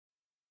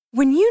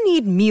When you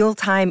need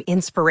mealtime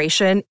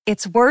inspiration,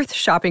 it's worth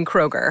shopping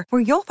Kroger,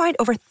 where you'll find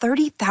over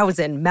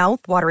 30,000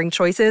 mouth-watering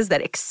choices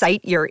that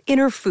excite your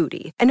inner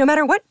foodie. And no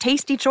matter what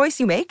tasty choice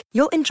you make,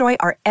 you'll enjoy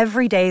our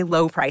everyday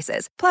low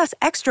prices, plus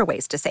extra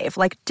ways to save,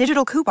 like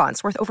digital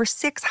coupons worth over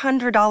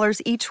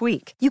 $600 each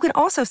week. You can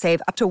also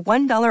save up to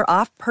 $1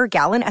 off per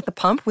gallon at the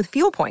pump with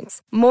fuel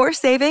points. More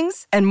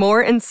savings and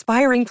more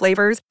inspiring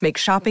flavors make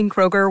shopping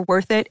Kroger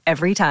worth it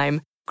every time.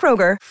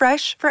 Kroger,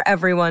 fresh for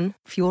everyone.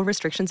 Fuel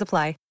restrictions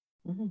apply.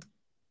 Mm-hmm.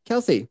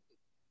 Kelsey.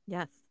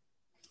 Yes.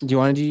 Do you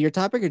want to do your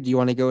topic or do you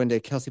want to go into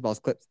Kelsey Ball's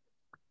clips?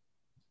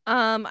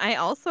 I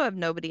also have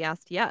nobody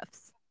asked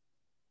yes.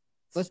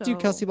 Let's do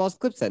Kelsey Ball's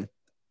clips then.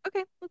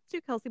 Okay, let's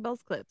do Kelsey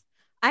Ball's clips.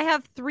 I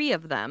have 3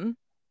 of them.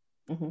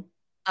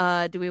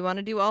 Mm-hmm. Do we want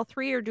to do all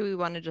 3 or do we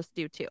want to just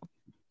do 2?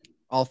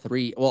 All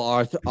 3.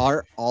 Well,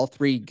 are all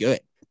 3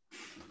 good?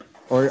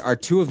 Or are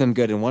 2 of them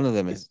good and one of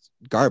them is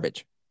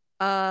garbage?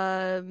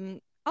 I'll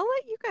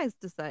let you guys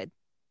decide.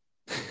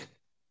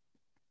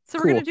 So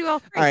Cool. we're going to do all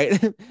 3. All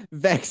right.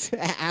 Vex,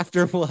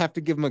 after we'll have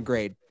to give him a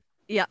grade.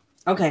 Yeah.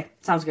 Okay,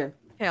 sounds good.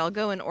 Okay, I'll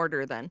go in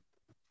order then.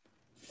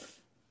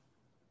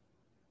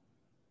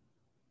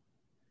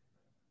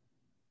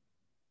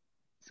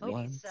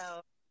 Sweetie,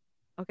 so...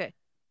 Okay.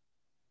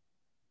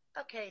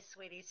 Okay,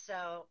 sweetie,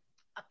 so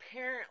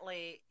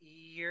apparently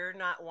you're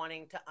not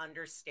wanting to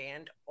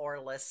understand or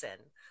listen.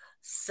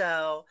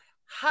 So,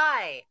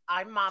 hi,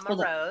 I'm Mama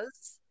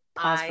Rose.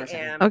 Pause for I a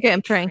second. am Okay, a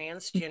I'm trying.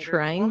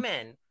 transgender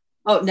woman.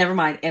 Oh, never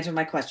mind. Answer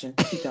my question.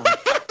 Keep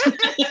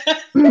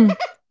going.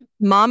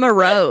 Mama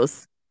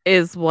Rose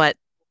is what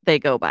they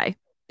go by.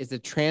 Is a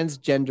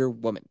transgender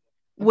woman.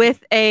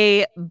 With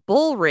a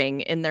bull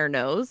ring in their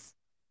nose.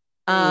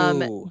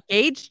 Ooh.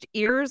 Gauged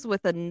ears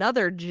with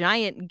another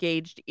giant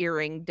gauged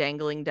earring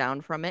dangling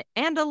down from it,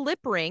 and a lip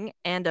ring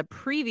and a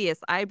previous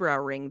eyebrow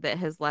ring that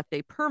has left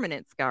a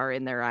permanent scar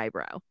in their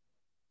eyebrow.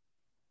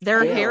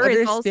 Their hair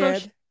is also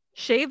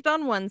shaved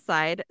on one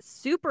side,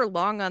 super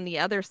long on the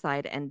other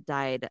side, and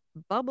dyed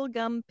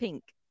bubblegum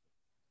pink.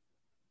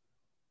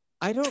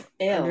 I don't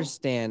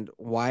understand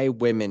why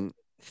women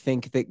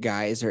think that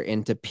guys are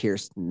into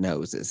pierced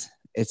noses.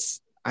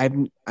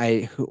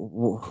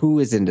 Who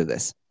is into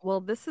this? Well,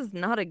 this is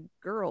not a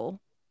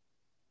girl.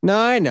 No,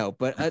 I know,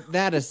 but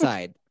that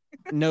aside,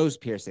 nose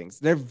piercings,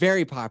 they're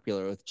very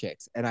popular with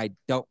chicks, and I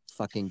don't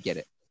fucking get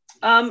it.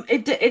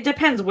 It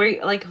depends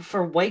where, like,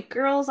 for white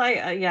girls,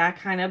 yeah,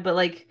 kind of, but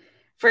like,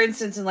 for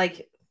instance, in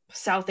like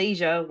South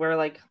Asia, where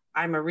like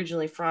I'm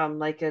originally from,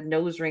 like a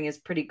nose ring is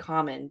pretty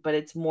common, but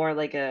it's more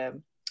like a.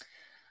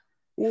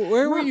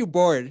 Where were you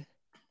born?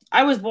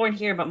 I was born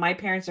here, but my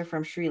parents are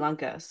from Sri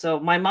Lanka,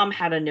 so my mom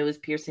had a nose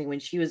piercing when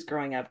she was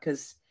growing up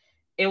because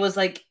it was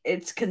like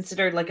it's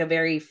considered like a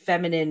very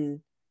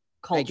feminine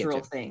cultural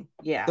thing.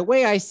 Yeah. The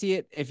way I see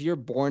it, if you're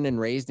born and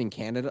raised in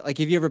Canada, like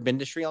have you ever been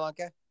to Sri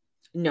Lanka?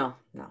 No.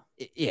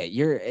 Yeah,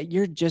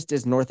 you're just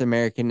as North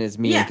American as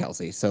me and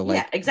Kelsey. So like,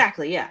 yeah,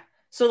 exactly, yeah.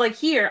 So like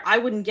here, I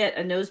wouldn't get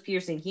a nose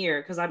piercing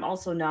here because I'm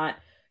also not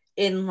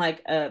in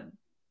like a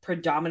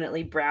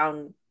predominantly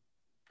brown,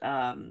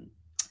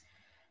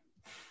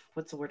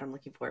 what's the word I'm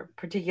looking for?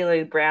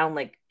 Particularly brown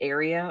like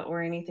area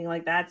or anything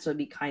like that. So it'd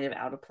be kind of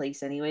out of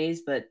place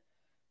anyways. But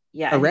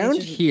yeah,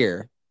 around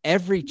here,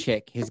 every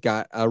chick has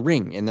got a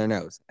ring in their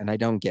nose, and I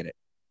don't get it.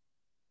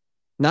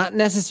 Not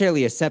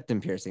necessarily a septum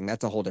piercing.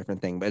 That's a whole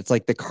different thing. But it's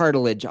like the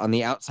cartilage on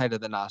the outside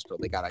of the nostril.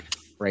 They got it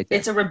right there.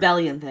 It's a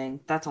rebellion thing.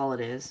 That's all it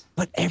is.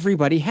 But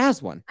everybody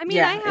has one. I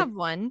mean, I have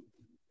one.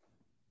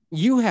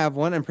 You have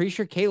one. I'm pretty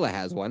sure Kayla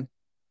has one.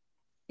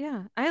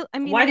 Yeah. I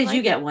mean, why did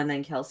you get one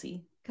then,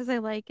 Kelsey? Because I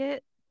like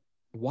it.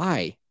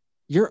 Why?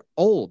 You're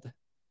old.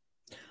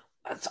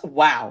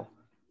 Wow.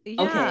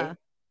 Yeah. Okay.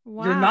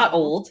 Wow. You're not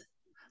old.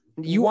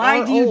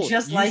 Why do you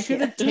just like it? You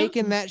should have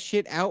taken that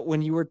shit out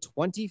when you were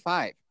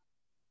 25.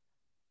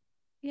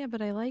 Yeah,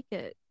 but I like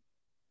it.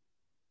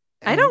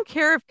 I don't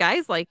care if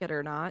guys like it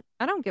or not.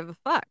 I don't give a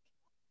fuck.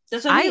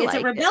 That's what I mean. It's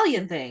a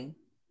rebellion thing.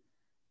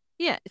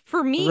 Yeah,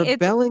 for me,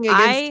 rebelling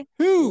against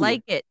who?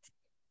 Like it.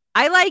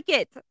 I like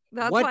it.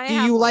 That's what why do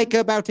you like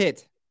about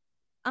it?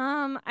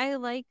 I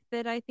like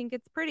that. I think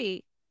it's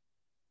pretty.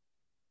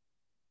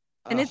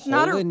 And it's hole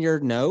not in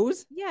your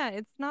nose. Yeah,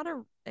 it's not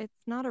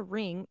a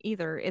ring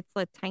either. It's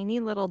a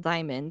tiny little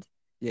diamond.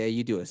 Yeah,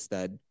 you do a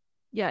stud.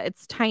 Yeah,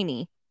 it's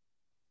tiny.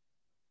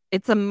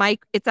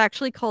 It's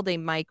actually called a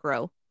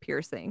micro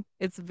piercing.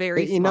 It's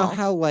very small. You know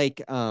how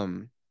like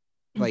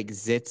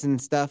zits and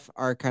stuff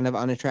are kind of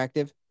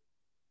unattractive?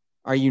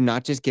 Are you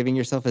not just giving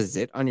yourself a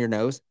zit on your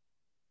nose?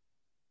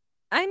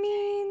 I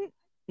mean,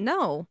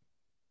 no.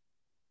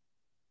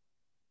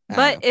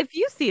 But if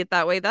you see it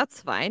that way, that's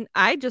fine.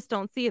 I just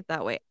don't see it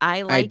that way.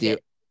 I like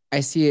it.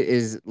 I see it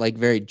as like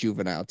very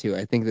juvenile too.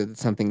 I think that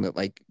it's something that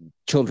like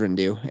children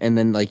do, and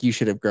then like you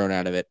should have grown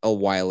out of it a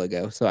while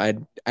ago. So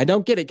I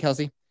don't get it,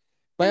 Kelsey.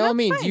 By all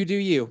means, fine. You do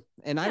you,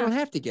 and I don't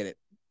have to get it.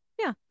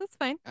 Yeah, that's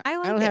fine. I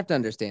don't have to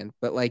understand,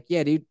 but like,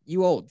 yeah, dude,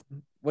 you old.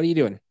 What are you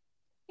doing?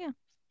 Yeah.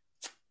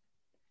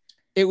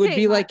 It would Hey,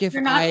 be like if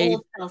You're not I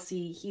old,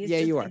 Kelsey. He's yeah,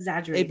 just you are.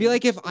 exaggerating. It'd be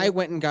like if I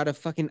went and got a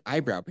fucking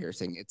eyebrow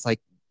piercing. It's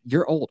like,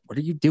 you're old. What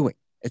are you doing?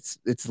 It's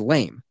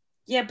lame.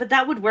 Yeah, but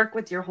that would work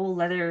with your whole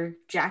leather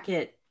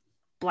jacket,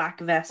 black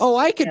vest. Oh,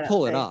 I could getup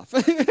pull it thing. off.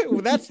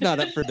 Well, that's not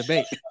up for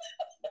debate.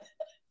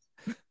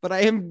 But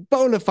I am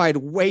bona fide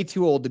way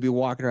too old to be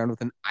walking around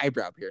with an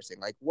eyebrow piercing.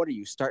 Like, what are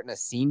you, starting a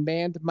scene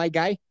band, my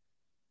guy?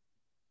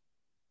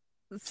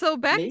 So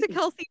back to Maybe.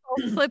 Kelsey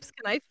Ball's clips.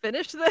 Can I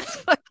finish this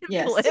fucking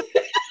Yes. clip?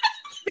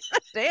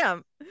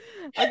 Damn.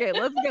 Okay,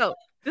 let's go.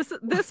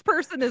 This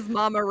person is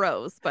Mama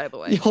Rose, by the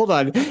way. Hold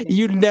on.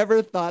 You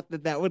never thought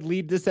that would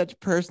lead to such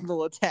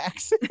personal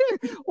attacks.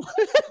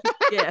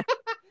 Yeah.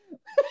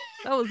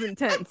 That was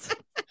intense.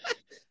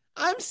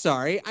 I'm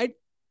sorry.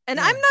 And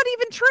I'm not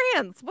even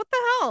trans. What the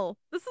hell?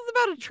 This is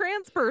about a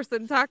trans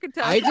person talking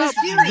to us.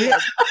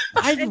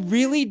 I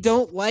really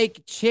don't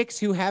like chicks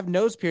who have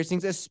nose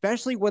piercings,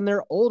 especially when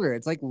they're older.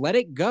 It's like, let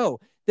it go.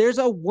 There's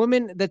a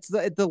woman that's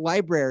at the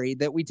library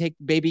that we take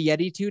Baby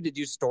Yeti to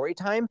do story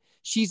time.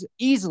 She's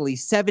easily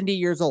 70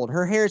 years old.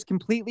 Her hair is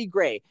completely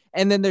gray.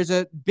 And then there's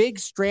a big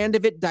strand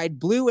of it dyed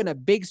blue and a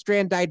big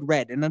strand dyed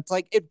red. And it's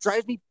like, it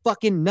drives me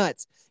fucking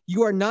nuts.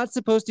 You are not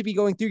supposed to be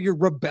going through your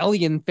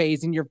rebellion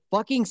phase in your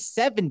fucking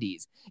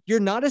 70s. You're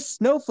not a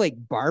snowflake,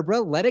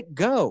 Barbara. Let it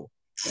go.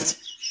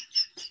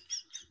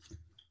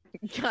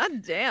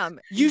 God damn.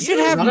 You should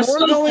have Not a more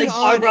going snowflake,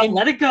 Barbara. on.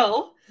 Let it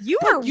go. You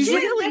are You should-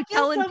 really That's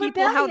telling so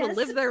people how to rebellious.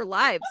 live their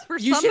lives. For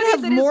You should somebody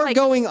have that is more like,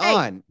 going hey,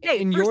 on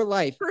in for- your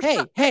life. for Hey,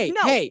 some- hey,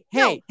 no, hey,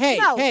 no, hey, hey,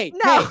 no, hey,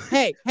 no.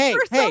 hey, hey, For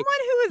hey. someone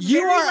who is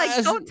You very are like,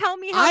 a- don't tell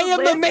me how I to am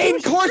live, the main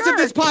you course sure. of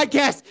this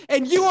podcast,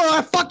 and you are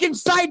a fucking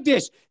side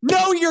dish.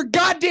 Know your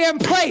goddamn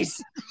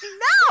place.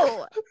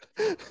 No,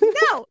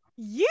 no,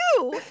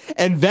 you.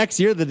 And Vex,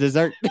 you're the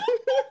dessert.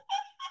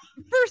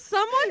 For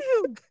someone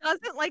who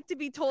doesn't like to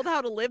be told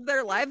how to live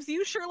their lives,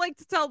 you sure like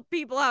to tell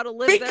people how to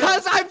live their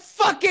Because lives. I'm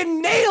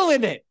fucking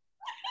nailing it.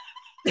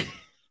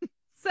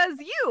 Says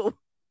you.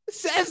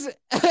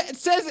 It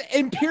says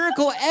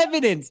empirical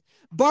evidence.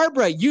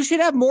 Barbara, you should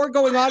have more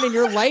going on in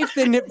your life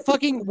than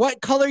fucking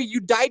what color you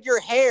dyed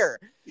your hair.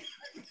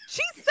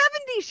 She's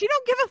 70. She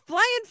don't give a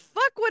flying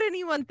fuck what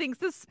anyone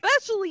thinks,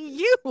 especially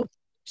you.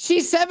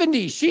 She's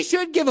 70. She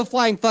should give a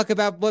flying fuck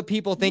about what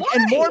people think,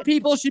 and Why? more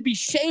people should be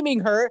shaming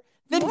her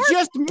than More-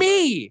 just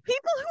me.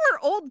 People who are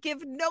old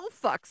give no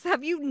fucks.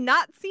 Have you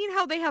not seen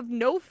how they have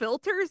no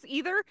filters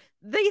either?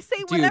 They say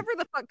Dude, whatever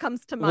the fuck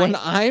comes to When mind.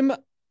 I'm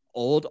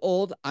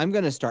old, I'm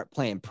gonna start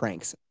playing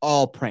pranks.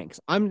 All pranks.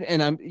 I'm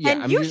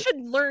you should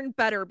learn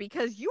better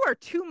because you are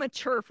too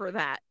mature for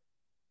that.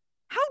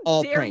 How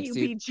all dare pranks, you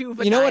dude. be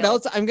juvenile? You know what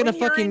else? I'm gonna when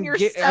you're in fucking your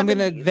get. I'm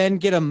gonna 70s. then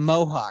get a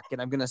mohawk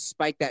and I'm gonna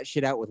spike that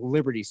shit out with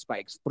Liberty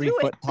spikes, 3 Do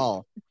it. foot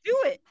tall. Do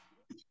it.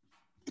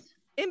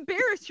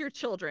 Embarrass your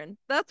children.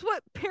 That's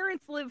what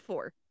parents live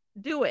for.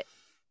 Do it.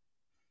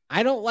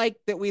 I don't like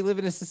that we live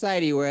in a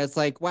society where it's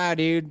like, wow,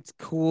 dude, it's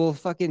cool,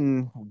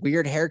 fucking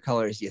weird hair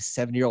colors, you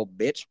 70-year-old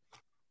bitch.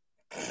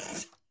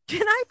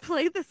 Can I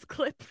play this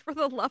clip for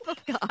the love of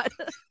God,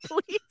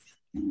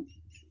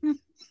 please?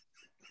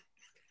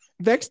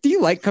 Vex, do you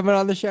like coming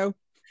on the show?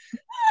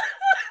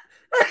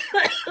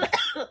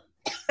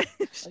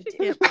 She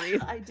can't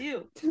breathe. I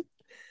do.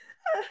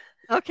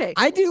 Okay.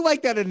 I do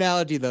like that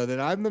analogy though, that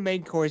I'm the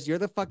main course, you're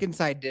the fucking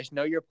side dish,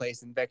 know your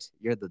place, and Vex,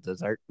 you're the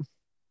dessert.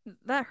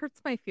 That hurts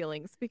my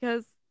feelings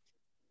because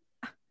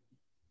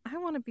I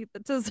want to be the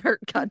dessert.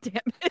 God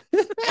damn it!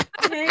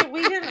 Okay,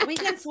 we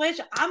can switch.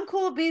 I'm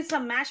cool with being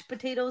some mashed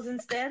potatoes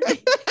instead.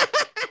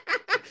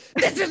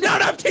 This is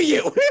not up to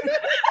you.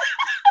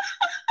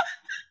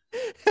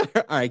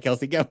 All right,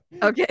 Kelsey, go.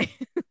 Okay.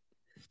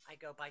 I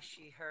go by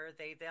she, her,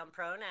 they, them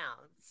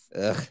pronouns.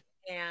 Ugh.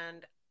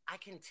 And I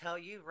can tell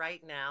you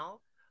right now,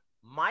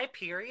 my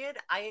period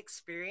I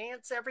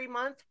experience every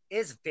month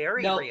is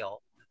very Nope.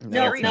 real. No,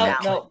 Very no,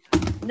 valid.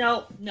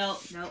 no. Nah,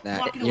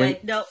 Walking you're-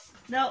 away.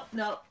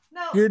 No.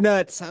 You're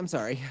nuts. I'm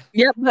sorry.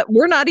 Yeah, but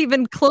we're not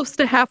even close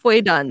to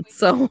halfway done.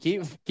 So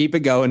Keep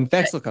it going.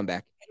 Vex will come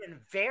back. And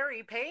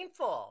very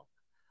painful.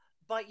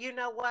 But you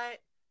know what?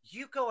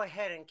 You go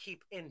ahead and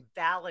keep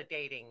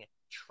invalidating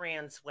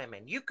trans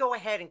women. You go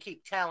ahead and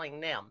keep telling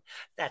them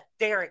that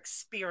their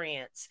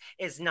experience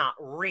is not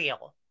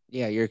real.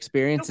 Yeah, your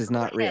experience You is go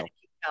not ahead real. and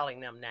keep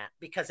telling them that,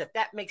 because if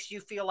that makes you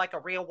feel like a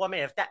real woman,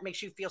 if that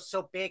makes you feel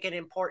so big and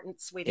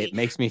important, sweetie, It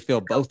makes me feel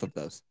both of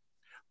those.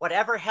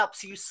 whatever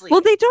helps you sleep.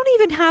 well, they don't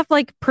even have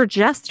like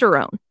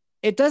progesterone.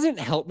 It doesn't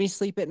help me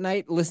sleep at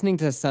night listening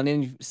to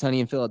Sunny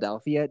in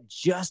Philadelphia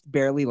just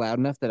barely loud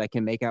enough that I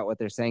can make out what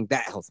they're saying.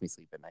 That helps me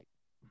sleep at night.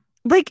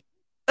 Like,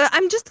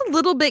 I'm just a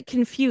little bit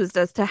confused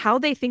as to how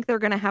they think they're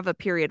going to have a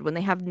period when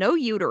they have no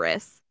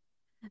uterus.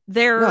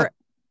 They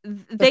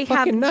have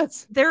fucking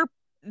nuts.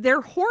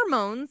 their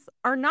hormones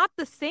are not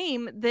the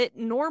same that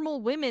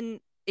normal women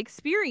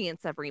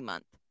experience every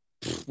month.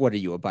 What are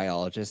you, a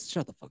biologist?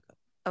 Shut the fuck up.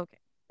 Okay,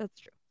 that's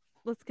true.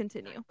 Let's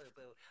continue.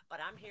 Boo-boo. But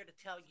I'm here to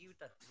tell you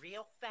the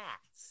real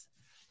facts.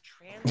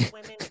 Trans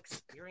women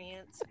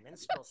experience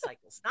menstrual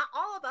cycles. Not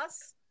all of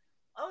us,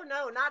 Oh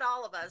no, not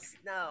all of us.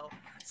 No,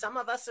 some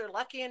of us are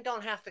lucky and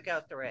don't have to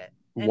go through it.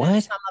 And What?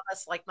 then some of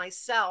us, like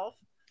myself.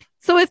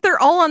 So if they're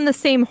all on the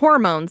same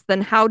hormones,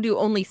 then how do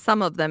only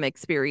some of them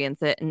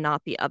experience it and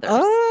not the others?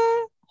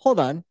 Hold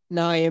on.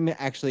 Now I am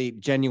actually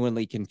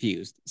genuinely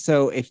confused.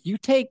 So if you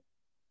take,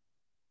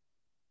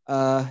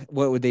 what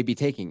would they be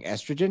taking?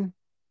 Estrogen?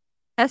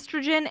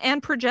 Estrogen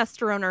and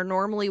progesterone are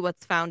normally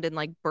what's found in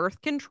like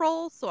birth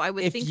control. So I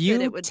would If think that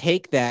you it would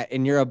take that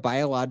and you're a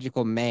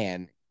biological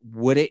man,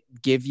 would it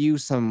give you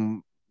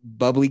some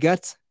bubbly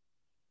guts?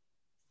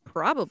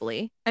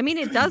 probably. I mean,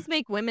 it does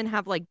make women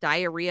have like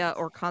diarrhea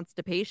or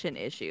constipation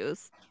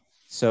issues.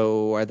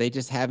 So are they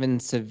just having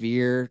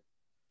severe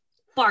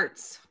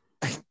Farts.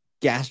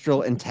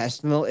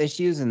 gastrointestinal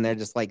issues and they're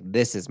just like,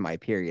 this is my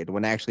period,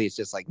 when actually it's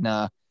just like,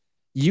 nah,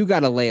 you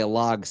got to lay a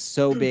log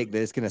so big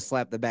that it's going to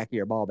slap the back of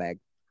your ball bag.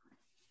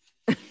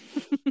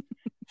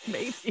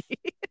 Maybe.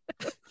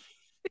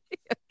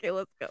 Okay,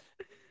 let's go.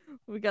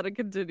 We got to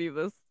continue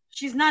this.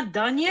 She's not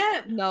done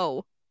yet?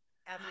 No.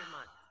 Every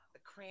month, the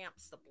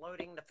cramps, the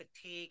bloating, the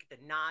fatigue, the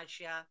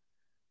nausea,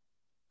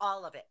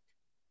 all of it.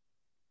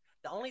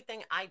 The only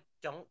thing I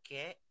don't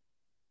get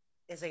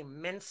is a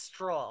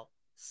menstrual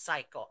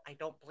cycle. I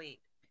don't bleed.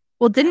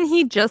 Well, didn't That's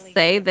he the just only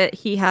say that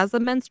difference. he has a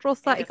menstrual And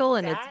if cycle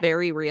and it's that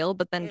very real,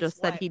 but then is just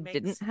said what he makes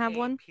didn't have a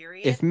one?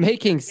 period If a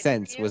making period for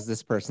sense you, was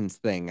this person's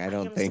thing, I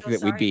don't am think so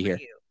that we'd sorry be for here.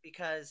 you,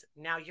 because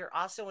now you're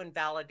also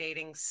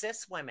invalidating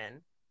cis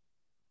women.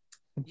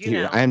 You Dude,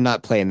 know, I'm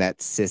not playing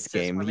that cis cis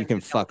game. You women can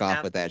who fuck don't off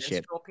have with that shit.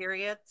 menstrual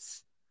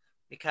periods,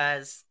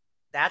 because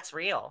that's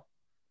real.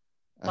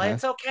 But Uh-huh.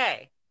 it's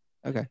okay.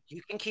 Okay.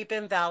 You can keep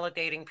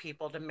invalidating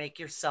people to make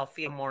yourself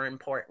feel more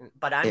important.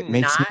 But It I'm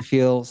makes me not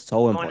feel so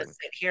going to important.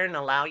 sit here and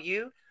allow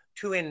you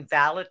to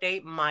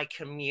invalidate my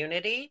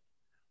community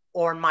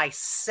or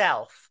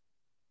myself,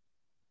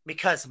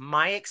 because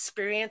my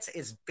experience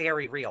is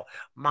very real.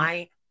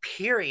 My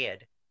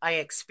period I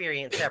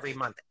experience every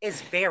month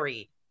is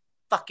very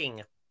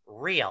fucking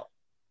real.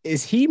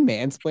 Is he And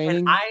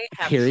mansplaining I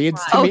have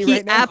periods to tried Oh, me he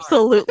right now?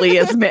 absolutely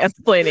is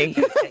mansplaining.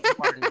 that you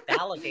are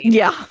invalidating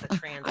Yeah. the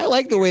trans I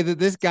like the way that experience.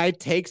 this guy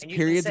takes And you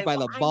can periods say, by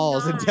well, the I'm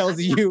balls and not- tells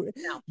I'm not. you,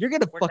 No, you're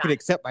going to we're fucking done.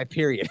 accept my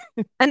period.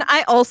 And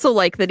I also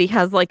like that he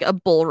has like a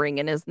bull ring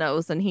in his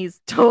nose and he's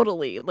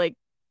totally like,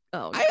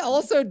 oh, I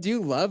also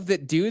do love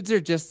that dudes are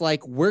just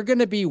like, we're going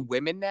to be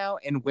women now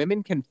and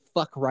women can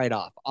fuck right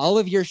off. All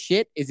of your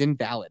shit is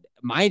invalid.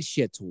 My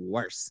shit's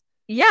worse.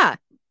 yeah,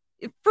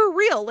 for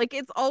real. Like,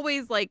 it's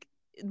always like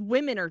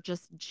women are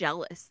just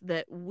jealous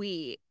that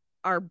we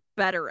are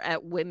better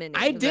at women.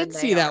 I did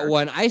see that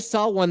one. I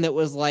saw one that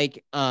was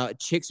like,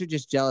 chicks are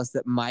just jealous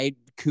that my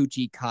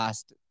coochie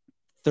cost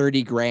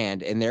 30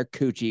 grand and their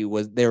coochie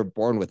was, they were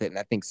born with it and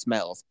that thing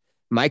smells.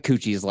 My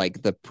coochie is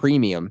like the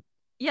premium.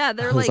 Yeah, I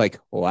they're was like,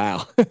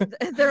 wow.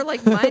 they're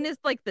like, mine is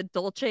like the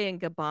Dolce and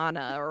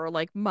Gabbana, or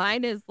like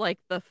mine is like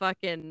the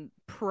fucking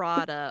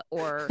Prada,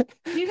 or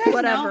Do you guys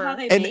whatever. know how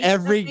they And make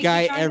every the fake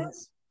guy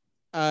vaginas?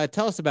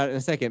 tell us about it in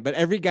a second, but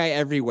every guy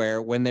everywhere,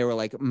 when they were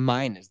like,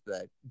 mine is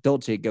the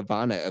Dolce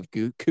Gabbana of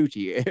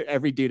coochie,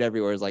 every dude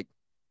everywhere is like,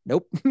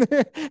 nope.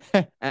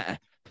 Uh-uh.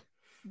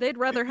 They'd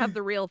rather have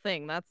the real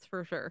thing, that's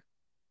for sure.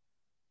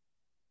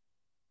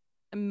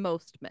 And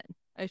most men,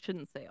 I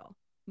shouldn't say all,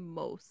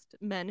 most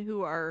men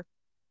who are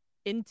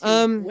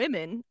into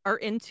women are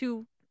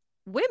into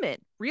women,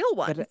 real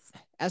ones. But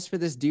as for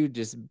this dude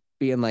just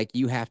being like,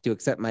 you have to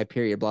accept my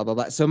period, blah, blah,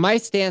 blah. So my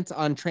stance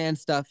on trans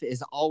stuff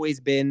has always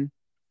been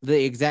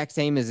the exact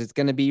same as it's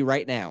going to be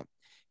right now.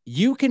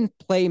 You can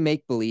play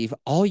make-believe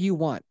all you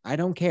want. I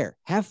don't care.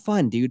 Have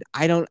fun, dude.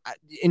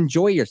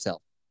 Enjoy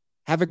yourself.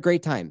 Have a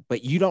great time,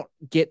 but you don't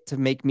get to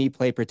make me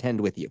play pretend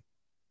with you.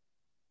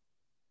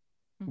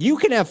 You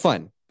can have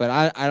fun, but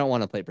I don't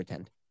want to play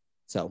pretend.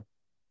 So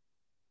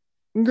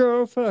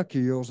go fuck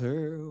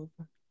yourself.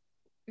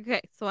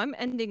 Okay, so I'm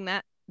ending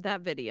that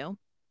video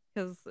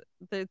because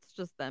it's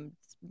just them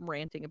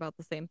ranting about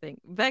the same thing.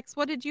 Vex,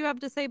 what did you have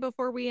to say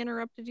before we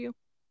interrupted you?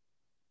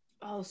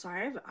 Oh,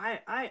 sorry.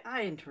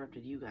 I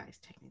interrupted you guys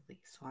technically,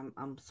 so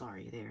I'm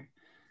sorry there.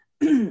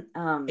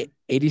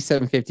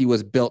 8750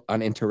 was built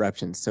on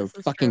interruptions, so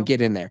fucking true.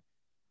 get in there.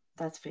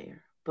 That's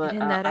fair. But in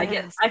that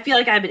I feel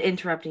like I've been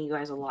interrupting you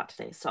guys a lot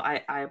today, so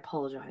I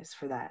apologize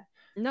for that.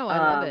 No, I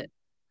love it.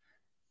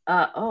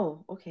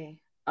 Oh, okay.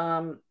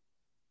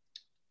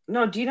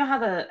 No, do you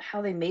know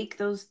how they make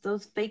those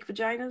fake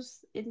vaginas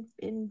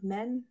in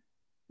men?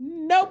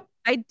 Nope.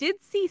 I did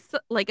see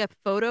like a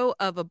photo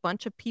of a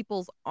bunch of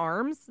people's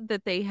arms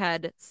that they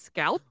had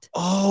scalped.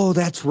 Oh,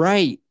 that's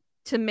right.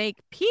 To make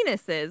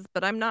penises,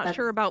 but I'm not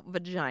sure about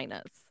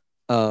vaginas.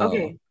 Oh.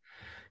 Okay.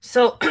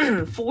 So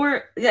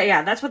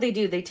that's what they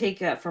do. They take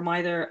from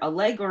either a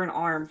leg or an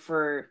arm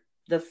for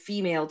the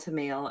female to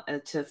male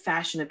to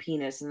fashion a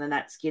penis, and then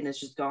that skin is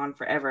just gone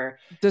forever.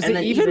 Does it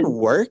even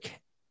work?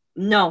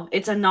 No,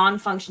 it's a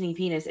non-functioning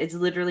penis. It's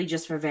literally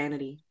just for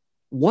vanity.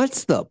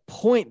 What's the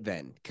point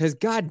then? Because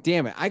God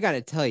damn it, I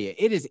gotta tell you,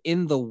 it is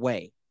in the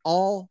way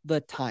all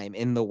the time.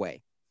 In the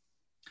way.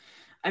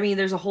 I mean,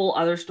 there's a whole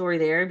other story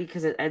there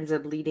because it ends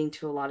up leading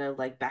to a lot of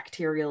like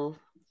bacterial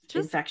Just get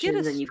a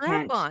infections, and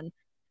strap on.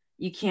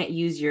 you can't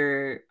use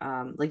your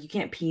like you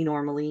can't pee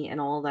normally and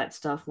all that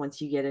stuff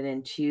once you get it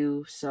in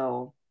too.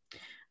 So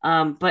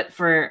but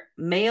for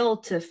male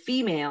to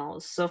female,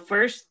 so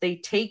first they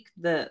take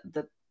the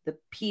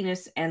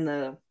penis and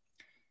the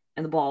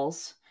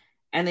balls,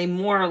 and they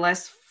more or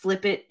less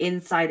flip it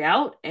inside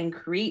out and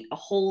create a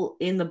hole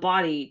in the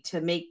body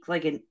to make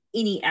like an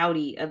innie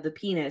outie of the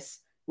penis,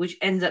 which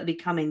ends up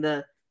becoming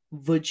the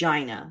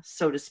vagina,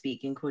 so to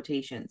speak, in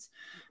quotations.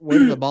 Where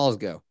do the balls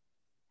go?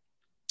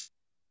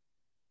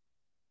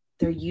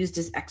 They're used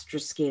as extra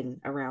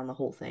skin around the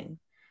whole thing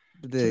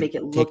They to make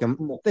it look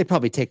more. They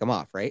probably take them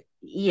off, right?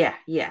 Yeah.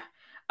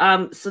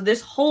 So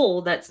this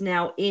hole that's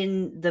now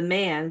in the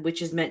man,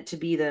 which is meant to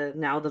be the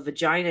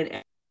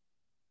vagina,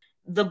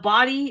 the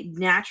body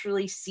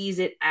naturally sees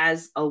it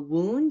as a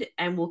wound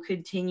and will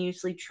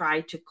continuously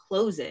try to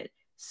close it.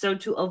 So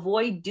to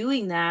avoid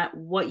doing that,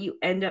 what you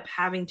end up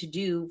having to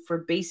do for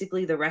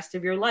basically the rest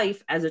of your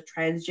life as a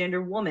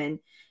transgender woman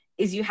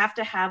is you have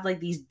to have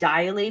like these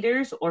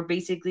dilators, or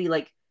basically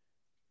like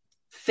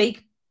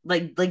fake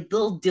like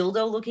little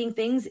dildo looking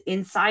things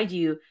inside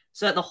you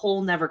so that the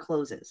hole never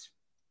closes.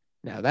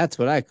 Now that's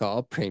what I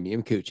call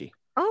premium coochie.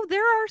 Oh,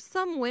 there are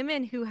some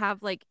women who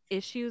have like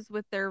issues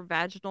with their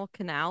vaginal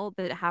canal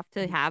that have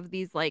to have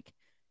these like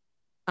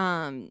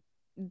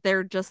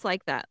they're just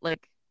like that,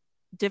 like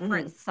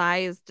different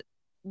sized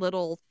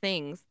little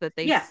things that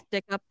they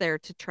stick up there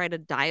to try to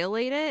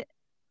dilate it.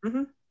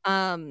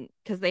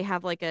 Because they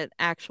have like an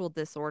actual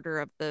disorder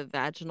of the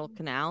vaginal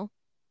canal.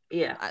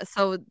 Yeah.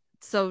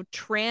 So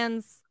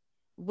trans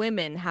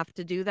women have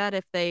to do that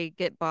if they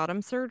get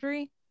bottom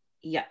surgery.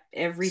 Yeah,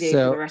 every day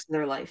for the rest of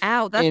their life.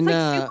 Ow, that's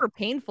like super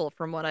painful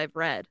from what I've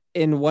read.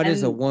 In What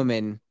is a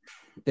Woman,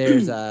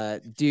 there's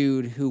a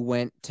dude who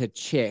went to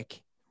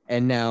Chick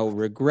and now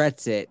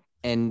regrets it,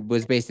 and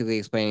was basically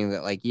explaining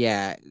that like,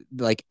 yeah,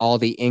 like all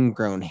the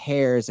ingrown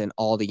hairs and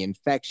all the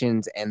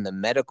infections and the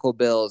medical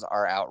bills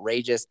are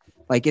outrageous.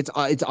 Like it's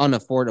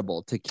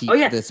unaffordable to keep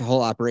this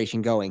whole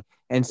operation going.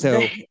 And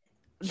so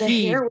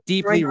he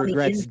deeply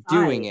regrets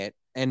doing it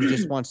and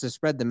just wants to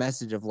spread the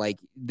message of like,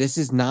 this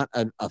is not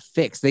a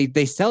fix.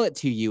 They sell it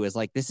to you as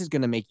like, this is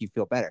going to make you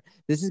feel better.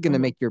 This is going to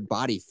make your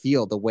body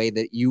feel the way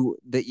that you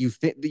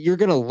fit. You're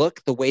going to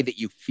look the way that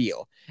you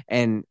feel.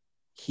 And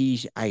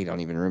I don't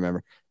even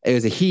remember. It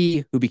was a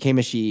he who became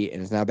a she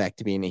and is now back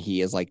to being a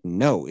he. Is like,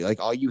 no, like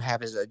all you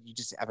have is you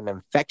just have an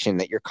infection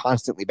that you're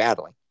constantly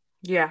battling.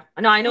 Yeah.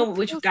 No, I know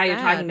which guy you're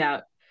talking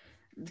about.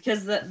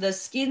 Because the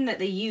skin that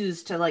they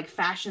use to like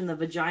fashion the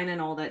vagina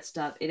and all that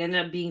stuff, it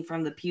ended up being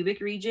from the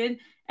pubic region,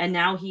 and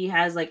now he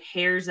has like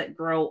hairs that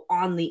grow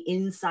on the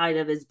inside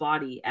of his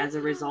body as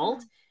a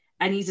result,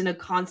 and he's in a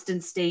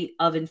constant state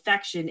of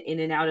infection in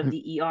and out of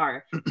the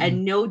ER,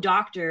 and no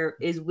doctor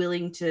is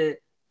willing to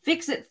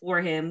fix it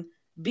for him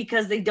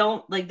because they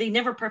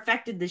never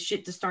perfected this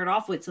shit to start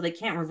off with, so they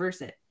can't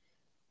reverse it.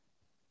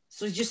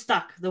 So he's just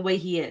stuck the way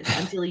he is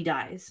until he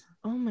dies.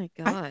 Oh my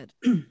god.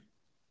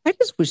 I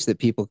just wish that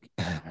people,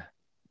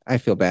 I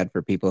feel bad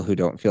for people who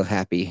don't feel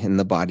happy in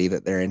the body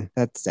that they're in.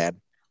 That's sad.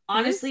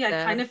 Honestly, I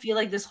kind of feel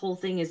like this whole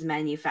thing is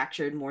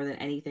manufactured more than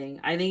anything.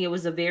 I think it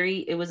was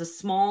a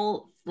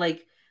small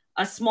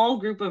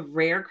group of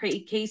rare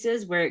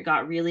cases where it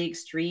got really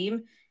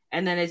extreme.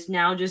 And then it's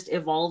now just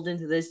evolved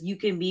into this, you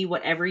can be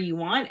whatever you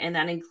want. And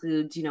that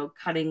includes,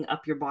 cutting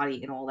up your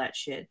body and all that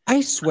shit.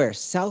 I swear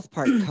South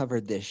Park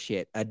covered this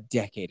shit a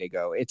decade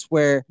ago. It's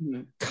where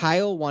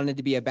Kyle wanted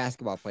to be a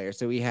basketball player.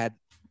 So he had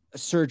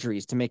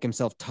surgeries to make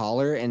himself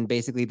taller, and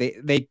basically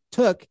they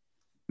took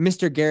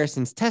Mr.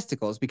 Garrison's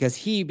testicles because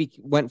he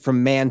went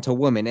from man to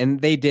woman, and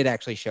they did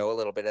actually show a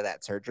little bit of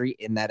that surgery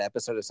in that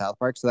episode of South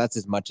Park, so that's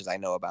as much as I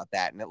know about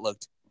that, and it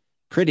looked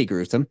pretty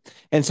gruesome.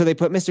 And so they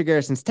put Mr.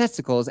 Garrison's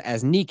testicles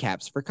as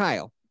kneecaps for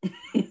Kyle.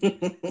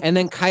 And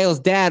then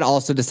Kyle's dad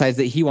also decides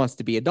that he wants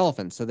to be a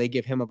dolphin, so they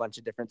give him a bunch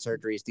of different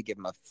surgeries to give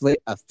him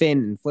a fin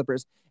and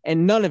flippers,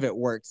 and none of it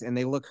works, and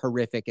they look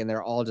horrific, and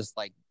they're all just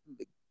like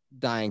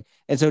dying.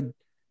 And so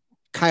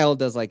Kyle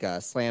does like a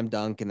slam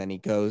dunk, and then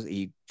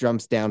he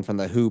jumps down from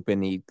the hoop,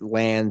 and he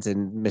lands,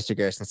 and Mr.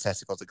 Garrison's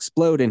testicles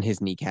explode in his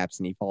kneecaps,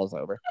 and he falls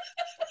over.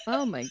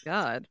 Oh my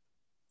god.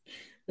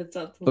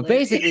 But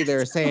basically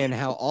they're saying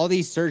how all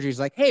these surgeries,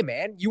 like, hey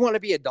man, you want to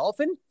be a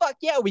dolphin? Fuck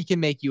yeah, we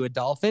can make you a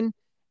dolphin.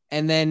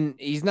 And then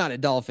he's not a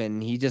dolphin.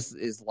 He just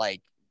is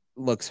like,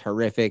 looks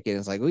horrific, and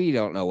it's like, we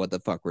don't know what the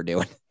fuck we're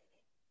doing.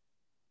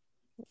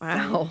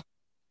 Wow.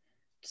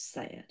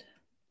 Sad.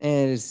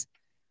 And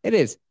it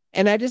is.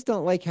 And I just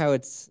don't like how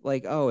it's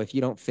like, oh, if you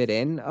don't fit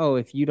in,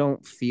 if you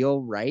don't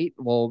feel right,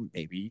 well,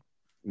 maybe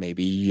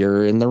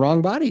you're in the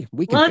wrong body.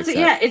 We can fix that.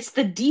 Yeah, it's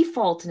the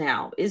default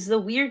now, is the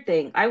weird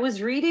thing. I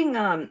was reading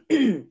some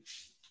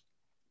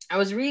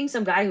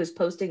guy who was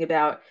posting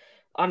about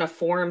on a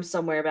forum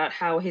somewhere about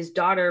how his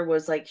daughter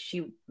was like,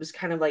 she was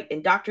kind of like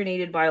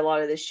indoctrinated by a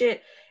lot of this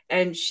shit.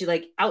 And she,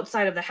 like,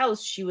 outside of the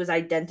house, she was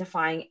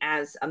identifying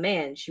as a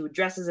man. She would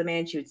dress as a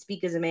man. She would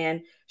speak as a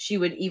man. She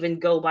would even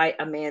go by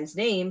a man's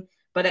name.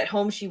 but at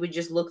home she would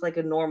just look like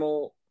a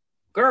normal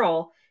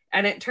girl.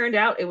 And it turned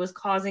out it was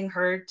causing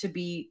her to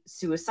be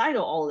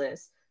suicidal, all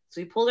this. So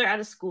he pulled her out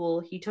of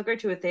school. He took her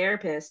to a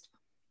therapist.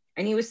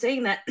 And he was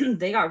saying that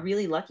they got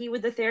really lucky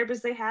with the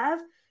therapist they have,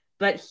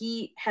 but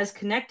he has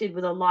connected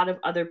with a lot of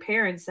other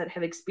parents that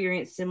have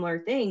experienced similar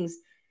things.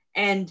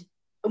 And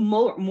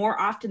more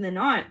often than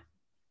not,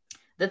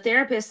 the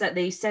therapists that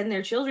they send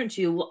their children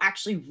to will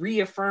actually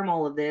reaffirm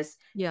all of this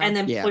and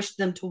then push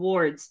them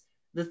towards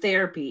the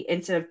therapy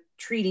instead of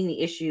treating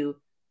the issue.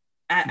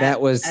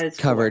 That was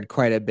covered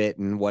quite a bit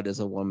in What is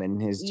a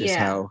Woman, is just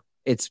how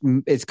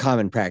it's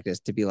common practice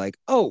to be like,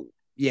 oh,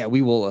 yeah,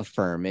 we will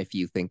affirm if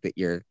you think that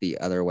you're the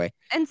other way.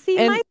 And see,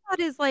 my thought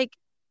is like,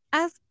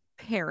 as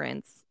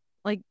parents,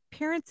 like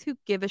parents who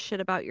give a shit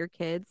about your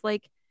kids,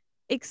 like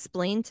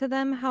explain to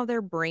them how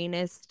their brain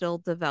is still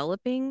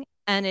developing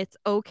and it's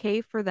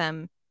okay for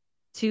them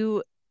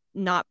to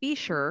not be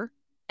sure.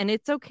 And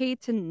it's okay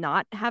to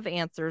not have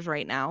answers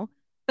right now,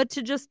 but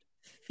to just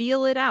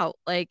feel it out.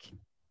 Like,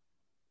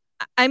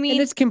 I mean,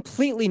 and it's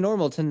completely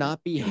normal to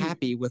not be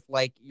happy with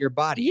like your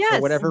body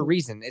for whatever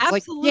reason. It's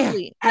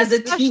absolutely. Like, as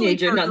a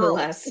teenager,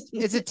 nonetheless.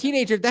 As a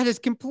teenager, that is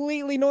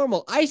completely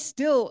normal. I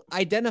still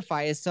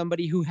identify as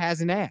somebody who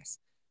has an ass,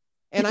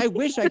 and I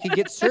wish I could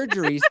get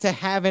surgeries to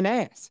have an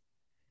ass.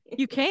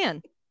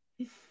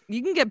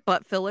 You can get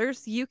butt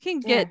fillers. You can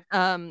get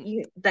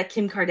that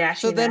Kim Kardashian.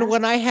 So then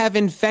when I have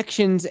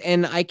infections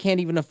and I can't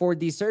even afford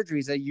these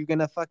surgeries, are you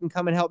gonna fucking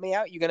come and help me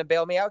out? You gonna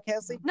bail me out,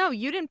 Kelsey? No,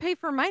 you didn't pay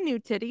for my new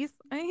titties.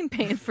 I ain't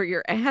paying for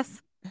your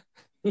ass.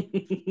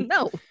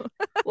 No.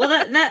 Well,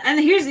 that and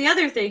here's the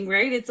other thing,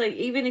 right? It's like,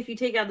 even if you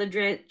take out the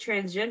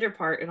transgender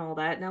part and all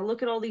that, now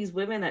look at all these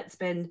women that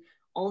spend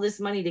all this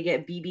money to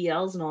get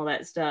BBLs and all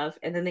that stuff,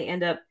 and then they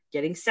end up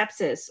getting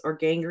sepsis or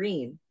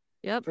gangrene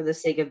for the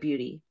sake of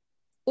beauty.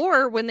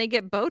 Or when they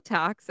get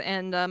Botox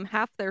and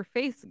half their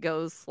face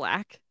goes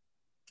slack.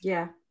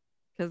 Yeah.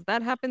 Because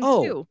that happens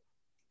too.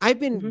 I've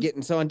been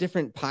getting, so on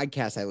different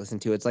podcasts I listen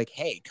to, it's like,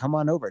 hey, come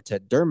on over to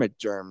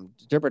Dermaderm,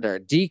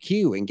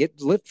 DQ and get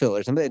lip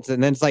fillers. And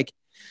then it's like,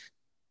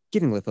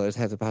 getting lip fillers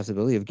has the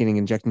possibility of getting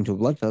injected into a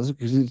blood vessel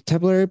because of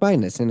temporary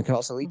blindness, and it can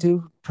also lead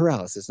to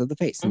paralysis of the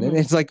face. And then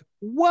it's like,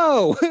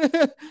 whoa,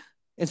 it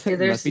must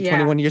be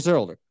 21 years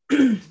older.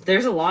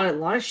 There's a lot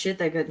of shit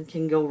that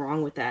can go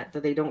wrong with that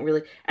they don't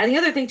really. And the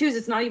other thing too is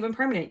it's not even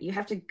permanent. You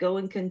have to go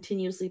and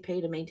continuously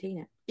pay to maintain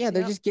it. Yeah,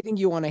 they're just getting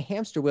you on a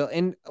hamster wheel.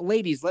 And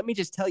ladies, let me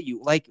just tell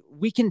you, like,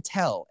 we can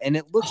tell, and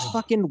it looks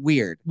fucking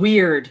weird.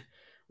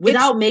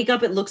 Without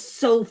makeup, it looks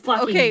so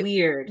fucking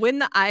weird. When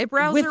the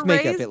eyebrows with are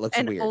makeup, raised it looks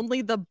and weird.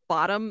 only the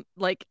bottom,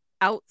 like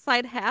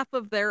outside half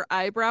of their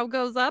eyebrow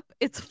goes up,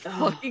 it's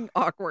fucking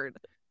awkward.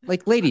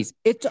 Like, ladies,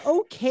 it's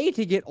okay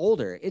to get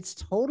older. It's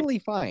totally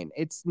fine.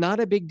 It's not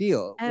a big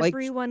deal.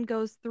 Everyone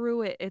goes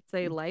through it. It's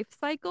a life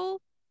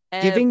cycle.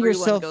 Giving Everyone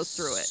yourself goes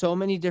through it. so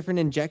many different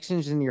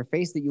injections in your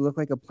face that you look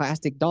like a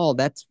plastic doll,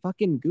 that's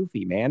fucking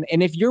goofy, man.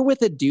 And if you're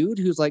with a dude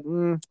who's like,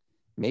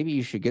 maybe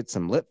you should get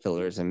some lip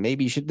fillers and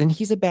maybe you should, then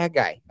he's a bad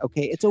guy.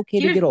 Okay, it's okay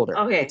to get older.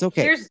 Okay, it's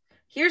okay.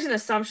 Here's an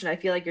assumption I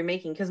feel like you're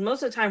making, because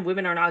most of the time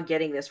women are not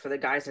getting this for the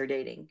guys they're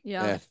dating.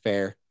 Yeah,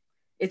 fair.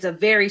 It's a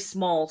very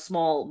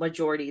small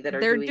majority that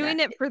are doing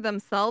it for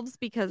themselves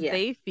because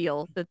they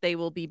feel that they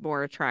will be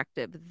more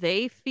attractive.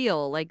 They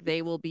feel like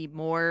they will be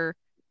more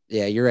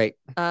you're right.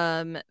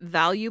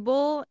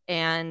 Valuable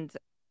and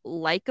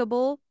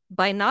likable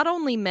by not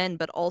only men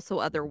but also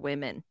other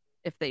women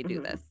if they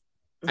do this.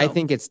 I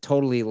think it's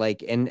totally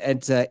like, and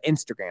it's an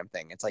Instagram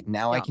thing. It's like,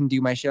 now I can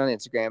do my shit on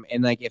Instagram,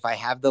 and like if I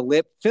have the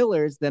lip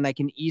fillers, then I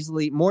can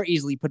more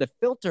easily put a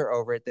filter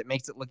over it that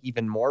makes it look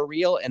even more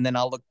real, and then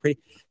I'll look pretty.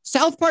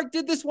 South Park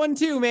did this one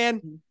too,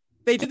 man.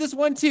 They did this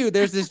one too.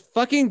 There's this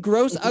fucking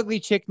gross,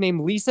 ugly chick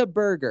named Lisa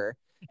Berger,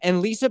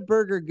 and Lisa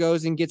Berger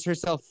goes and gets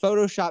herself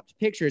photoshopped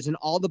pictures, and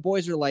all the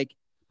boys are like,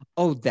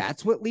 oh,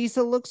 that's what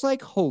Lisa looks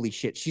like? Holy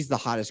shit, she's the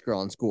hottest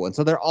girl in school. And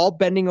so they're all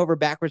bending over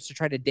backwards to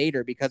try to date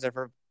her because of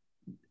her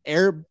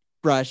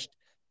airbrushed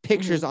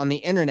pictures on the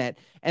internet.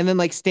 And then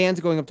like Stan's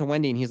going up to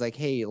Wendy and he's like,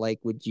 hey, like,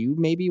 would you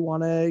maybe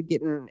want to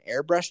get an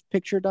airbrushed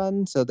picture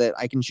done so that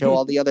I can show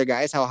all the other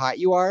guys how hot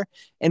you are?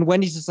 And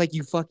Wendy's just like,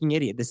 you fucking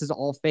idiot, this is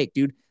all fake,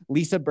 dude.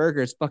 Lisa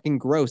Berger is fucking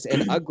gross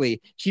and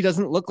ugly. She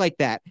doesn't look like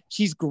that.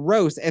 She's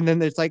gross. And then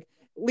there's like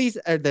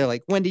they're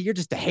like, Wendy, you're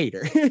just a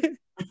hater.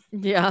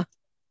 Yeah.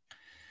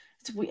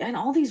 And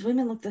all these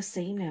women look the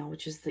same now,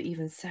 which is the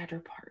even sadder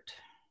part.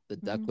 The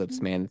duck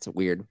lips, man, it's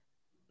weird.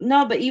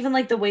 No, but even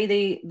like the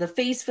way the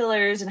face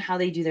fillers and how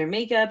they do their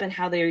makeup and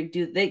how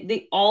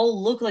they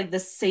all look like the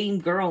same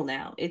girl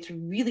now. It's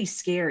really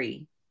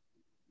scary.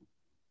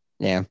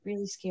 Yeah.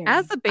 Really scary.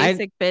 As a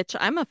basic bitch,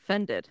 I'm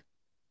offended.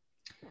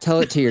 Tell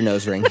it to your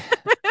nose ring.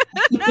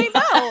 I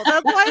know.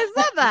 That's why I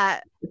said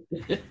that.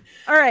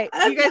 All right.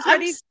 You guys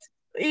ready?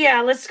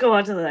 Yeah, let's go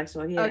on to the next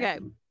one. Yeah. Okay.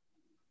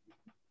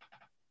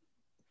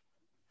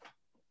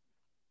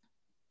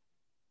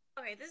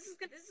 Okay, this is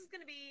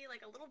gonna be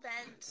like a little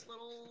bent,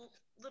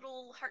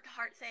 little heart to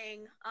heart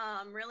thing.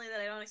 Really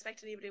that I don't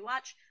expect anybody to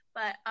watch.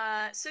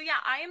 But so yeah,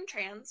 I am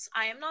trans.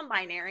 I am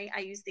non-binary. I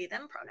use they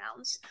them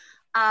pronouns.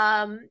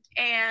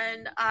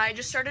 And I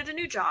just started a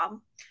new job,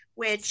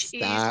 which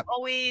is Stop.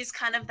 always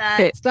kind of that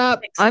Okay, Stop.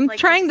 mix of, I'm like,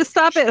 trying to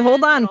stop it.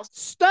 Hold representation, on. but also-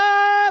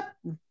 Stop.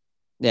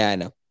 Yeah, I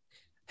know.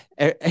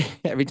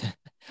 Every time.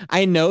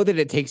 I know that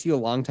it takes you a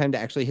long time to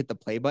actually hit the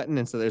play button,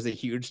 and so there's a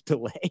huge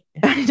delay.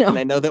 I know. And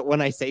I know that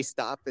when I say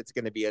stop, it's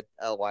going to be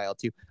a while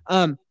too.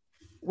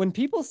 When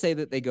people say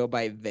that they go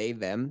by they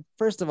them,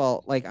 first of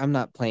all, like I'm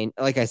not playing.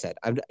 Like I said,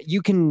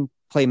 you can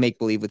play make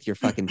believe with your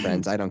fucking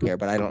friends. I don't care,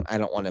 but I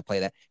don't want to play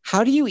that.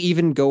 How do you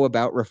even go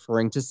about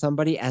referring to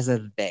somebody as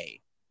a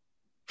they?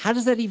 How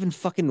does that even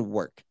fucking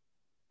work?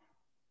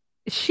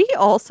 She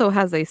also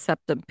has a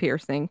septum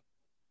piercing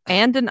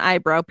and an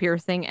eyebrow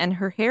piercing, and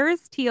her hair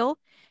is teal,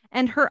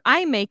 and her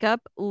eye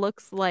makeup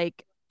looks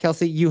like.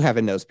 Kelsey, you have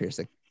a nose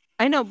piercing.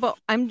 I know, but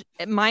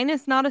mine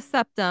is not a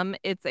septum;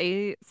 it's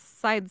a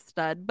side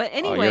stud. But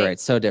anyway, Oh, you're right.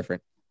 So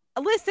different.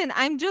 Listen,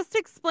 I'm just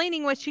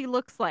explaining what she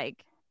looks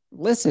like.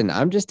 Listen,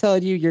 I'm just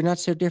telling you, you're not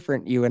so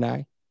different, you and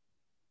I.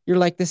 You're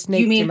like the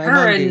snake You mean to my her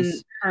mongoose.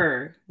 and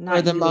her, not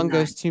Or the you and I.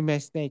 mongoose to my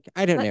snake.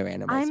 I don't But know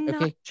animals. I'm okay.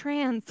 not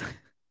trans.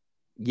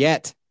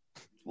 Yet.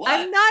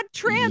 I'm not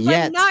trans.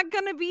 Yet. I'm not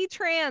gonna be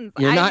trans.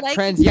 You're not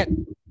trans yet.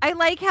 I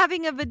like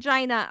having a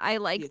vagina. I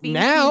like being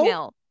Now?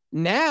 female.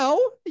 Now?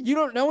 You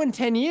don't know in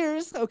 10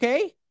 years,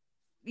 okay?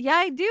 Yeah,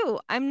 I do.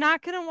 I'm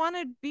not gonna want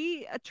to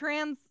be a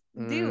trans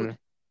dude.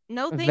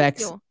 No, thank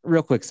Vex, you.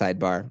 real quick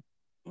sidebar.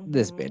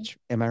 This Mhm. bitch.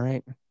 Am I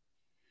right?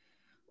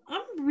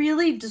 I'm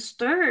really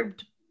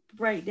disturbed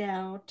right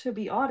now, to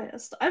be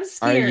honest. I'm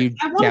scared. Are you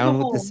I wanna down go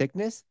with the home.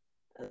 sickness?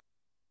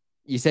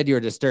 You said you were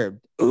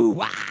disturbed. Ooh,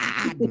 wah.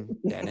 I do.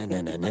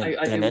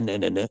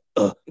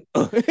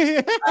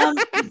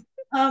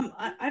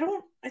 I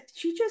don't.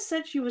 She just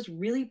said she was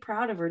really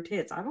proud of her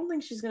tits. I don't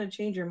think she's gonna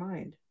change her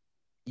mind.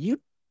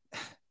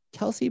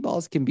 Kelsey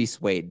balls can be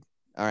swayed.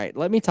 All right,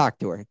 let me talk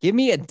to her. Give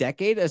me a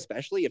decade,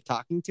 especially of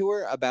talking to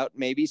her about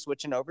maybe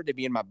switching over to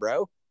being my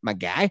bro, my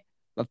guy,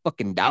 my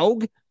fucking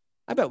dog.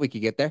 I bet we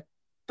could get there.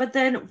 But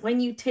then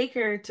when you take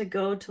her to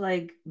go to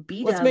like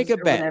B-dubs Let's make a or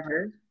bet.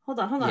 whatever, hold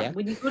on. Yeah.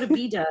 When you go to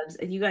B-dubs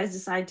and you guys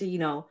decide to, I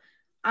don't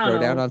Throw know,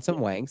 down on some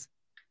wangs.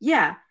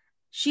 yeah,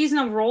 she's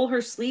gonna roll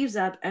her sleeves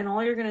up, and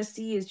all you're gonna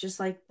see is just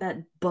like that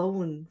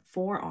bone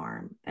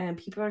forearm, and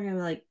people are gonna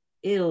be like,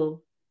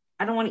 "Ew,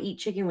 I don't want to eat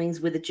chicken wings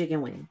with a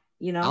chicken wing."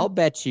 I'll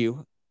bet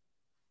you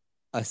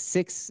a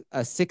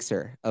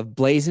sixer of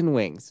blazing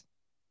wings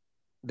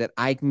that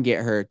I can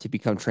get her to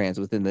become trans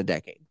within the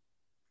decade.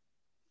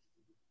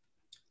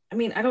 I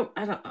mean, I don't.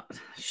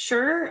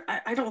 Sure,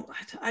 I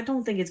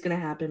don't think it's gonna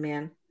happen,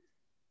 man.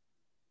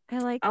 I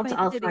like I'll my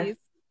try. titties.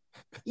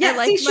 Yeah,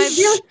 like see, my- she's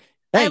really.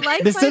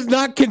 Hey, this does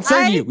not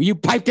concern you. You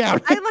pipe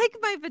down. I like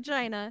my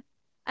vagina.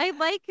 I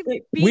like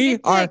being We a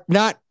are chick.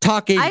 not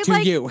talking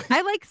to you.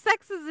 I like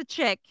sex as a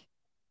chick.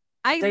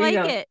 I There you like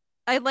go. it.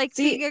 I like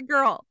See- being a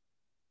girl.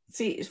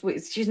 See,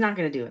 wait, she's not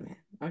gonna do it, man.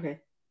 Okay.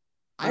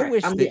 I All right,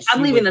 wish I'm that I'm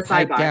she leaving would the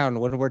pipe sidebar. down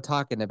when we're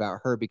talking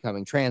about her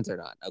becoming trans or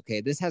not.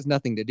 Okay, this has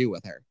nothing to do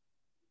with her.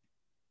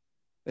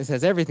 This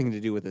has everything to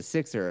do with the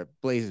sixer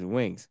of blazing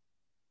wings.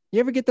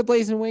 You ever get the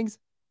blazing wings?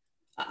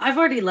 I've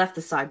already left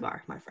the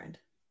sidebar, my friend.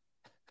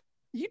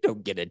 You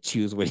don't get to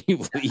choose when you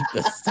leave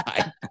the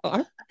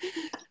sidebar.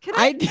 Can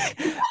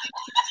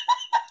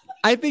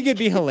I think it'd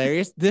be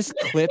hilarious. This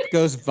clip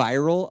goes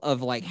viral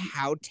of like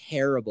how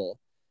terrible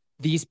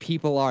these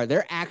people are.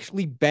 They're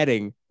actually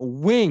betting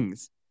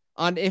wings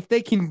on if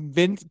they can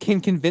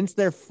convince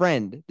their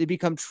friend to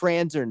become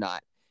trans or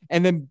not.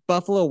 And then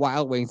Buffalo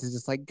Wild Wings is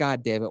just like,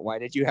 God damn it, why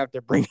did you have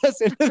to bring us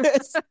into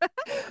this?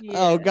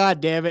 Oh, God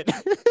damn it.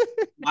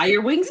 Why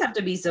your wings have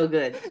to be so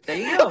good? There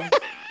you go.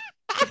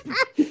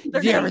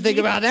 Did you ever think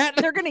about that?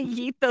 They're gonna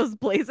yeet those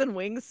blazing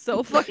wings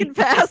so fucking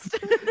fast.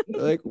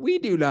 Like, we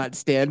do not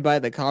stand by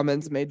the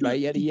comments made by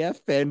Yeti F,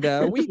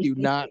 and we do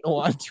not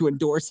want to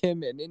endorse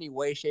him in any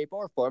way, shape,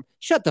 or form.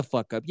 Shut the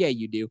fuck up. Yeah,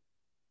 you do.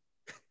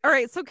 All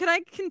right, so can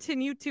I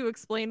continue to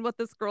explain what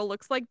this girl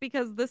looks like?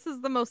 Because this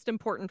is the most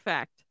important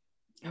fact.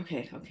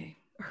 Okay.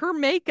 Her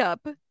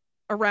makeup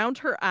around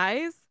her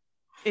eyes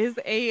is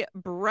a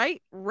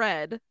bright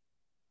red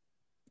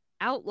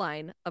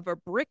outline of a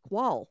brick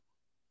wall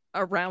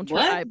around her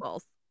What?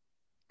 eyeballs.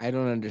 I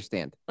don't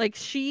understand. Like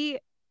she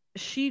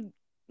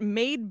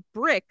made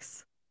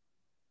bricks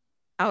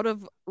out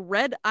of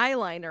red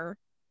eyeliner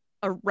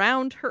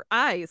around her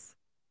eyes,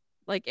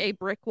 like a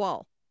brick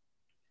wall.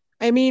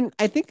 I mean,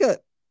 I think a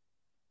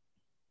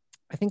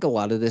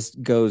lot of this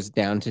goes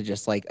down to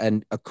just like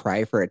a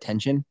cry for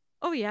attention.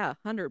 Oh yeah,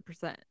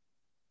 100%.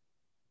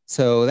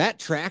 So that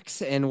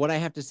tracks, and what I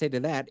have to say to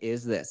that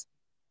is this.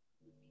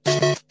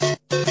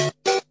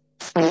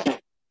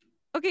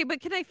 Okay,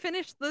 but can I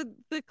finish the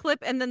clip,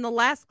 and then the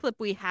last clip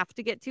we have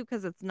to get to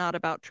because it's not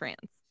about trans.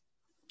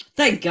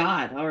 Thank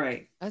God. All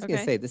right. I was Okay.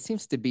 gonna say this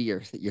seems to be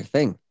your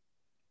thing.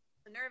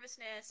 The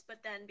nervousness,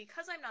 but then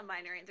because I'm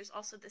non-binary, there's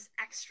also this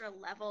extra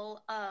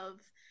level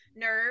of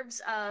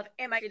nerves of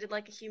am I treated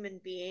like a human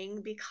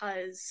being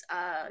because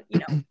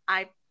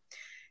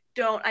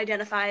don't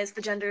identify as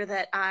the gender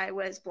that I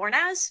was born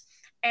as.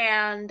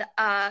 And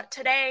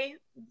today,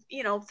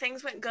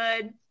 things went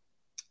good.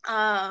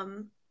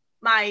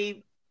 My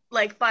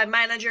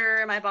manager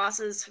and my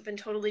bosses have been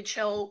totally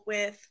chill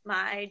with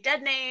my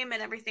dead name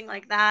and everything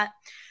like that.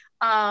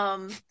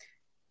 But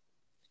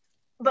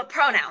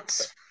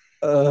pronouns.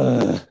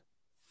 Do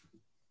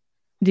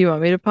you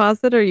want me to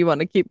pause it or you want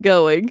to keep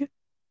going?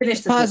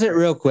 Just pause it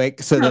real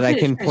quick so that I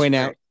can point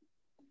out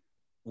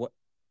what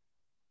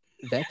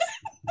Vex.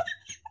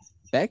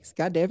 Vex,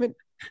 God damn it.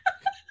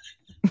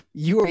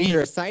 You are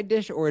either a side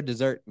dish or a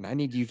dessert, and I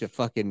need you to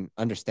fucking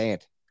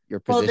understand your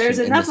position. Well, there's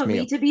in enough this of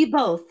meal. me to be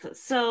both,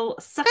 so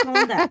suck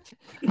on that.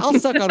 I'll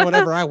suck on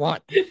whatever I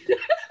want.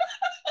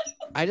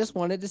 I just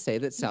wanted to say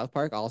that South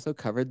Park also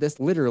covered this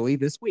literally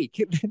this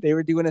week. They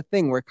were doing a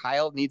thing where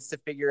Kyle needs to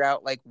figure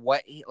out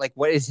what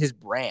is his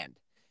brand,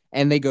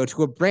 and they go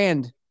to a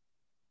brand.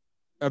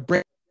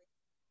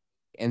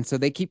 And so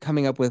they keep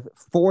coming up with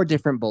 4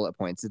 different bullet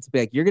points. It's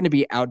like, you're going to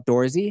be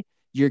outdoorsy,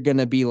 you're going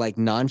to be like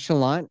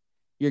nonchalant,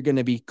 you're going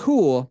to be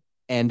cool,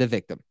 and a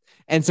victim.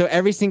 And so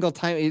every single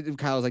time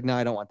Kyle was like, no,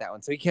 I don't want that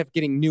one. So he kept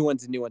getting new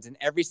ones. And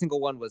every single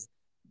one was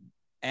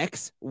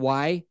X,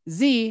 Y,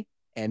 Z,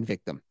 and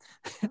victim.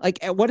 Like,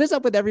 what is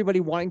up with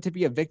everybody wanting to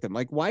be a victim?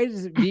 Like, why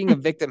does being a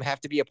victim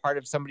have to be a part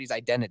of somebody's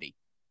identity?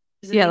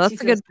 Yeah, that's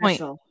a good point.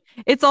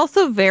 It's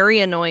also very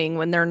annoying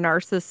when they're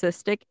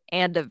narcissistic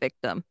and a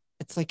victim.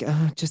 It's like,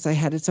 I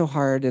had it so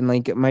hard, and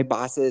like my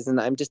bosses, and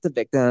I'm just a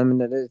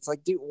victim. And it's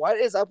like, dude, what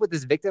is up with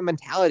this victim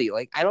mentality?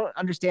 Like, I don't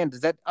understand.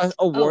 Does that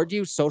award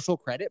you social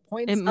credit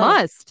points? It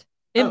must.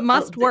 It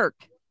must work,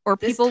 or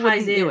people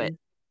wouldn't do it.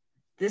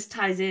 This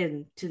ties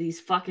in to these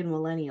fucking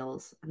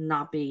millennials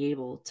not being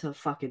able to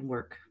fucking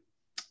work.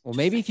 Well,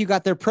 maybe if you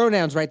got their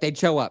pronouns right, they'd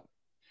show up.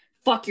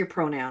 Fuck your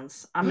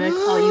pronouns. I'm going to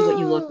call you what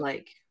you look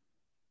like.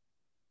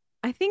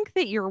 I think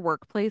that your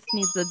workplace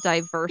needs a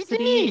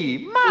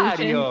diversity,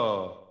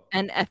 Mario,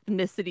 and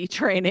ethnicity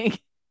training.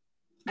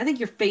 I think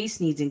your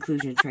face needs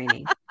inclusion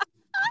training.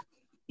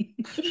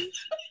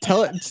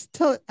 Tell it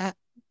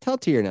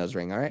to your nose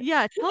ring, all right?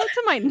 Yeah, tell it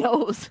to my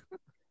nose.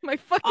 My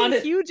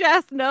fucking huge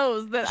ass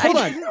nose that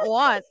I didn't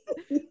want.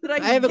 That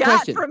I have a got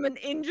question. From an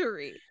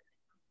injury.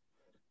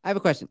 I have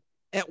a question.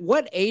 At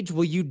what age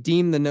will you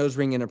deem the nose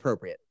ring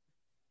inappropriate?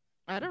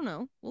 I don't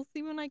know. We'll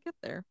see when I get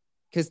there.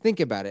 Because think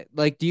about it.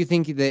 Like, do you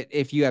think that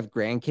if you have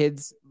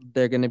grandkids,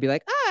 they're going to be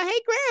like, hey,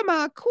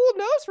 grandma, cool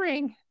nose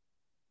ring?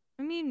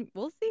 I mean,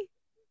 we'll see.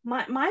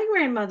 My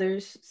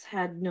grandmother's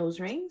had nose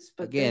rings,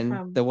 but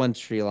again, the one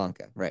Sri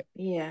Lanka, right?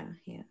 Yeah.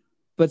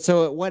 But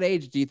so at what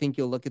age do you think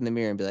you'll look in the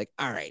mirror and be like,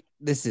 all right,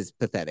 this is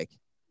pathetic?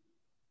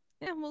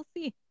 Yeah, we'll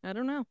see. I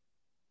don't know.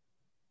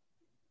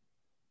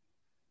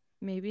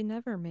 Maybe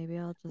never. Maybe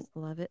I'll just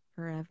love it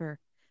forever.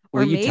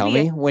 Will you tell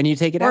me when you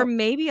take it out? Or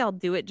maybe I'll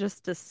do it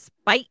just to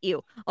spite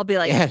you. I'll be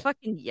like,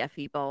 fucking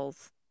Yeffy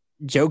balls.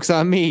 Joke's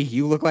on me.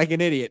 You look like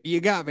an idiot. You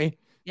got me.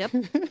 Yep.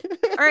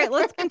 All right,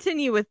 let's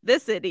continue with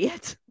this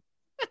idiot.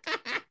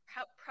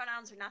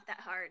 Pronouns are not that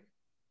hard.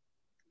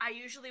 I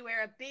usually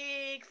wear a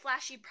big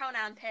flashy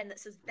pronoun pin that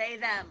says they,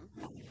 them,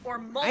 or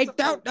multiple. I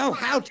don't know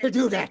how to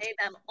do that. They,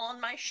 them on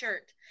my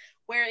shirt,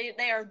 where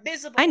they are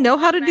visible. I know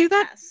how to do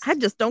that. I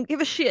just don't give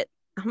a shit.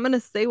 I'm going to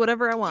say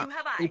whatever I want.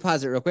 You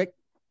pause it real quick.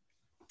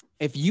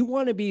 If you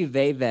want to be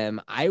they,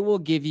 them, I will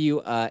give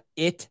you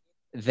it,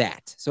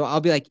 that. So I'll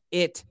be like,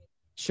 it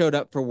showed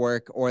up for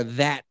work, or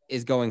that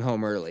is going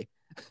home early.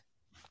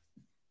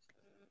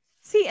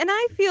 See, and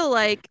I feel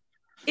like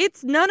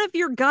it's none of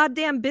your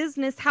goddamn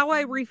business how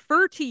I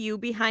refer to you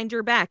behind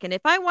your back. And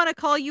if I want to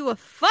call you a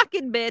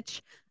fucking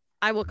bitch,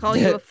 I will call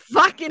you a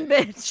fucking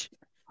bitch.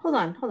 Hold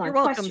on. You're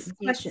welcome.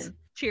 Question.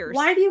 Cheers.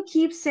 Why do you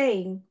keep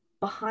saying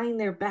behind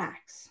their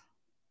backs?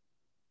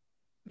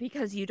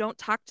 Because you don't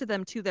talk to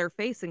them to their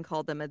face and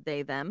call them a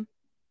they, them.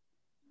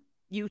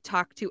 You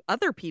talk to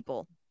other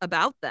people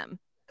about them,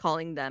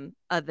 calling them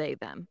a they,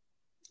 them.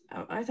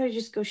 Oh, I thought you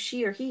just go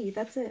she or he.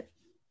 That's it.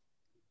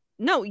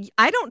 No,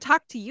 I don't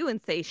talk to you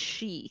and say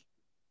she.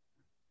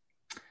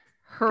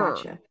 Her.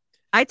 Gotcha.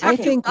 I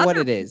think to what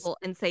other it is people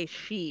and say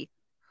she,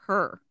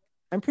 her.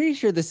 I'm pretty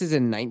sure this is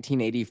in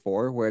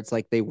 1984, where it's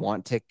like they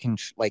want to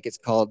like it's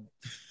called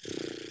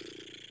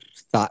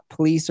thought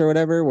police or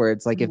whatever, where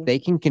it's like if they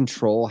can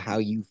control how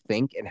you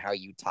think and how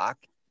you talk,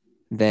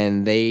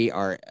 then they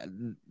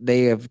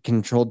have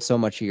controlled so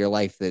much of your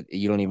life that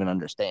you don't even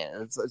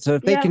understand. So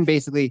if they can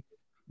basically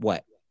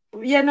what?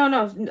 Yeah, no.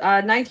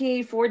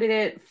 1984 did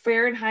it.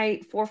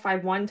 Fahrenheit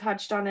 451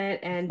 touched on it,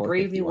 and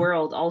Brave New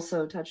World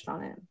also touched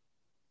on it.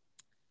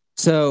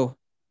 So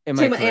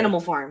same with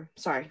Animal Farm.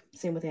 Sorry,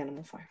 same with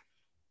Animal Farm.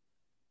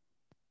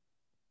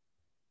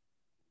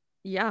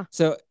 Yeah.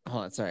 So,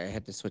 hold on. Sorry, I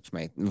had to switch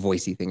my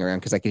voicey thing around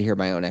because I could hear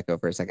my own echo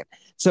for a second.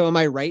 So, am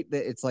I right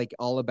that it's like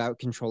all about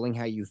controlling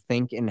how you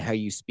think and how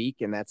you speak,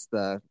 and that's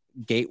the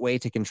gateway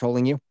to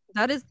controlling you?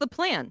 That is the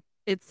plan,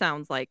 it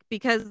sounds like,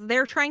 because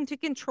they're trying to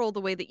control the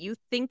way that you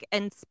think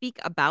and speak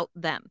about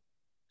them.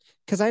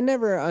 Because I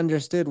never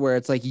understood where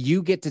it's like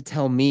you get to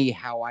tell me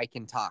how I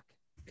can talk.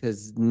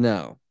 Because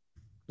no,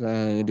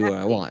 I do what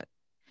I want.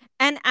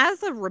 And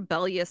as a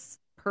rebellious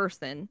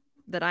person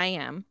that I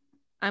am,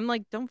 I'm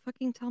like, don't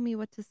fucking tell me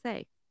what to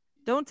say.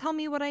 Don't tell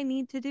me what I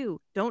need to do.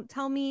 Don't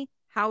tell me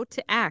how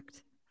to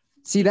act.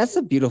 See, that's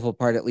the beautiful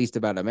part, at least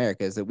about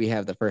America, is that we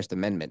have the First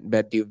Amendment.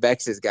 But dude,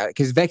 Vex has got it.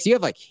 Because Vex, you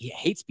have like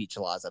hate speech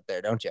laws up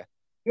there, don't you?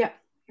 Yeah.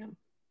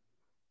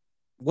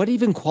 What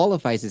even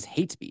qualifies as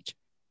hate speech?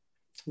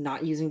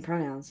 Not using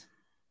pronouns.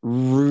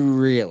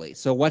 Really?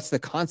 So what's the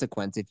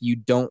consequence if you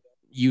don't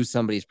use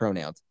somebody's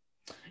pronouns?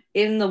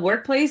 In the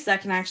workplace,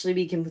 that can actually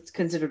be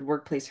considered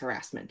workplace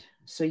harassment.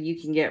 So you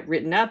can get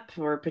written up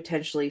or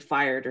potentially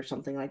fired or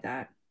something like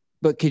that.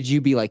 But could you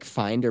be like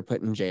fined or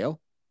put in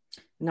jail?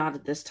 Not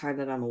at this time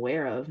that I'm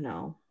aware of,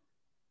 no.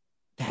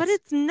 But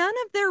it's none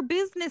of their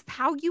business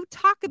how you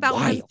talk about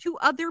them to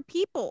other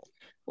people.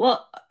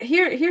 Well,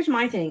 here's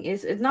my thing.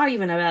 It's not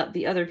even about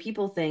the other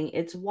people thing.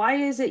 It's why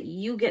is it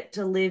you get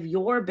to live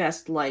your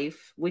best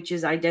life, which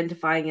is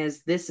identifying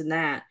as this and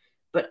that,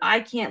 but I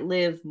can't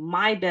live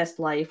my best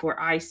life where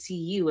I see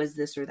you as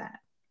this or that.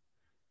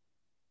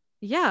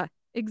 Yeah,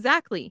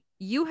 exactly.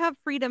 You have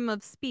freedom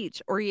of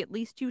speech, or at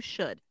least you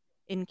should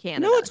in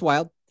Canada. No, it's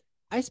wild.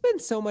 I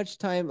spend so much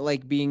time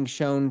like being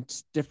shown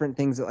different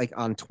things like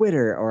on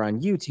Twitter or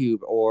on YouTube,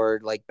 or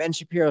like Ben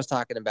Shapiro's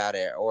talking about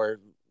it, or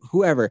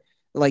whoever,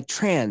 like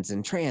trans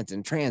and trans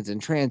and trans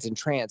and trans and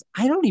trans.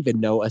 I don't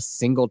even know a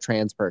single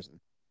trans person.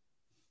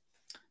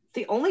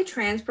 The only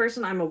trans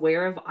person I'm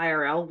aware of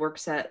IRL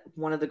works at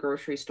one of the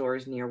grocery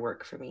stores near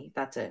work for me.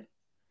 That's it.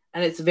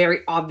 And it's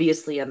very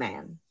obviously a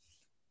man.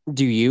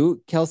 Do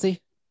you,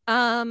 Kelsey?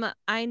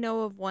 I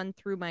know of one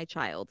through my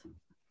child.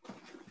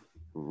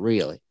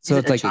 Really? So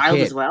it's like a child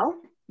as well?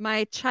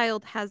 My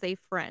child has a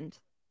friend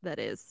that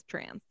is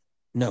trans.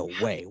 No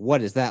way.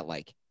 What is that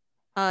like?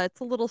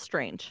 It's a little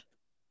strange.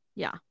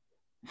 Yeah.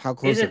 How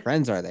close of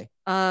friends are they?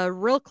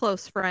 Real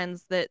close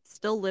friends that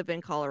still live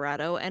in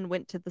Colorado and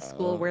went to the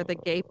school where the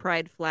gay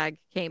pride flag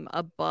came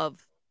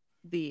above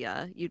the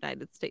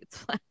United States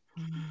flag.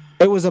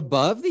 It was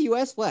above the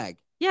U.S. flag?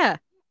 Yeah.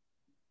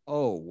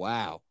 Oh,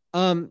 wow.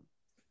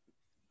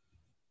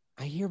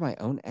 I hear my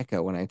own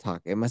echo when I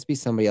talk. It must be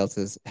somebody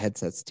else's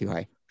headset's too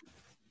high.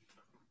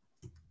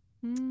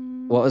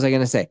 What was I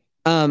going to say?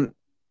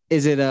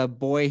 Is it a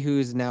boy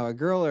who's now a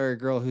girl or a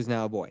girl who's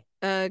now a boy?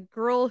 A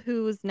girl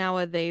who's now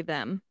a they,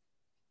 them.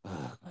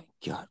 Oh my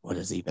God. What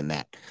is even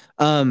that?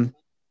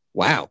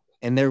 Wow.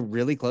 And they're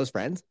really close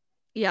friends?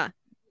 Yeah.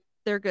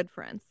 They're good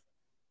friends.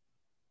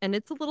 And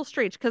it's a little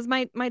strange because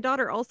my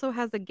daughter also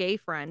has a gay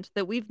friend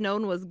that we've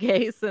known was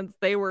gay since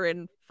they were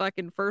in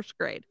fucking first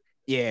grade.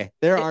 Yeah,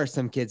 there are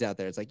some kids out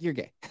there. It's like, you're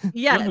gay.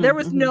 Yeah, there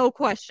was no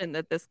question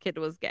that this kid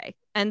was gay.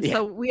 And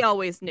so we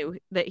always knew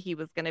that he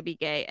was going to be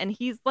gay. And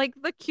he's like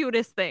the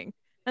cutest thing.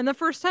 And the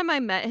first time I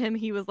met him,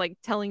 he was like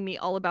telling me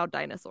all about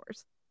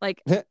dinosaurs.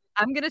 Like,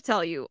 I'm going to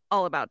tell you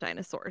all about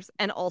dinosaurs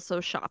and also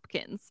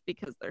Shopkins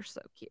because they're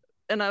so cute.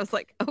 And I was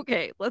like,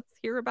 okay, let's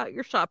hear about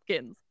your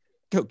Shopkins.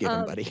 Go get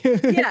him, buddy.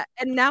 Yeah,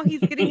 and now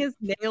he's getting his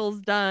nails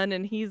done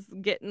and he's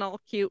getting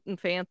all cute and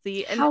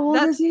fancy. And how old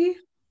is he?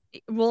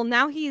 Well,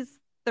 now he's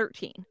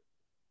 13.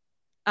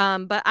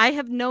 But I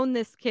have known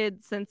this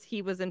kid since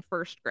he was in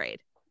first grade.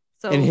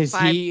 So and has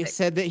he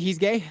said that he's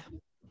gay?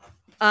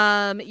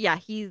 Yeah,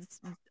 he's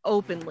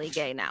openly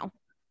gay now.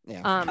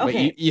 Yeah.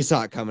 But you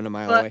saw it coming a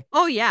mile away.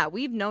 Oh yeah,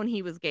 we've known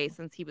he was gay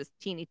since he was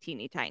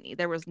teeny tiny.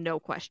 There was no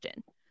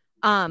question.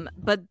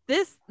 But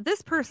this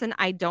person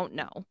I don't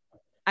know.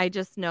 I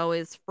just know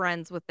is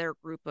friends with their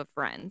group of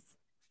friends.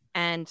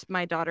 And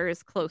my daughter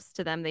is close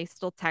to them. They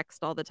still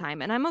text all the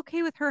time. And I'm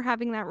okay with her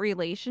having that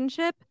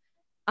relationship.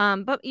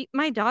 But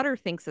my daughter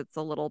thinks it's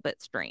a little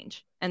bit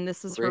strange. And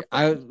this is her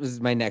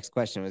my next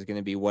question was going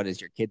to be, what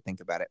does your kid think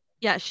about it?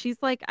 Yeah, she's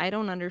like, I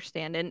don't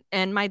understand.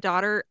 And my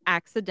daughter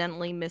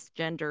accidentally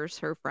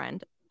misgenders her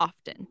friend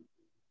often.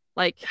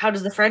 Like, how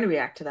does the friend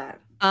react to that?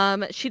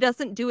 She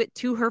doesn't do it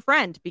to her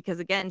friend because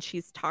again,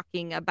 she's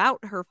talking about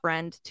her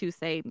friend to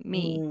say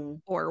me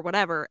or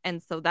whatever.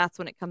 And so that's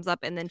when it comes up.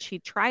 And then she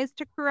tries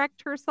to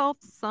correct herself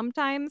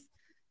sometimes,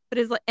 but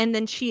is like, and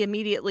then she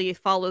immediately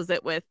follows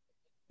it with,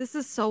 this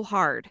is so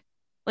hard.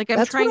 Like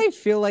that's what I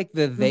feel like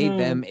the they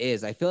them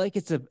is. I feel like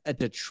it's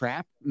a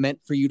trap meant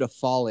for you to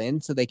fall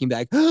in so they can be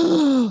like,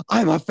 oh,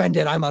 I'm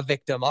offended, I'm a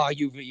victim. Oh,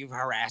 you've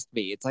harassed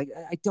me. It's like,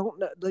 I don't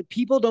know. Like,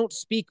 people don't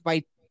speak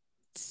by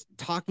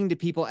talking to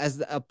people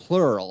as a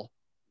plural.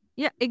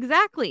 Yeah,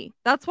 exactly.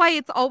 That's why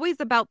it's always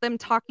about them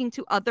talking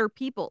to other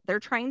people. They're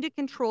trying to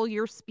control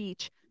your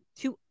speech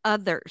to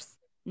others,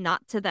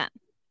 not to them.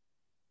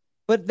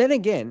 But then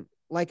again,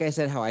 like I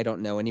said, how I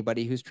don't know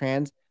anybody who's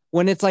trans.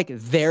 When it's like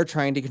they're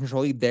trying to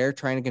control you,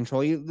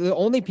 the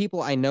only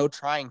people I know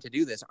trying to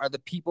do this are the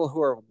people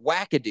who are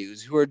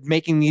wackadoos who are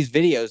making these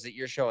videos that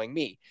you're showing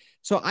me.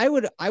 So I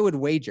would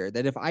wager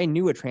that if I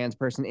knew a trans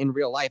person in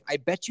real life, I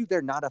bet you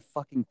they're not a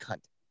fucking cunt.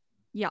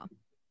 Yeah.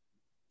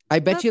 I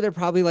bet you they're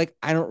probably like,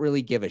 I don't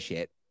really give a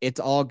shit. It's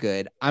all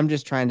good. I'm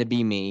just trying to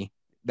be me.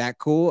 That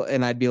cool?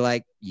 And I'd be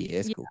like, yeah,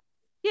 it's cool.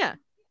 Yeah,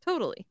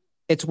 totally.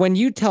 It's when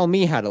you tell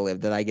me how to live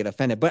that I get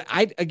offended. But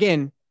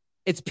again,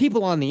 it's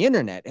people on the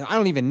internet I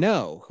don't even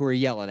know who are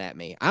yelling at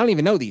me. I don't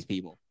even know these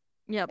people.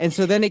 Yep. And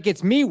so then it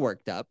gets me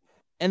worked up.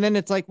 And then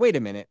it's like, wait a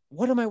minute,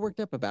 what am I worked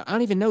up about? I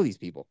don't even know these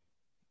people.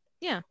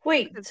 Yeah.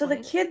 Wait, Good so the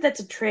point. kid that's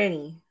a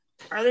tranny,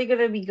 are they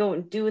gonna be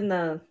doing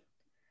the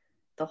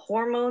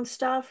hormone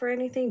stuff or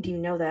anything? Do you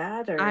know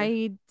that? Or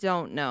I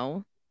don't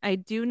know. I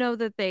do know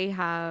that they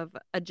have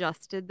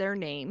adjusted their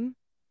name.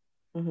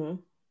 Mm-hmm.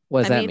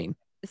 What does I that mean, mean?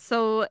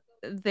 So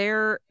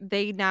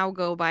they now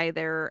go by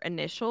their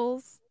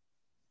initials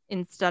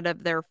instead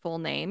of their full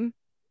name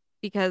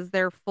because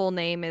their full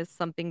name is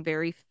something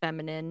very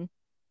feminine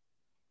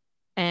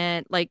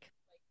and like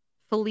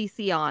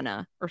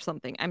Feliciana or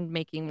something. I'm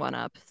making one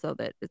up so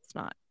that it's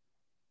not,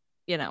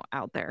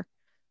 out there.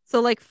 So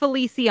like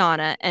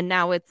Feliciana, and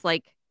now it's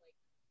like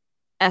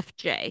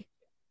FJ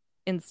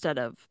instead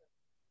of,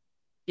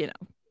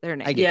 their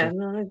name. I get Yeah, you.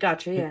 no, I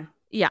gotcha.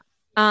 Yeah.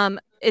 Yeah.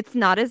 It's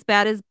not as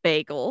bad as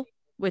Bagel,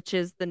 which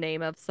is the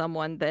name of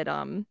someone that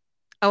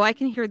oh, I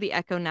can hear the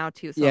echo now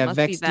too, so it Yeah, must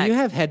be Vex, do Vex. you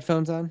have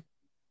headphones on?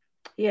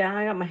 Yeah,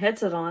 I got my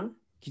headset on.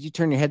 Could you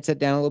turn your headset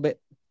down a little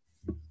bit?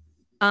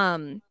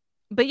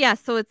 But yeah,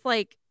 so it's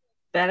like,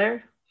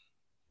 Better?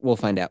 We'll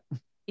find out.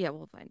 yeah,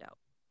 we'll find out.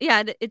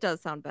 Yeah, it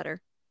does sound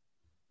better.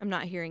 I'm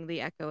not hearing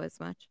the echo as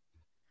much.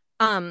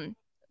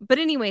 But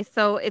anyway,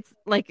 so it's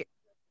like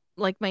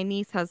my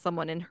niece has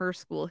someone in her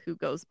school who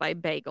goes by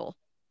Bagel.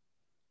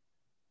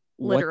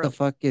 What the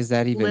fuck is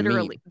that even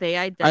Literally, mean? they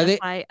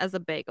identify as a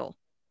bagel.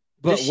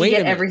 But Does she wait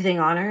get a minute. everything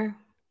on her?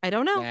 I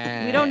don't know.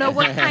 We don't know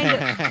what kind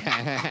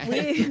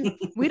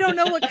of we don't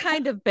know what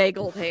kind of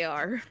bagel they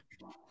are,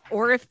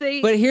 or if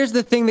they. But here's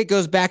the thing that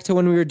goes back to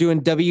when we were doing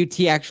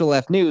WT Actual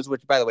F News,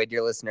 which, by the way,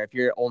 dear listener, if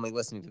you're only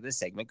listening to this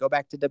segment, go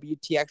back to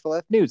WT Actual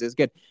F News. It's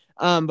good.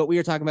 But we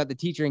were talking about the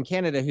teacher in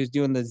Canada who's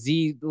doing the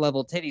Z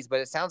level titties, but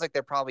it sounds like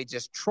they're probably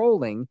just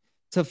trolling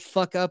to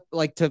fuck up,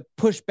 like to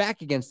push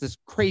back against this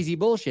crazy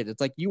bullshit. It's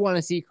like, you want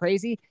to see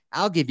crazy?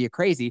 I'll give you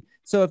crazy.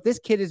 So if this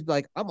kid is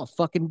like, I'm a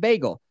fucking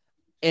bagel,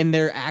 and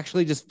they're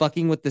actually just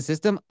fucking with the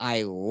system,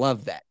 I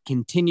love that.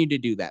 Continue to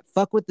do that.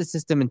 Fuck with the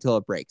system until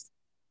it breaks.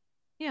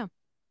 Yeah.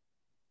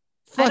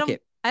 Fuck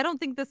it. I don't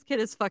think this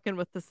kid is fucking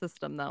with the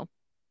system though.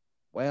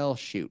 Well,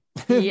 shoot.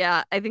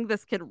 Yeah, I think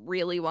this kid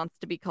really wants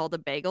to be called a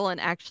bagel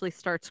and actually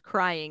starts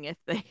crying if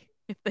they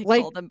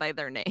Like- call them by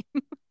their name.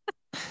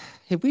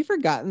 Have we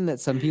forgotten that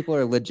some people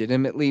are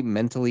legitimately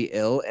mentally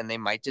ill and they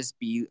might just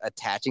be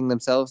attaching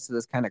themselves to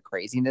this kind of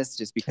craziness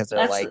just because they're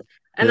That's like,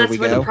 and here that's we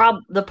where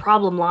go? the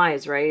problem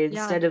lies, right?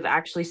 Yeah. Instead of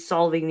actually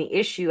solving the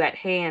issue at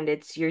hand,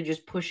 you're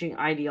just pushing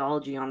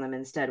ideology on them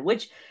instead.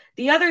 Which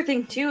the other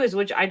thing too is,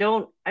 which I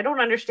don't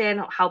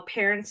understand how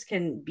parents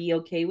can be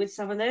okay with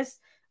some of this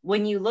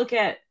when you look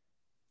at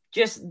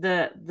just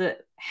the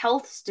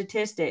health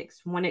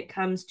statistics when it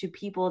comes to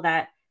people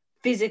that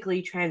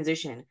physically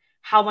transition,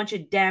 how much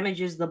it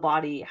damages the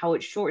body, how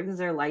it shortens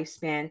their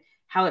lifespan,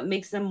 how it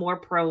makes them more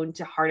prone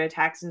to heart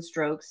attacks and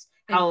strokes,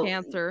 And how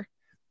cancer.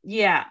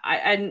 yeah,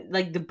 and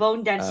like the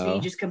bone density Oh.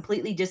 just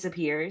completely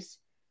disappears.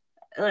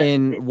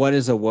 In What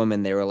is a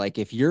Woman, they were like,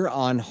 if you're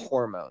on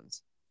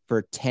hormones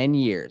for 10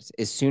 years,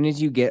 as soon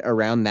as you get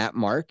around that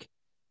mark,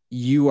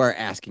 you are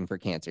asking for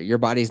cancer. Your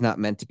body's not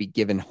meant to be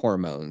given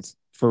hormones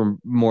for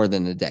more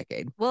than a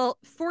decade. Well,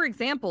 for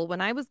example,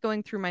 when I was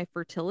going through my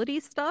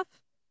fertility stuff,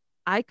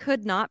 I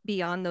could not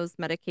be on those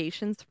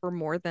medications for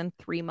more than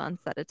 3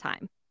 months at a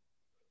time.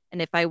 And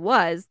if I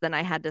was, then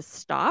I had to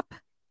stop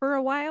for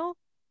a while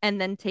and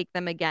then take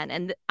them again.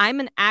 And I'm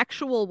an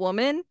actual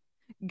woman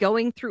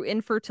going through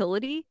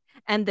infertility,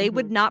 and they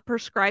would not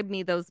prescribe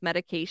me those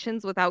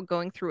medications without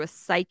going through a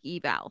psych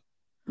eval.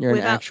 You're an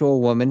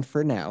actual woman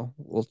for now.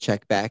 We'll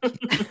check back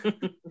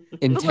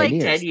in 10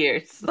 years. 10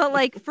 years. But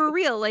like for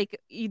real, like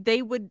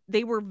they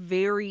were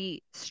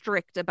very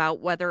strict about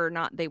whether or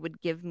not they would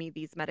give me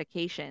these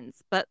medications.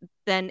 But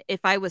then if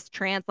I was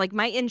trans, like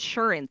my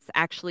insurance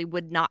actually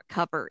would not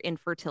cover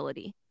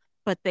infertility,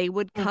 but they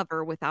would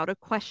cover without a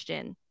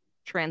question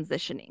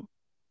transitioning.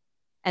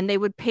 And they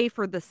would pay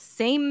for the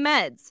same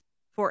meds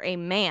for a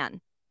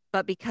man.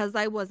 But because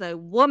I was a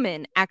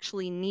woman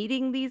actually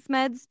needing these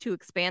meds to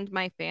expand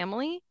my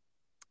family,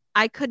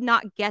 I could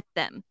not get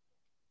them.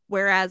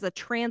 Whereas a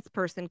trans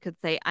person could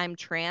say, I'm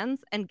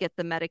trans and get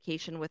the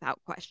medication without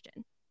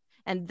question.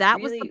 And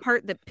that was the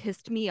part that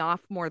pissed me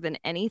off more than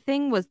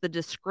anything, was the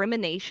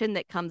discrimination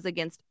that comes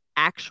against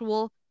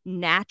actual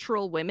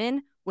natural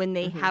women when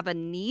they have a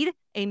need,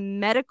 a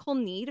medical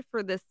need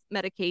for this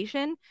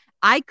medication.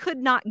 I could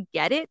not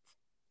get it,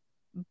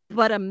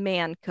 but a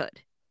man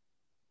could.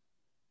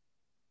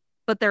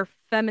 But they're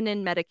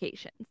feminine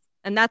medications.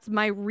 And that's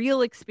my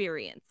real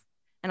experience.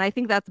 And I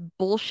think that's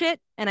bullshit.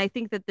 And I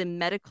think that the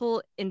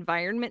medical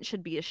environment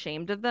should be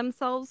ashamed of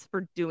themselves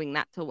for doing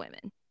that to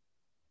women.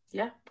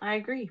 Yeah, I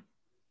agree.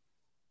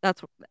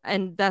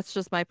 That's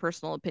just my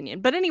personal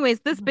opinion. But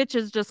anyways, this bitch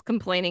is just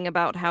complaining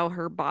about how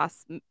her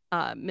boss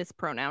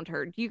mispronounced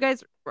her. You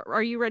guys,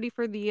 are you ready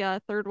for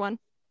the third one?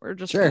 Or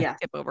just Sure.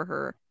 skip over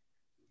her?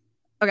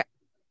 Okay.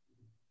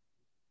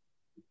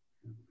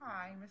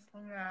 Hi, Miss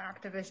Luna,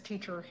 activist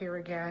teacher here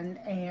again,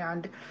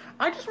 and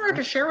I just wanted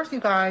to share with you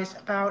guys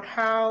about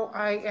how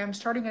I am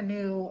starting a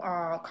new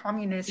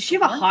communist. Does she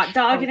have a hot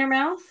dog in her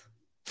mouth?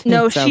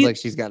 No, It sounds like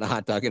she's got a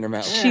hot dog in her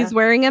mouth. She's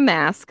wearing a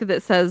mask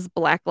that says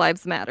Black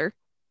Lives Matter.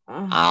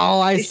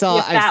 Oh, Is she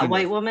a fat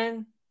white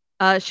woman?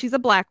 She's a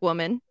black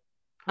woman.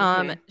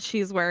 Okay.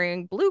 She's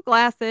wearing blue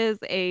glasses,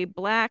 a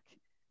black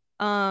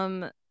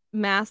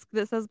mask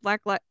that says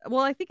well,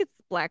 I think it's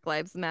Black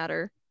Lives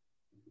Matter.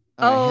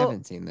 I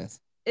haven't seen this.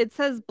 It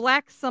says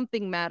Black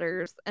something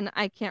matters, and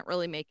I can't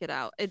really make it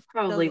out. It's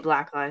probably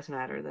Black Lives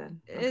Matter then.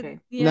 Okay.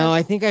 Yeah. No,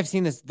 I think I've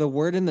seen this. The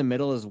word in the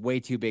middle is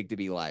way too big to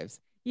be lives.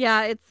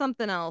 Yeah, it's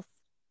something else.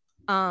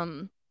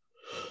 But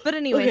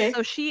anyway,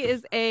 so she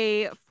is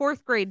a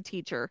 4th grade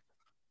teacher.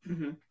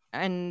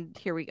 And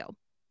here we go.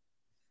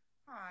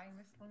 Hi,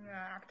 Miss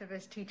Luna,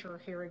 activist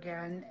teacher here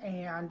again,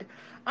 and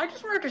I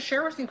just wanted to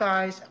share with you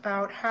guys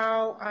about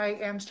how I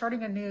am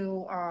starting a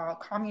new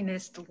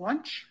communist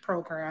lunch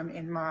program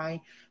in my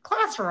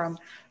classroom.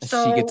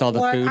 So she gets all the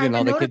food and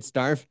all the kids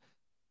starve.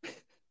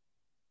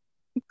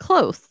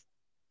 Close.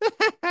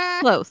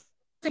 Close.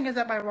 The thing is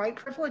that my white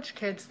privileged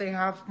kids, they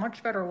have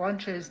much better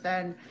lunches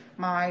than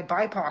my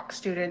BIPOC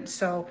students.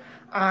 So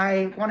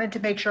I wanted to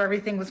make sure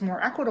everything was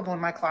more equitable in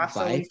my class.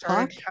 So we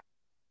started.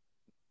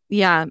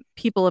 Yeah,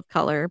 people of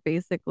color,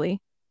 basically.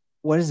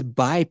 What is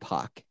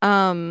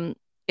BIPOC?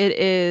 It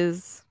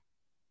is.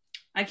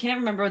 I can't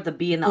remember what the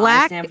B and the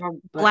I stand for.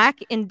 But... Black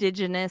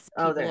Indigenous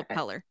people of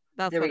color.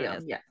 That's what it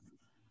is. Yeah.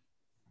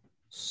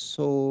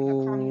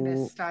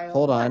 So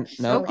hold on.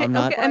 No, okay, I'm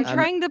not. Okay. I'm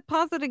trying to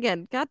pause it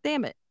again. God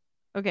damn it.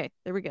 Okay,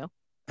 there we go.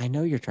 I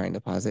know you're trying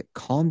to pause it.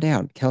 Calm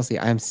down, Kelsey.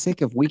 I'm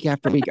sick of week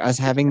after week us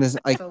having this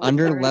like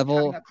under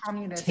level.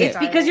 It's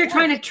because you're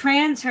trying to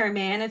trans her,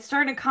 man. It's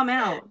starting to come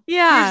out.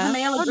 Yeah. The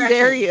male How aggression.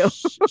 dare you?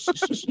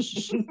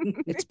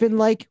 It's been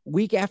like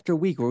week after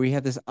week where we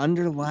have this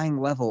underlying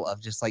level of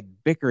just like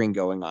bickering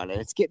going on,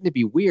 and it's getting to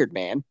be weird,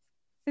 man.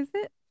 Is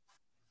it?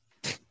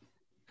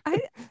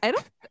 I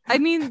don't. I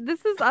mean,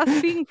 this is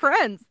us being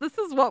friends. This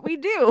is what we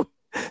do.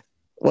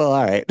 Well,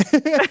 all right.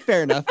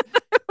 Fair enough.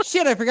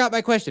 Shit, I forgot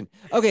my question.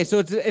 Okay, so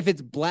if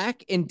it's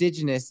Black,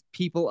 Indigenous,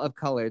 people of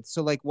color,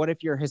 so like what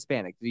if you're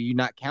Hispanic? Do you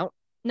not count?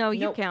 No,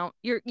 you count.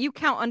 You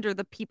count under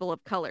the people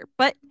of color.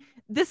 But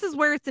this is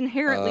where it's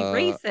inherently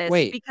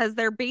racist because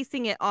they're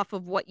basing it off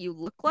of what you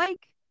look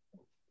like.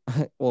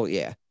 Well,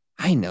 yeah.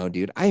 I know,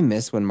 dude. I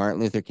miss when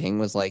Martin Luther King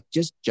was like,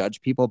 just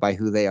judge people by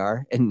who they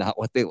are and not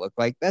what they look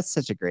like. That's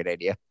such a great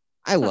idea.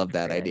 I love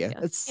that idea.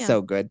 It's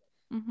so good.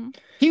 Mm-hmm.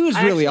 He was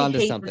really onto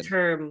onto something. The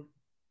term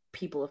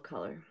people of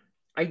color.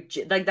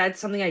 Like that's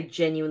something I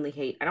genuinely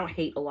hate. I don't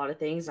hate a lot of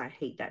things. I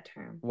hate that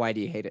term. Why do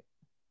you hate it?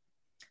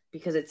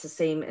 Because it's the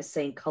same as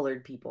saying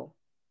colored people.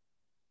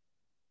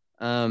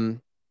 Okay.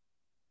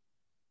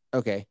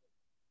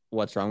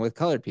 What's wrong with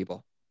colored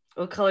people?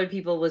 Well, colored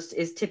people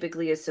is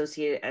typically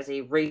associated as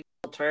a racial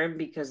term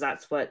because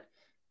that's what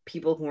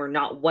people who are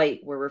not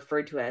white were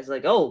referred to as,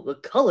 like, oh, the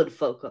colored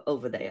folk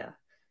over there,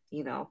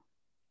 you know.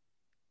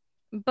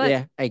 But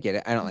yeah, I get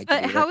it. I don't like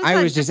it.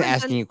 I was just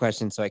asking you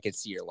questions so I could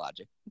see your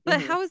logic.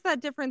 But how is that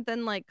different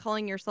than like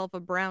calling yourself a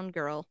brown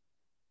girl?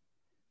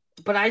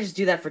 But I just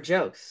do that for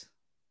jokes.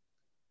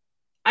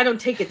 I don't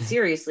take it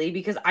seriously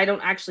because I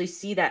don't actually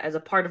see that as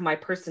a part of my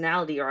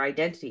personality or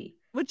identity.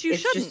 Which you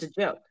shouldn't. It's just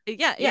a joke.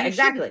 Yeah,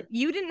 exactly.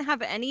 You didn't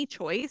have any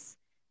choice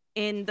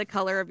in the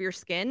color of your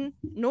skin,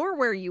 nor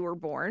where you were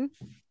born.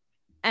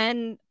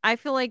 And I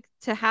feel like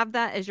to have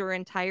that as your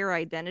entire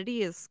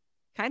identity is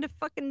kind of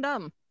fucking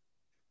dumb.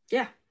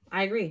 Yeah,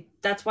 I agree.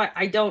 That's why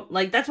I don't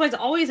like, that's why it's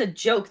always a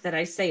joke that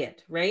I say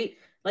it, right?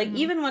 Like,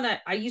 even when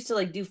I used to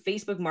like do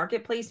Facebook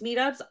Marketplace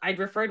meetups, I'd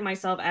refer to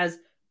myself as,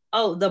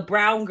 oh, the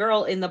brown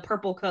girl in the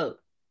purple coat.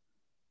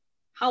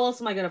 How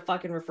else am I going to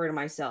fucking refer to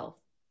myself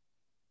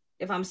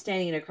if I'm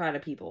standing in a crowd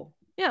of people?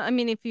 Yeah, I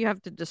mean, if you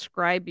have to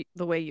describe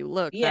the way you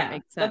look, that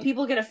makes sense. But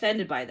people get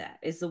offended by that.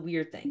 It's the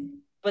weird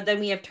thing. But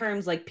then we have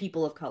terms like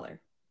people of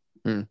color.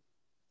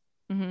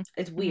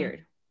 It's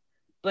weird.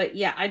 But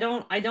yeah, I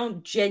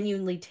don't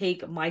genuinely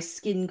take my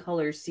skin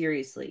color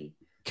seriously.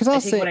 Because I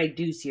take what I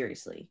do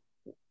seriously.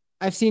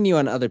 I've seen you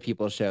on other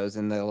people's shows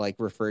and they'll like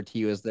refer to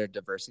you as their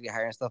diversity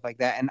hire and stuff like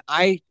that. And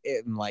I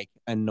am like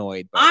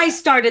annoyed. I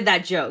started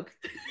that joke.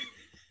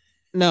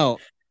 No.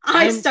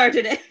 I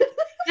started it.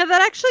 Yeah,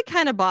 that actually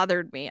kind of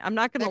bothered me. I'm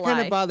not going to lie. That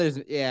kind of bothers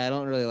me. Yeah, I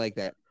don't really like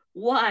that.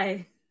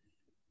 Why?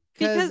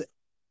 Because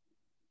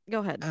go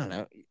ahead. I don't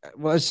know.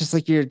 Well, it's just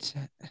like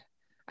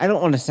I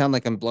don't want to sound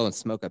like I'm blowing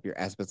smoke up your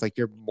ass, but it's like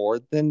you're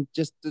more than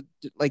just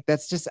like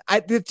that's just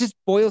it just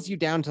boils you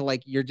down to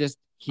like you're just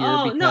here.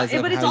 Oh no,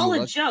 because but it's all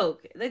a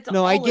joke.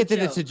 No, I get that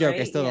it's a joke.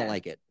 Right? I still don't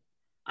like it.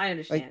 I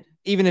understand. Like,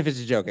 even if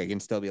it's a joke, I can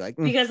still be like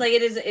because like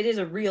it is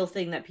a real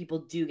thing that people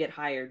do get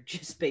hired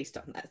just based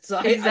on that. So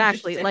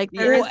exactly, like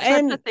there is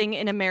such a thing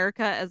in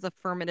America as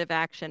affirmative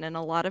action, and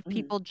a lot of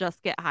people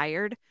just get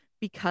hired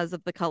because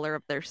of the color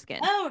of their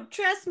skin. Oh,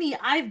 trust me,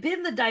 I've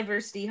been the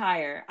diversity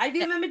hire. I've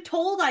even been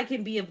told I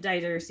can be a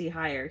diversity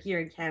hire here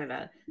in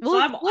Canada. Well,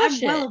 so I'm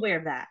well aware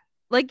of that.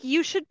 Like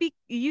you should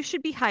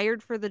be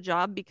hired for the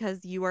job because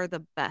you are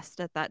the best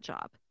at that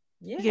job.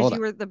 Yeah. Because Hold you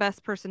on. were the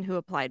best person who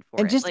applied for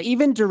And it. just Like,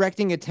 even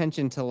directing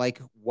attention to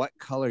like what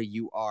color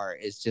you are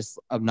is just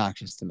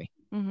obnoxious to me.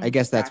 mhm. I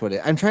guess that's what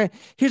it. I'm trying.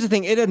 Here's the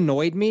thing. It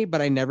annoyed me,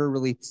 but I never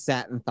really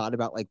sat and thought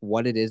about like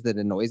what it is that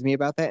annoys me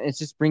about that. And it's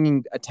just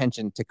bringing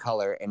attention to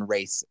color and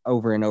race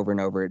over and over and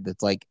over.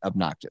 That's like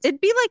obnoxious.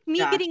 It'd be like me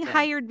getting Gotcha.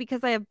 hired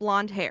because I have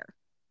blonde hair.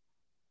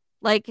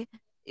 Like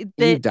You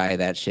that. dye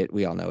that shit.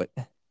 We all know it.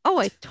 Oh,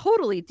 I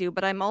totally do,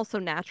 but I'm also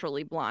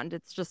naturally blonde.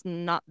 It's just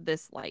not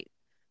this light.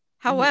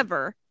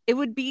 However, it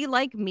would be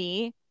like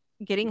me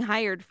getting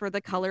hired for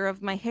the color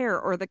of my hair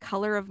or the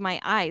color of my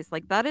eyes.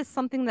 Like that is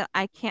something that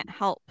I can't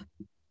help.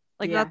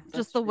 Like Yeah, that's that's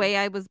just the true. way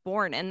I was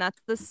born, and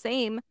that's the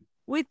same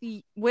with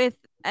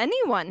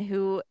anyone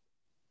who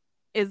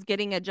is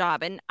getting a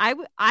job. And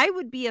I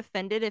would be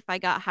offended if I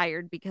got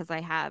hired because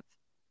I have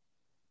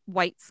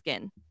white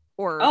skin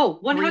or Oh,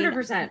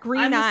 100%.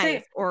 green I'm the eyes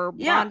same. or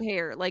Yeah. blonde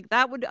hair. Like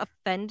that would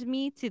offend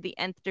me to the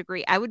nth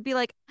degree. I would be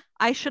like,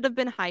 I should have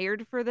been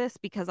hired for this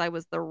because I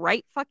was the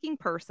right fucking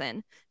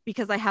person,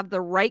 because I have the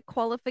right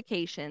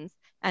qualifications,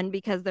 and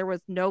because there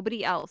was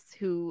nobody else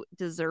who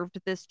deserved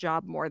this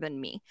job more than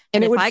me.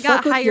 And it if would I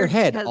fuck got with your hired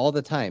head because all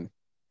the time.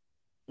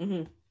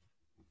 hmm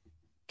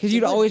Because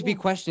you'd It would, always be yeah.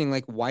 questioning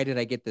like, why did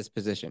I get this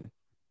position?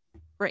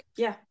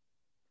 Yeah.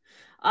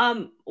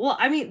 Well,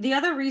 I mean, the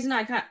other reason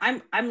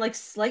I'm like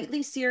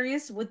slightly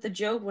serious with the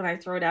joke when I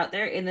throw it out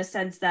there, in the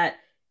sense that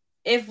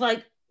if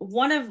like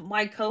one of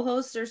my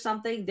co-hosts or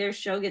something, their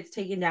show gets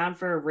taken down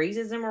for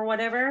racism or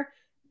whatever,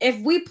 if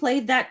we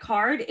played that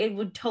card, it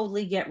would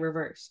totally get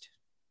reversed.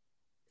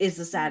 Is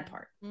the sad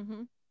part.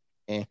 Mhm.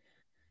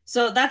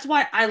 So that's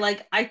why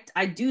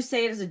I do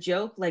say it as a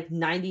joke like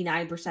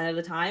 99% of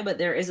the time, but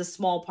there is a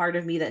small part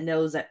of me that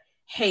knows that,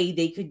 hey,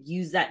 they could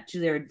use that to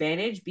their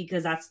advantage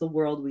because that's the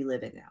world we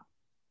live in now.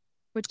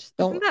 Which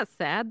Don't- isn't that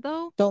sad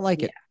though? Don't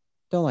like it.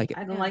 Don't like it.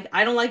 I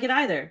don't like it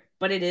either,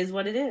 but it is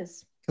what it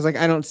is. Because like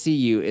I don't see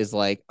you as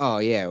like, oh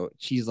yeah,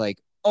 she's like,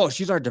 oh,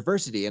 she's our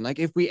diversity. And like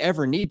if we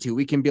ever need to,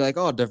 we can be like,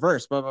 oh,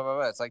 diverse, blah blah blah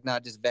blah. It's like, nah,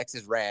 just Vex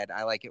is rad.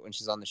 I like it when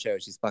she's on the show.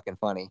 She's fucking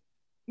funny.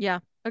 Yeah,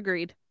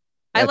 agreed.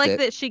 I That's like it.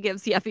 that she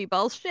gives Yeffy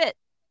Bell shit.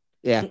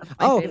 Yeah. That's my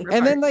Oh, favorite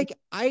and then part. like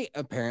I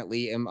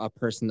apparently am a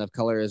person of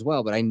color as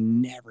well, but I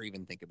never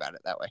even think about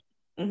it that way.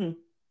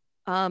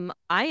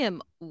 I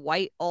am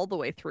white all the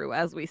way through,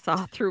 as we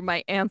saw through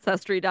my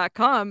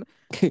ancestry.com.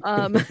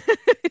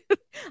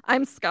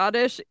 I'm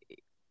Scottish,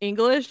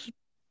 English,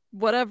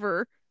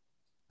 whatever,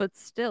 but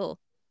still.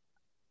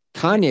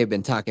 Kanye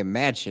been talking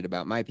mad shit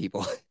about my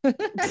people.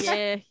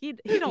 Yeah, he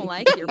don't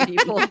like your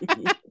people.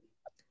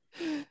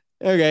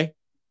 Okay.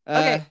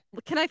 Okay,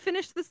 can I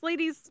finish this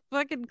lady's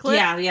fucking clip?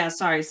 Yeah,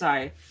 sorry. All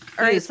right,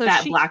 This so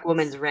fat black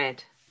woman's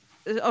rant.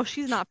 Oh,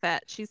 she's not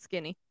fat. She's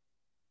skinny.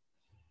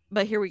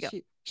 But here we go.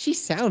 She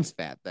sounds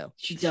fat though.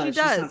 She does.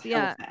 She does, sounds hella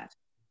yeah. fat.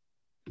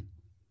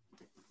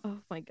 Oh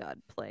my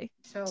God, play.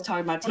 So It's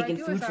talking about what I taking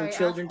do food is from I ask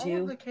children all too.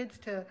 of the kids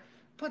to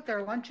put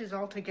their lunches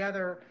all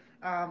together,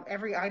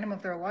 every item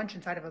of their lunch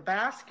inside of a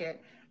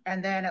basket,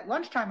 and then at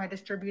lunchtime I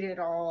distribute it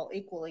all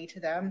equally to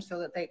them so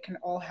that they can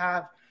all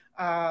have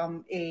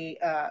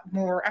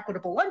more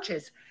equitable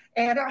lunches.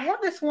 And I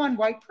have this one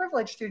white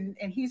privileged student,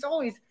 and he's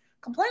always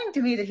complaining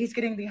to me that he's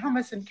getting the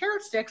hummus and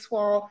carrot sticks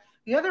while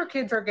the other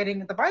kids are getting,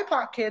 the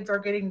BIPOC kids are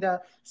getting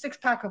the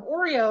 6-pack of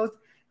Oreos.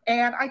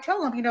 And I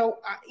tell them,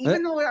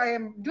 even though I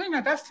am doing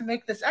my best to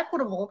make this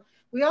equitable,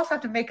 we also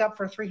have to make up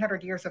for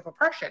 300 years of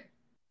oppression.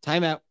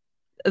 Time out.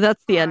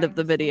 That's the end of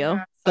the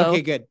video. So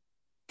Okay, good.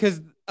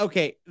 Because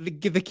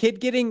the kid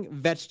getting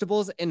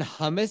vegetables and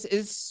hummus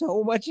is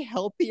so much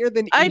healthier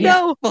than I eating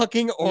know.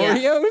 fucking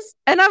Oreos.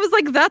 And I was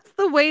like, that's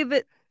the way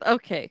that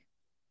okay.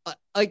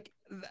 Like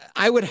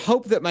I would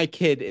hope that my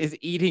kid is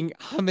eating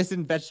hummus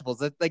and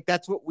vegetables.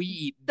 That's what we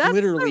eat That's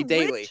literally the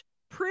daily. rich,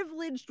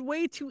 privileged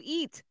way to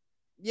eat.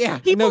 Yeah,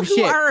 People no who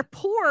shit. are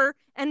poor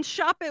and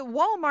shop at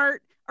Walmart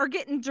are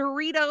getting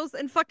Doritos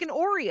and fucking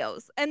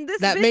Oreos. And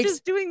this That bitch makes- is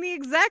doing the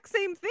exact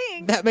same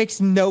thing. That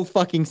makes no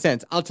fucking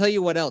sense. I'll tell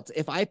you what else.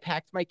 If I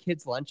packed my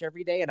kids' lunch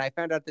every day and I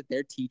found out that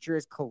their teacher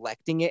is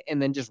collecting it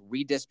and then just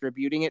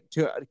redistributing it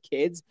to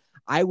kids,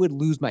 I would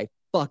lose my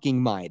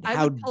fucking mind. I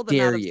How would pull them out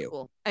dare of you?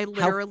 school. I How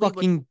literally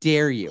fucking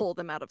dare would you? pull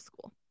them out of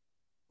school.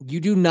 You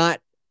do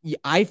not.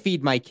 I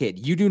feed my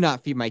kid. You do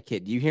not feed my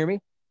kid. Do you hear me?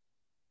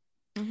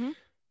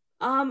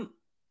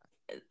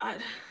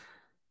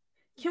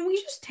 Can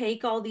we just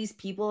take all these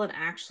people and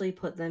actually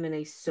put them in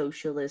a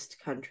socialist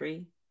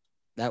country?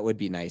 That would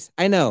be nice.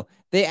 I know.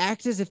 They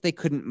act as if they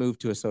couldn't move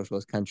to a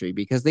socialist country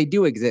because they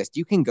do exist.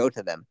 You can go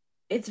to them.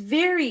 It's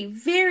very,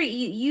 very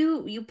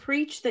you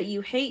preach that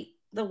you hate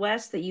the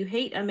West, that you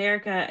hate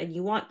America, and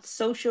you want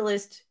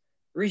socialist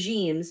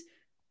regimes.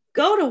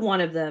 Go to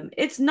one of them.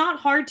 It's not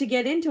hard to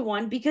get into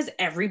one because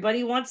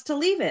everybody wants to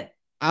leave it.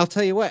 I'll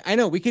tell you what. I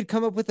know we could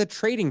come up with a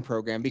trading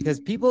program because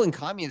people in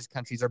communist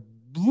countries are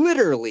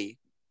literally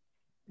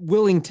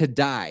willing to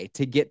die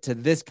to get to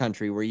this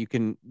country where you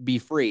can be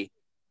free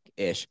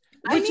ish.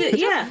 I mean,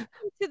 Yeah.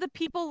 to the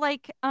people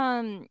like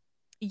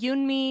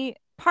Yunmi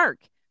Park,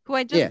 who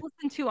I just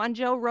listened to on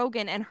Joe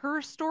Rogan, and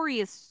her story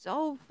is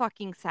so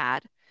fucking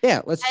sad.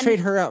 Yeah, let's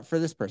trade her out for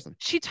this person.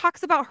 She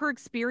talks about her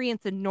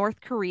experience in North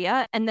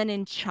Korea and then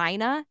in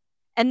China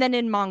and then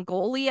in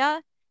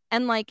Mongolia.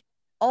 And like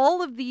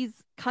all of these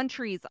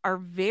countries are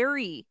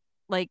very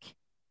like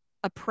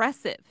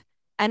oppressive.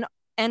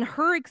 And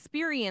her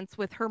experience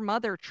with her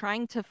mother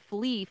trying to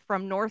flee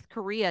from North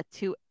Korea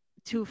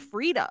to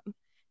freedom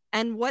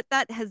and what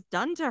that has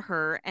done to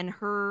her and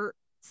her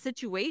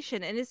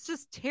situation. And it's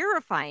just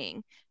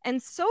terrifying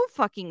and so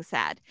fucking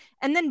sad.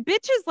 And then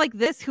bitches like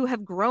this who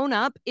have grown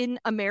up in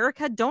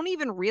America don't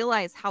even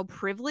realize how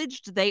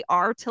privileged they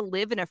are to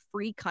live in a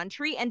free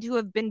country and to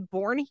have been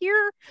born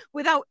here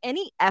without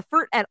any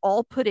effort at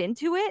all put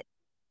into it.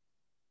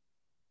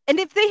 And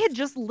if they had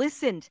just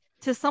listened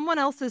to someone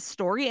else's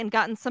story and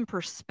gotten some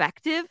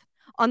perspective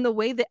on the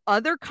way that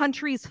other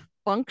countries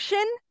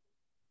function,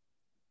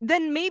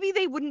 then maybe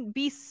they wouldn't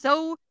be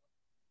so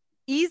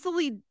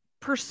easily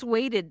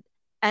persuaded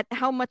at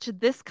how much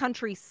this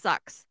country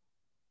sucks.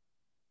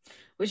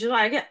 Which is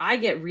why I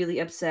get really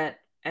upset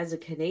as a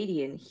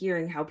Canadian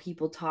hearing how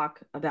people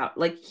talk about,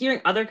 like,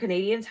 hearing other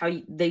Canadians how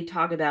they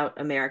talk about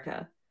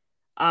America.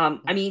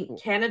 I mean,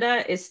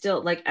 Canada is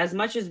still, like, as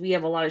much as we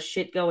have a lot of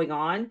shit going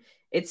on,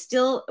 we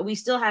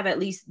still have at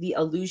least the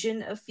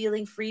illusion of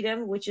feeling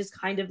freedom, which is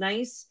kind of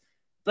nice.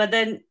 But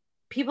then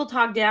people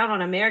talk down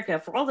on America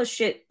for all the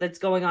shit that's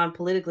going on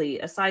politically.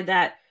 Aside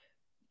that,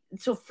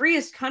 it's the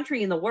freest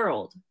country in the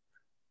world.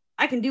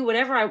 I can do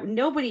whatever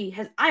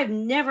I've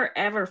never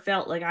ever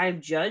felt like I'm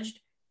judged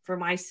for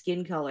my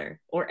skin color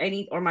or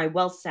my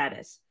wealth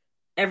status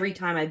every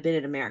time I've been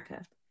in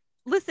America.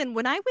 Listen,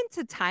 when I went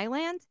to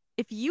Thailand,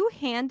 if you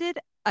handed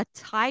a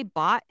Thai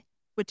baht,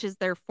 which is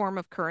their form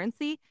of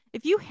currency,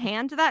 if you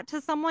hand that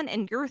to someone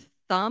and your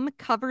thumb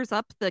covers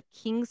up the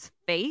king's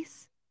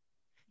face,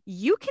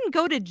 you can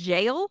go to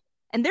jail.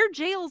 And their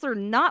jails are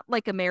not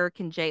like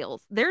American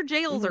jails. Their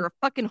jails are a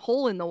fucking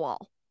hole in the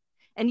wall.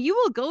 And you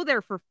will go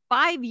there for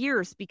 5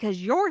 years because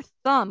your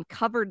thumb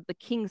covered the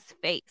king's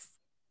face.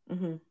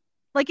 Mm-hmm.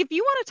 Like, if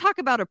you want to talk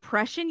about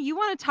oppression, you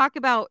want to talk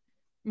about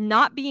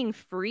not being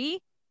free.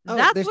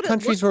 There's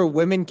countries where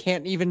women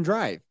can't even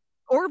drive.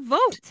 Or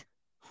vote.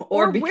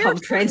 Or become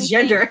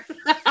transgender.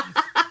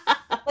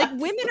 Like,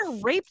 women are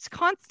raped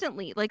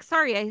constantly. Like,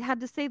 sorry, I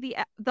had to say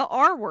the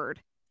R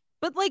word.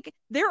 But, like,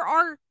 there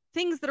are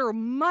things that are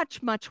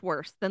much, much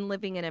worse than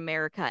living in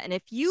America. And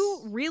if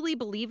you really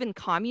believe in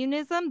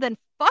communism, then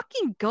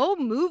fucking go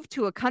move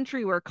to a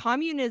country where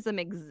communism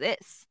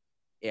exists.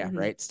 Yeah,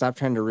 right. Stop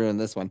trying to ruin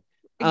this one.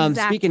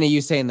 Exactly. Speaking of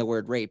you saying the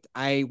word raped,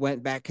 I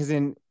went back because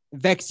in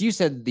Vex, you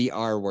said the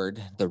R word,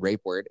 the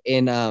rape word,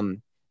 in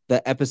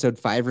the episode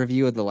 5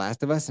 review of The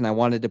Last of Us. And I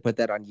wanted to put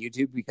that on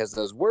YouTube because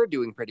those were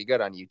doing pretty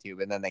good on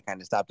YouTube. And then they kind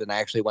of stopped. And I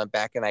actually went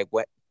back and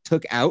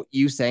took out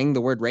you saying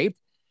the word raped.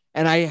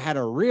 And I had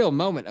a real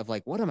moment of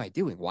like, what am I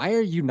doing? Why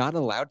are you not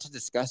allowed to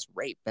discuss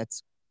rape?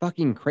 That's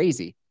fucking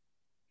crazy.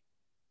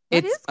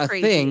 It's a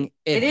thing.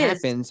 It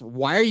happens.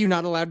 Why are you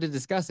not allowed to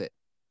discuss it?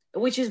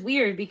 Which is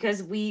weird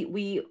because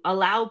we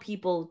allow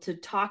people to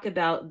talk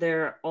about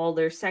all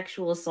their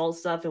sexual assault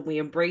stuff and we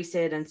embrace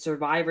it and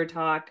survivor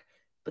talk,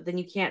 but then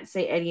you can't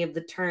say any of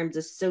the terms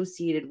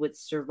associated with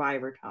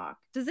survivor talk.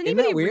 Does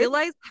anybody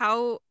realize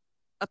how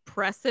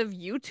oppressive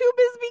YouTube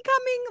is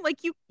becoming?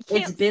 Like, you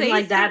can't. It's been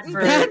like that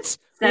for That's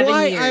 7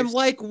 why years. I'm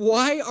like,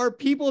 why are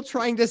people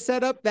trying to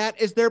set up that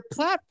as their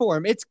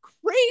platform? It's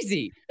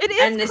crazy. It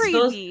is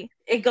crazy.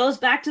 It goes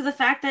back to the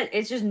fact that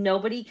it's just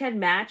nobody can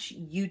match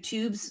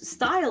YouTube's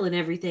style and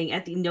everything.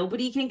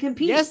 Nobody can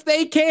compete. Yes,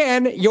 they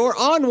can. You're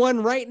on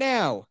one right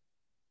now.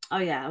 Oh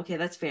yeah, okay,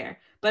 that's fair.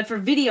 But for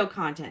video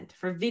content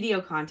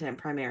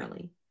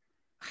primarily.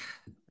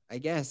 I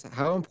guess.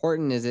 How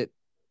important is it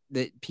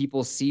that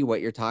people see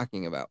what you're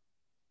talking about?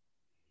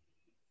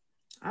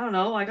 I don't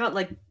know. I got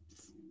like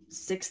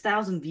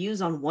 6,000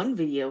 views on one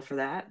video for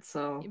that.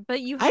 So,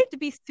 but you have to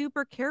be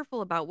super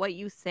careful about what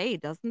you say.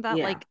 Doesn't that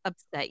like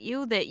upset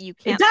you that you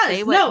can't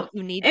say what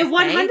you need to say?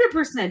 It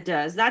 100%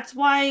 does. That's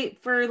why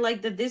for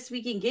like the This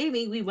Week in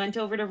Gaming, we went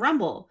over to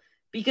Rumble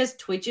because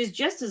Twitch is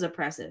just as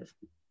oppressive.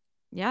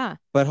 Yeah.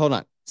 But hold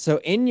on. So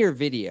in your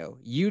video,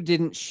 you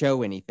didn't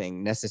show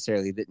anything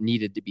necessarily that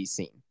needed to be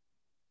seen.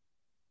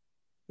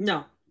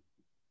 No.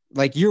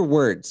 Like your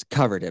words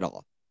covered it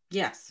all.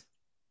 Yes.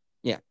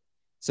 Yeah.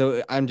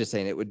 So I'm just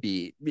saying it would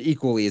be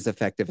equally as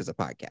effective as a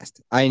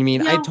podcast. I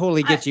mean, I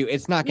totally get you.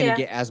 It's not going to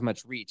get as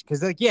much reach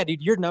because, like, yeah,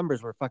 dude, your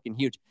numbers were fucking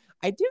huge.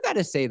 I do got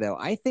to say, though,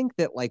 I think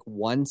that like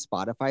one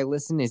Spotify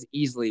listen is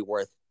easily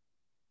worth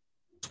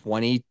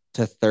 20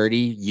 to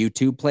 30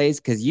 YouTube plays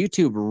because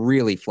YouTube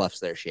really fluffs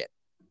their shit.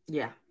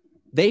 Yeah.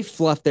 They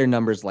fluff their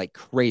numbers like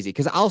crazy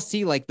because I'll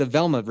see like the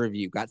Velma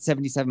review got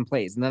 77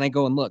 plays and then I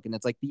go and look and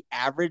it's like the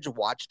average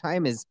watch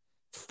time is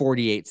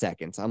 48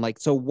 seconds. I'm like,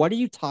 so what are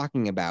you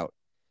talking about?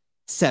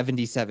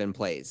 77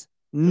 plays?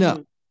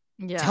 No.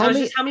 Yeah. Tell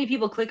me how many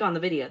people click on the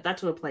video.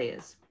 That's what a play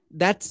is.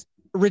 That's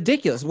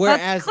ridiculous.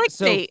 Whereas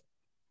that's clickbait.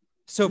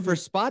 So for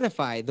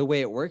Spotify, the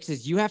way it works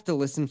is you have to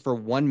listen for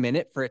 1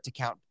 minute for it to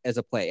count as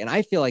a play. And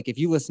I feel like if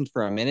you listen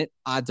for a minute,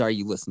 odds are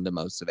you listen to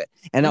most of it.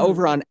 And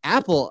over on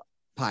Apple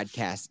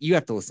Podcasts, you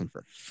have to listen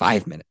for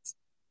 5 minutes.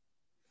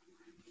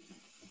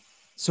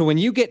 So when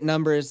you get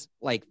numbers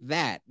like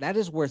that, that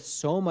is worth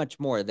so much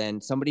more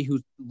than somebody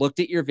who looked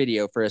at your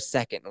video for a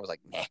second and was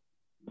like,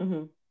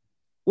 nah.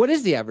 What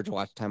is the average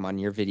watch time on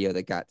your video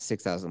that got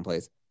 6,000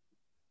 plays?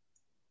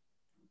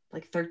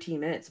 Like 13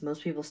 minutes.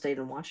 Most people stayed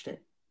and watched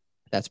it.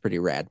 That's pretty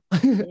rad.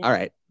 All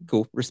right,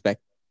 cool.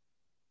 Respect.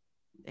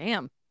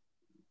 Damn.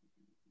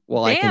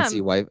 Well, I can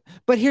see why.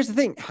 But here's the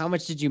thing. How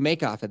much did you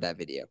make off of that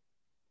video?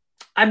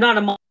 I'm not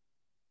a model,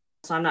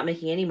 so I'm not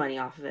making any money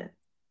off of it.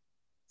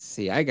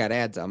 See, I got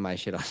ads on my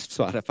shit on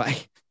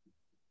Spotify.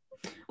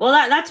 Well,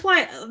 that's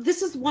why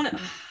this is one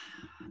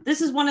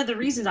of the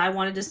reasons I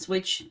wanted to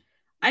switch.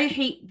 I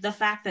hate the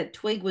fact that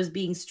Twig was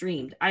being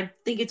streamed. I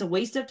think it's a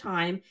waste of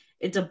time.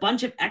 It's a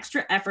bunch of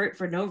extra effort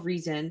for no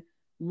reason.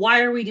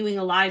 Why are we doing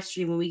a live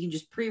stream when we can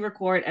just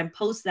pre-record and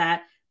post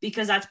that?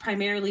 Because that's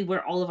primarily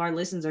where all of our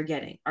listens are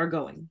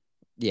going.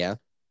 Yeah.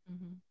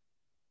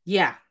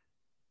 Yeah.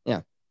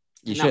 Yeah.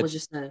 That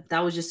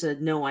was just a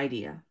no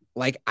idea.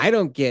 Like, I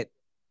don't get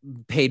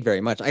paid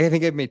very much. I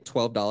think I've made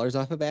 $12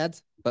 off of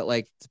ads, but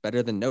like, it's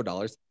better than no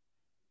dollars.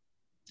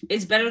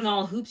 It's better than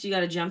all hoops you got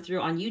to jump through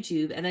on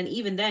YouTube. And then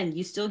even then,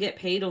 you still get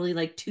paid only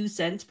like 2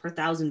 cents per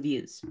 1,000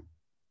 views.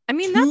 I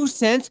mean, 2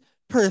 cents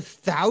per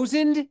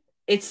 1,000?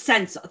 It's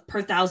cents per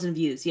 1,000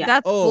 views. Yeah.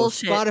 That's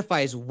bullshit.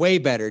 Spotify is way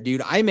better,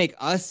 dude. I make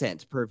a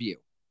cent per view.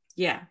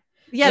 Yeah.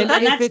 Yeah.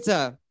 If it's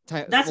a...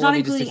 That's not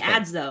including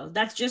ads, though.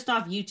 That's just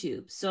off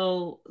YouTube.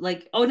 So,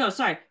 like, oh, no,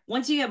 sorry.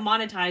 Once you get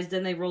monetized,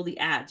 then they roll the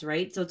ads,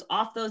 right? So it's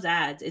off those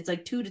ads. It's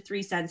like 2 to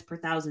 3 cents per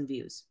 1,000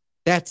 views.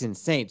 That's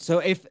insane. So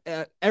if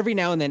every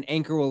now and then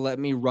Anchor will let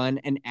me run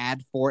an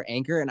ad for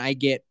Anchor, and I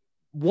get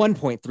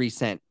 1.3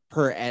 cent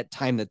per ad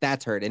time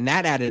that's heard, and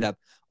that added up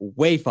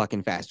way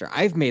fucking faster.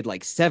 I've made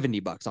like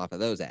 $70 off of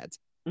those ads.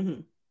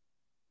 So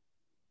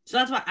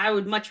that's why I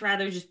would much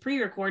rather just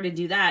pre-record and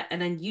do that,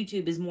 and then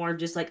YouTube is more of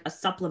just like a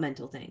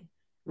supplemental thing,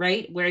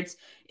 right? Where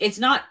it's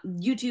not,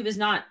 YouTube is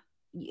not,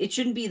 it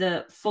shouldn't be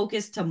the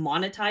focus to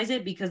monetize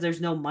it because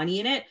there's no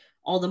money in it.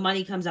 All the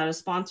money comes out of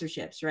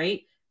sponsorships,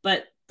 right?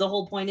 But the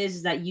whole point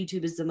is that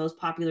YouTube is the most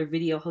popular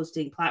video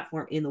hosting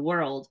platform in the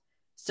world.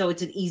 So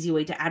it's an easy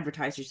way to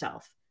advertise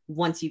yourself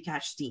once you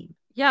catch steam.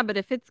 Yeah, but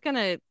if it's going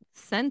to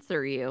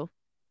censor you,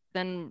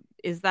 then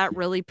is that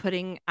really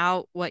putting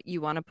out what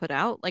you want to put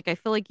out? Like, I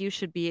feel like you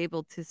should be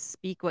able to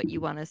speak what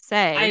you want to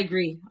say. I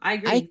agree.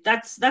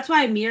 That's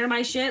why I mirror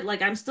my shit.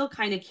 Like, I'm still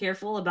kind of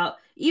careful about,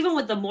 even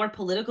with the more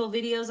political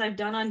videos I've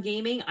done on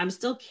gaming, I'm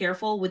still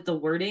careful with the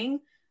wording.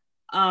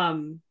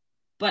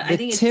 But I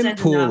think it's Tim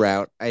Pool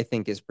route, I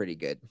think, is pretty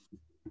good.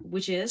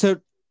 Which is? So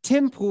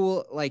Tim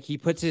Pool, like,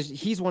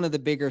 he's one of the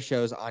bigger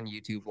shows on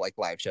YouTube, like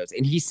live shows,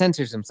 and he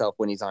censors himself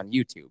when he's on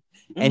YouTube.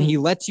 And he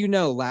lets you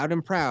know loud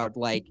and proud,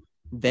 like,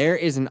 there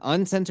is an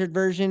uncensored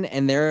version,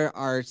 and there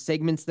are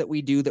segments that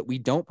we do that we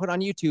don't put on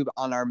YouTube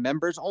on our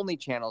members only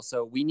channel.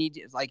 So we need,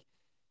 like,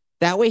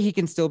 that way he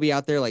can still be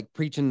out there, like,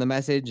 preaching the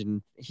message,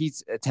 and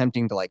he's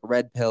attempting to, like,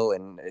 red pill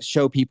and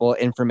show people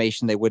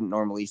information they wouldn't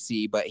normally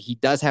see. But he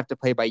does have to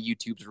play by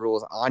YouTube's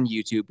rules on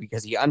YouTube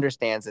because he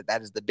understands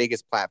that is the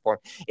biggest platform.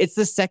 It's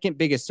the second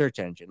biggest search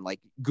engine. Like,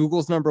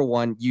 Google's number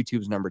 1,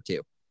 YouTube's number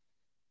 2.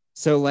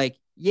 So, like,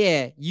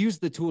 yeah, use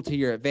the tool to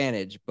your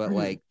advantage, but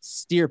like,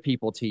 steer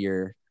people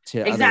to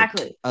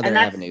exactly other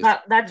avenues.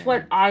 That's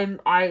what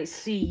I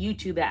see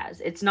YouTube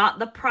as. It's not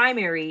the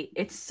primary,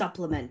 it's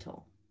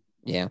supplemental.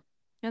 Yeah.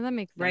 Yeah, that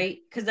makes sense. Right?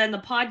 Because then the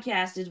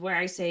podcast is where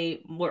I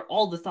say where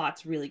all the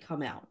thoughts really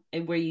come out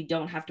and where you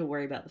don't have to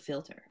worry about the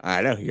filter.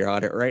 I know, you're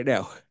on it right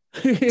now.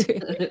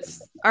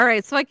 All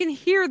right, so I can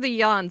hear the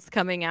yawns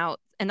coming out,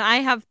 and I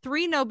have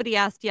 3 nobody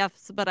asked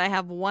yes, but I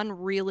have 1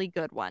 really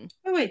good one.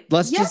 Wait,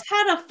 Yes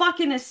had a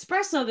fucking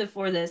espresso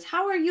before this.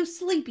 How are you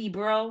sleepy,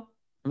 bro?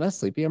 I'm not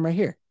sleepy. I'm right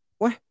here.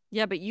 What?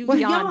 Yeah, but you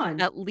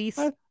yawned at least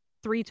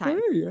 3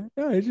 times. Yeah,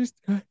 I just...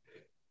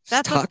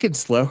 That's talking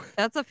slow.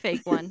 That's a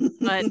fake one,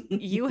 but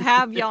you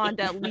have yawned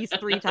at least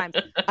 3 times.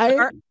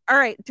 All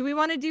right. Do we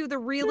want to do the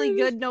really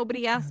good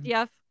nobody asked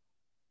yes?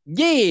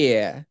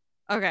 Yeah.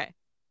 Okay.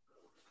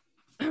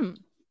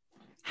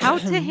 How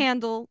to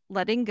handle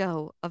letting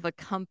go of a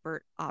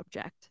comfort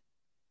object.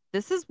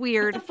 This is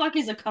weird. What the fuck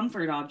is a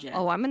comfort object?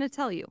 Oh, I'm going to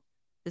tell you.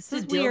 This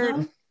is weird.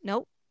 Dildo?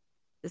 Nope.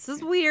 This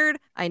is weird.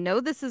 I know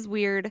this is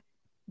weird,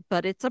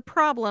 but it's a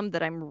problem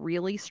that I'm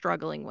really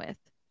struggling with.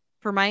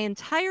 For my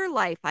entire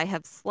life, I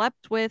have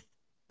slept with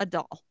a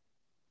doll.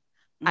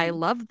 I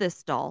love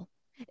this doll.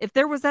 If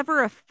there was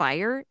ever a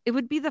fire, it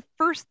would be the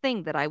first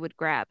thing that I would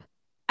grab.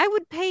 I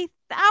would pay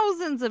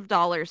thousands of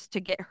dollars to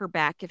get her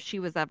back if she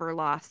was ever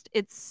lost.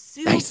 It's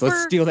super... Nice,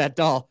 let's steal that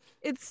doll.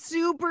 It's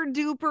super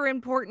duper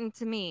important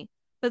to me.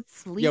 But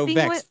sleeping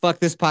Yo, Vex, fuck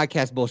this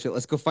podcast bullshit.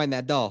 Let's go find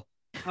that doll.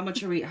 How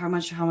much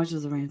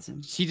is the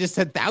ransom? She just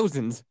said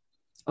thousands.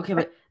 Okay,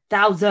 but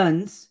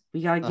thousands...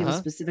 We gotta give a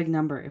specific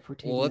number if we're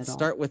taking. Well, let's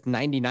start with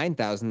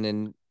 99,000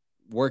 and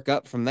work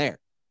up from there.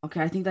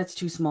 Okay, I think that's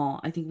too small.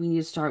 I think we need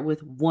to start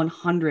with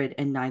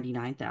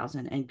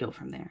 199,000 and go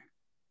from there.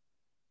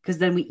 Because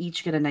then we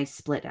each get a nice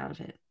split out of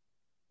it.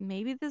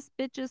 Maybe this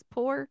bitch is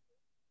poor.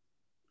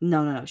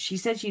 No. She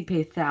said she'd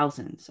pay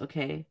thousands,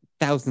 okay?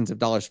 Thousands of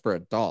dollars for a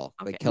doll.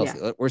 Okay. Like,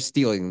 Kelsey, we're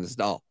stealing this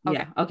doll. Okay.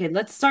 Yeah. Okay,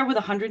 let's start with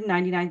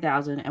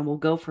 199,000 and we'll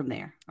go from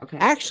there. Okay.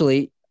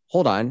 Actually,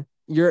 hold on.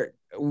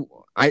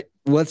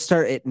 Let's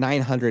start at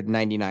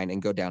 999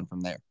 and go down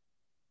from there.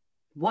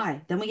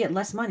 Why? Then we get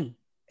less money.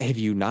 Have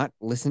you not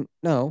listened?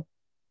 No.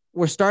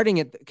 We're starting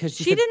at because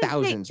she said didn't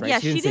thousands, say, right? Yeah,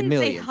 she didn't say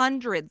millions.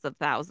 hundreds of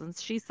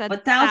thousands. She said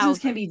But thousands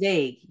can be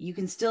vague. You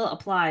can still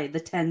apply the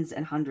tens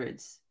and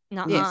hundreds.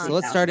 Yeah, so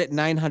let's start at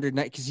 900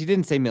 because you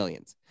didn't say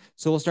millions.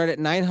 So we'll start at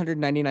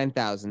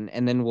 999,000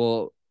 and then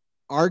we'll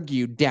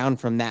argue down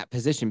from that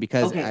position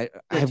because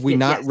have we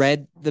not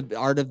read The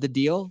Art of the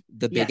Deal?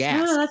 The Big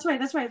Ass. No,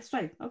 that's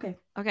right.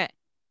 Okay.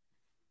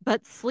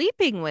 But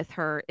sleeping with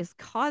her is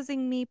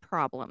causing me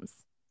problems.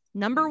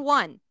 Number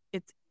one,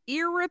 it's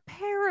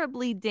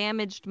irreparably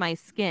damaged my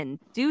skin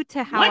due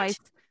to how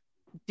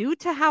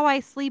I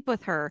sleep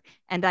with her,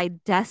 and I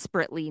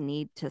desperately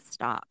need to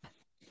stop.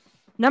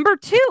 Number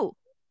two,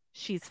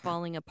 she's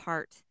falling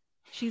apart.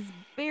 She's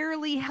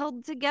barely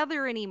held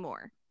together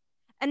anymore.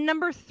 And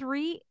number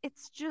three,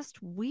 it's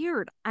just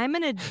weird. I'm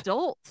an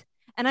adult,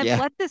 and I've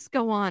let this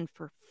go on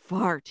for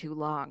far too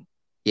long.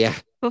 Yeah.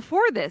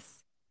 Before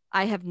this,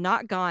 I have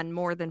not gone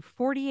more than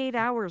 48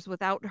 hours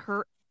without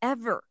her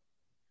ever.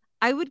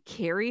 I would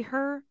carry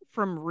her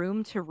from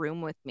room to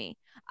room with me.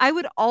 I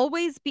would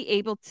always be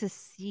able to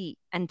see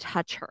and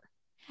touch her.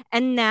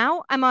 And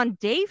now I'm on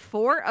day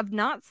 4 of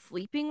not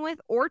sleeping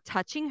with or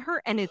touching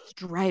her, and it's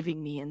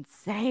driving me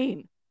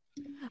insane.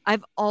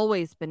 I've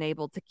always been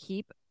able to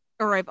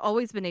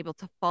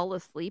fall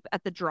asleep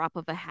at the drop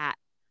of a hat.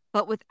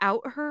 But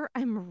without her,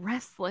 I'm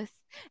restless,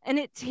 and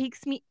it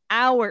takes me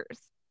hours.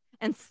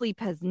 And sleep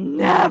has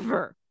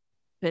never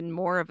been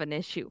more of an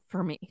issue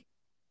for me.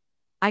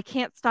 I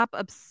can't stop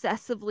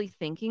obsessively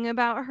thinking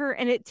about her,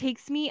 and it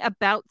takes me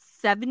about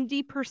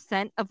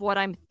 70% of what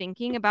I'm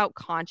thinking about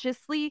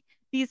consciously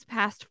these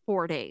past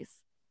 4 days.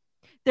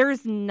 There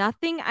is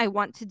nothing I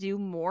want to do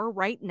more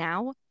right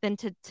now than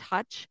to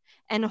touch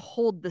and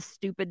hold the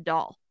stupid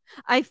doll.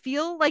 I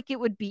feel like it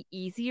would be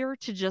easier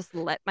to just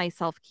let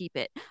myself keep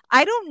it.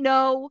 I don't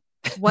know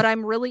what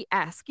I'm really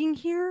asking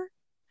here.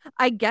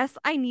 I guess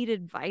I need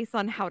advice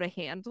on how to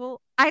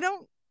handle. I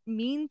don't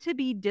mean to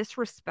be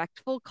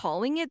disrespectful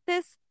calling it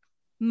this.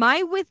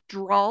 My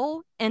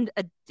withdrawal and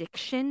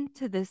addiction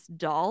to this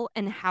doll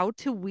and how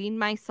to wean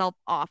myself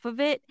off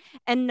of it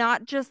and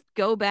not just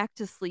go back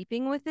to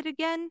sleeping with it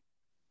again.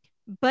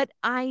 But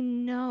I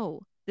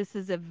know this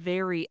is a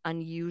very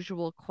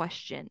unusual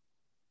question,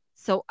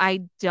 so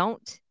I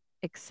don't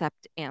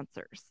accept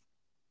answers.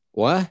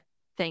 What?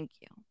 Thank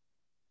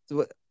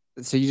you.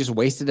 So you just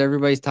wasted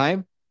everybody's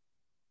time?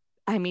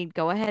 I mean,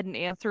 go ahead and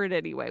answer it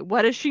anyway.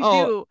 What does she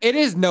do? It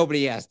is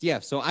Nobody Asked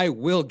Jeff, so I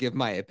will give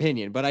my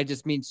opinion. But I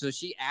just mean, so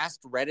she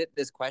asked Reddit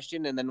this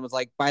question and then was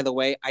like, by the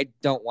way, I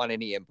don't want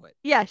any input.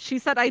 Yeah, she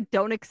said, I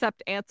don't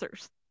accept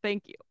answers.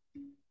 Thank you.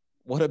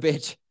 What a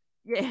bitch.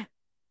 Yeah.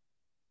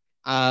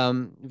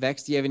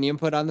 Vex, do you have any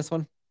input on this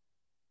one?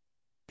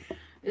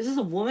 Is this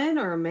a woman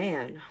or a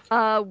man?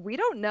 We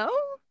don't know.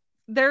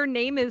 Their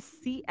name is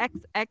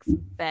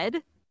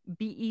CXXBed,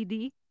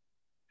 BED.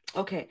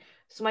 Okay,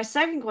 so my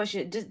second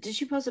question, did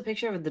she post a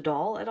picture of the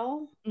doll at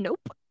all? Nope.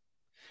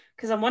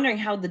 Because I'm wondering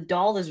how the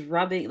doll is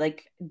rubbing,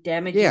 like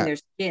damaging their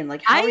skin.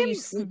 Like, how are you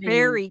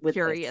sleeping with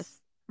this?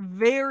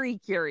 Very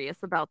curious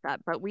about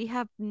that, but we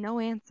have no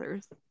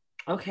answers.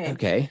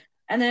 Okay.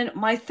 And then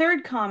my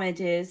third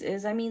comment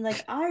is I mean,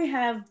 like, I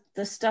have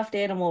the stuffed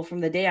animal from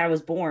the day I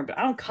was born, but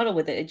I don't cuddle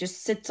with it. It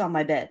just sits on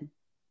my bed.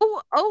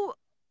 Oh,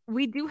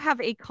 we do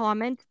have a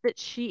comment that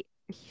she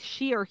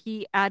or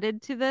he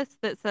added to this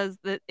that says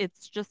that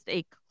it's just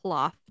a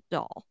cloth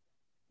doll.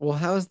 Well,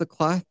 how is the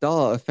cloth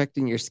doll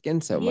affecting your skin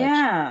so much?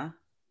 Yeah.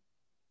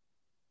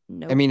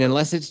 No. I mean,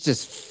 unless it's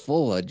just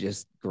full of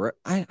just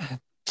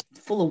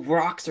full of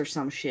rocks or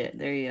some shit.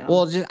 There you go.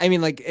 Well, I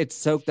mean, like, it's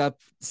soaked up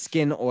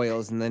skin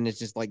oils and then it's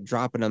just like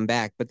dropping them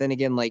back. But then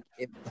again, like,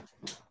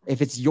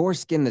 if it's your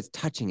skin that's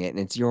touching it and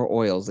it's your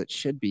oils, it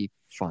should be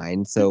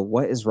fine. So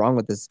what is wrong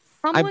with this?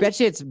 I bet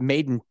you it's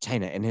made in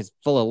China and is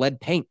full of lead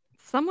paint.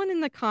 Someone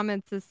in the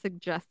comments is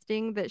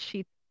suggesting that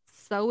she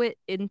sew it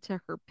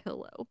into her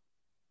pillow.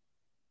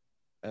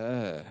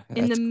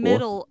 In the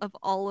middle of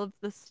all of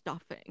the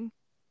stuffing.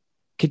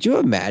 Could you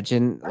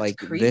imagine That's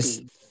creepy.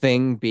 This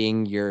thing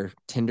being your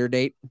Tinder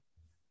date?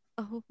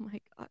 Oh my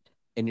God.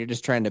 And you're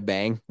just trying to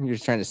bang, you're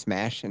just trying to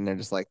smash, and they're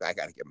just like, I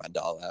gotta get my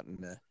doll out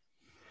and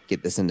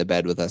get this into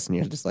bed with us. And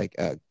you're just like,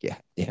 yeah,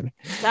 damn it.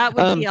 That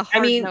would be a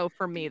hard no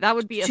for me. That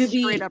would be a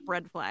straight up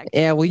red flag.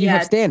 Yeah, well, you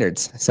have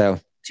standards. So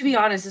to be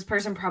honest, this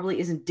person probably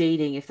isn't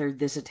dating if they're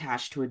this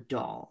attached to a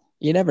doll.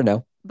 You never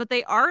know. But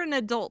they are an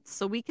adult,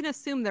 so we can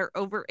assume they're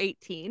over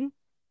 18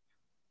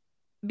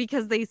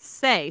 because they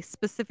say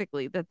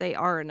specifically that they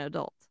are an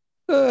adult.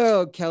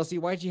 Oh, Kelsey,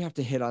 why'd you have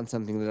to hit on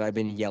something that I've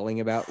been yelling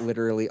about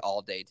literally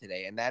all day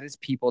today? And that is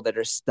people that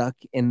are stuck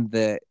in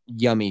the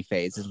yummy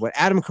phase, is what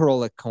Adam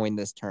Carolla coined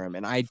this term.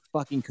 And I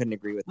fucking couldn't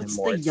agree with him What's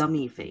more. the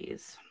yummy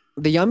phase?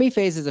 The yummy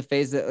phase is a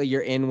phase that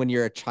you're in when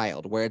you're a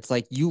child, where it's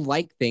like you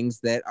like things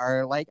that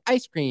are like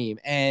ice cream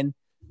and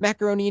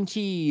macaroni and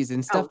cheese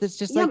and stuff that's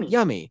just yummy. like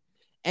yummy.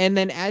 And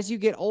then as you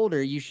get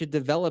older, you should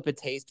develop a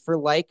taste for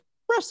like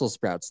Brussels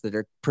sprouts that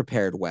are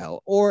prepared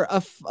well, or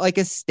like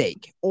a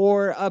steak,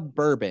 or a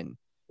bourbon.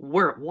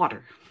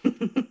 Water.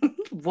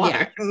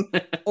 Water.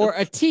 Or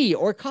a tea,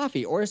 or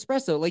coffee, or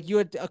espresso. Like you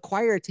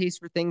acquire a taste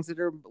for things that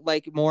are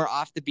like more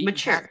off the beaten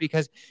path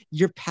because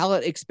your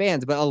palate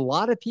expands. But a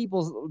lot of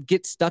people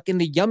get stuck in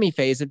the yummy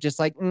phase of just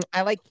like,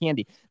 I like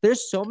candy.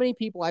 There's so many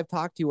people I've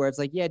talked to where it's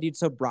like, yeah, dude,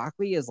 so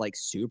broccoli is like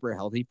super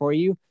healthy for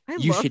you.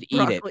 You should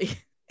eat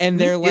it. And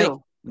they're like,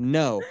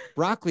 no,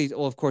 broccoli.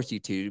 Well, of course you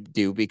two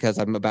do, because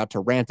I'm about to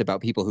rant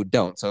about people who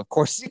don't. So of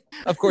course you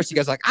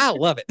guys are like, I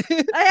love it.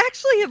 I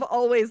actually have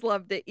always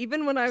loved it.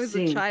 Even when I was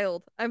a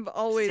child, I've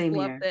always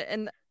loved it.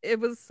 And it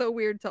was so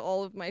weird to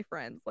all of my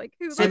friends. Like,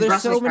 so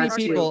there's so many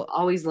people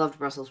always loved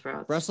Brussels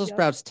sprouts. Brussels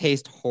sprouts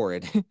taste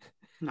horrid.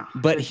 No,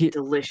 but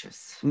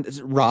delicious.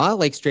 Raw,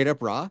 like straight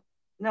up raw.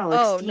 No,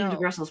 like steamed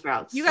Brussels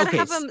sprouts. You gotta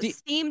have them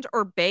steamed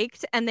or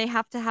baked, and they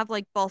have to have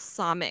like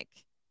balsamic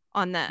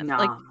on them. Nah.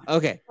 Like,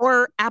 okay.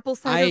 Or apple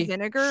cider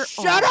vinegar.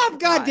 Shut up,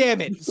 God damn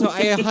it. So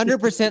I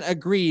 100%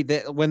 agree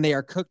that when they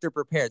are cooked or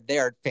prepared, they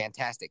are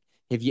fantastic.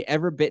 Have you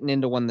ever bitten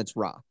into one that's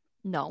raw?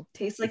 No.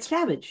 Tastes like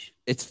cabbage.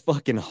 It's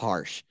fucking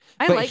harsh.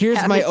 I but like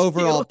here's my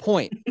overall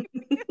point.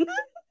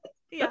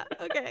 Yeah,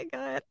 okay, go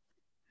ahead.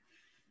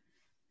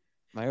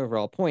 My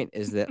overall point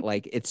is that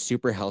like it's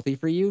super healthy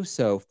for you,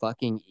 so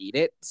fucking eat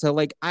it. So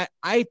like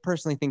I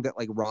personally think that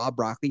like raw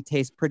broccoli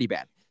tastes pretty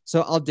bad.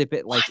 So I'll dip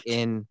it like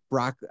in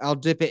I'll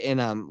dip it in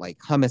like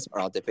hummus, or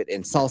I'll dip it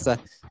in salsa.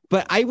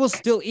 But I will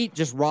still eat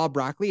just raw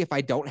broccoli if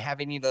I don't have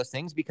any of those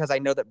things, because I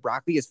know that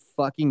broccoli is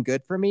fucking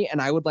good for me,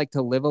 and I would like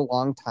to live a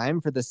long time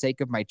for the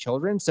sake of my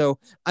children. So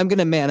I'm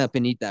gonna man up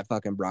and eat that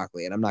fucking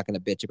broccoli, and I'm not gonna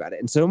bitch about it.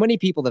 And so many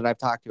people that I've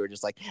talked to are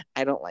just like,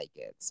 I don't like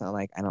it, so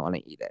like I don't want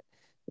to eat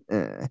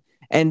it.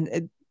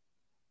 And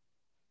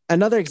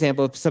another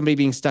example of somebody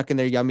being stuck in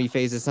their yummy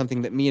phase is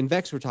something that me and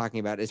Vex were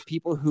talking about, is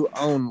people who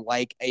own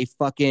like a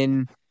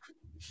fucking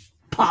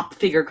pop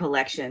figure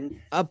collection,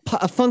 a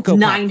Funko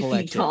 9 Pop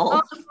feet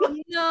tall. Oh,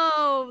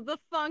 no, the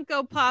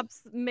Funko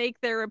Pops make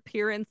their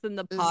appearance in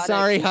the pod.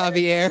 Sorry,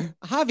 Javier.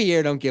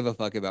 Javier don't give a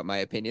fuck about my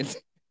opinions.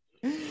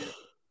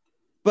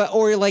 But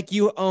or like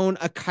you own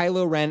a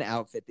Kylo Ren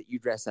outfit that you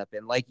dress up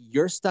in, like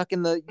you're stuck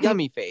in the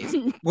yummy phase.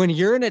 When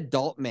you're an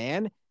adult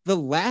man, the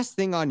last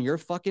thing on your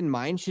fucking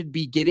mind should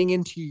be getting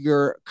into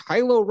your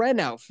Kylo Ren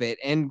outfit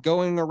and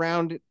going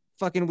around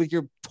fucking with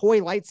your toy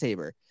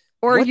lightsaber.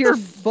 Or what the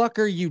fuck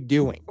are you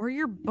doing? Or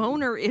your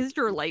boner is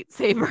your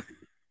lightsaber.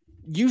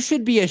 You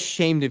should be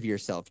ashamed of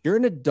yourself. You're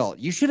an adult.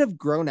 You should have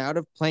grown out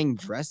of playing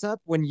dress up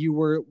when you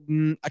were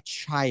a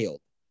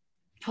child.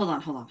 Hold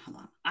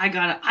on. I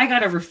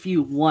gotta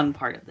refute one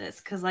part of this,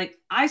 because like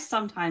I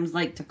sometimes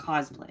like to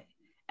cosplay,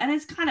 and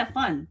it's kind of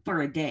fun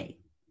for a day.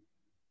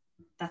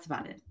 That's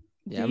about it.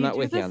 Yeah, I'm not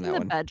with you on that in the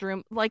one.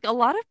 Bedroom, like a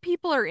lot of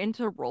people are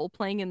into role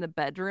playing in the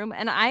bedroom,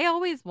 and I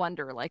always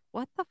wonder, like,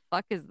 what the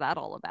fuck is that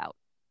all about?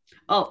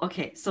 Oh,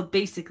 okay. So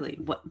basically,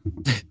 what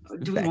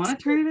do we want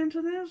to turn it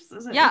into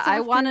this? I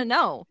want to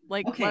know.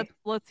 Like, okay.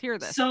 Let's hear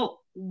this. So,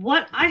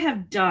 what I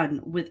have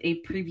done with a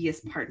previous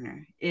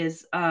partner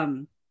is,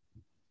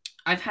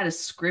 I've had a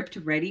script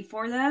ready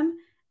for them,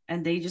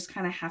 and they just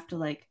kind of have to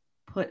like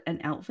put an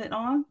outfit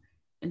on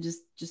and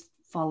just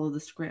follow the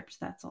script.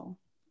 That's all.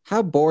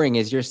 How boring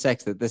is your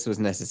sex that this was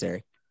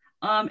necessary?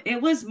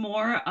 It was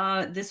more,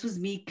 this was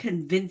me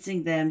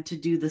convincing them to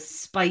do the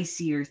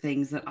spicier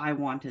things that I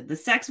wanted. The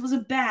sex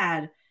wasn't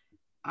bad.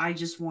 I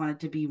just wanted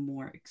to be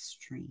more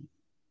extreme.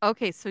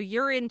 Okay, so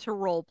you're into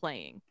role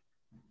playing.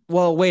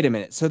 Well, wait a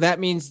minute. So that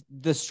means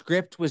the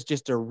script was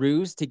just a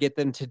ruse to get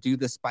them to do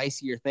the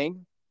spicier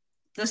thing?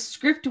 The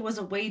script was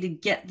a way to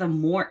get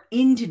them more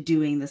into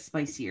doing the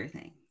spicier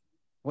thing.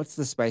 What's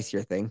the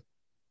spicier thing?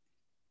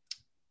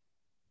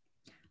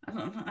 I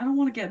don't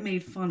want to get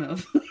made fun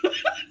of.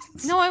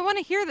 No, I want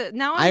to hear that.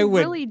 Now I'm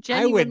really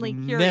genuinely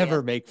curious. I would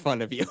never make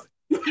fun of you.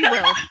 He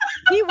will.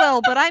 He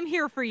will, but I'm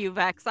here for you,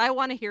 Vex. I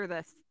want to hear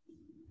this.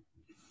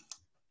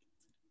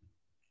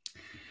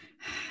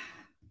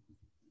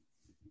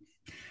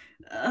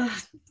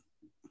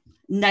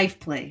 Knife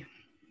play.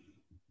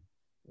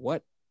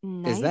 What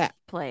is that?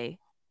 Play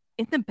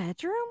in the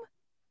bedroom?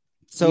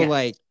 So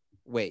like,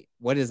 wait,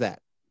 what is that?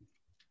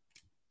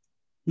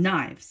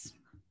 Knives.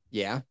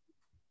 Yeah.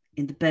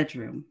 In the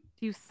bedroom.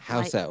 Do you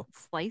how so?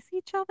 Slice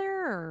each other,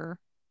 or?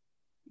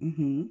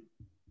 Mm-hmm.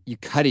 You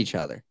cut each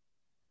other.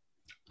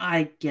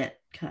 I get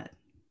cut.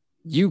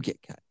 You get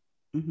cut.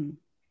 Mm-hmm.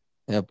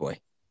 Oh boy.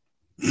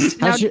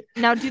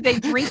 Now, do they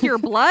drink your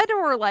blood,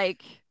 or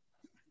like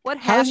what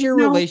happens? How's your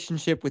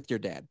relationship with your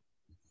dad?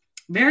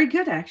 Very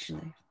good,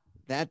 actually.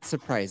 That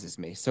surprises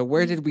me. So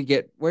where did we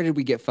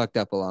get fucked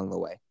up along the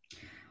way?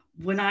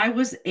 When I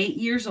was 8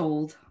 years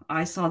old,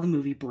 I saw the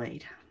movie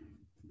Blade.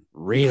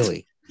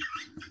 Really?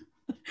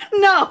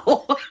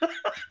 No.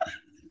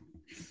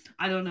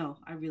 I don't know.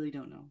 I really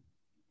don't know.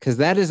 Because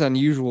that is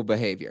unusual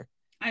behavior.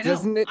 I know.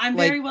 Doesn't it, I'm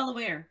like- very well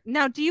aware.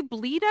 Now, do you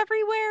bleed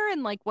everywhere?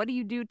 And like, what do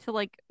you do to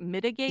like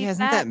mitigate Yeah,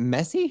 isn't that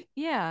messy?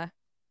 Yeah.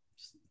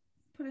 Just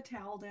put a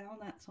towel down.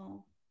 That's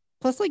all.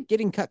 Plus, like,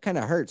 getting cut kind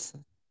of hurts.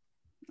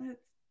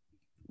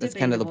 That's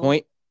kind of the Debatable.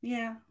 point.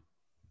 Yeah.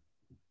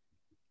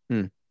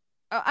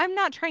 I'm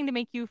not trying to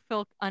make you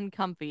feel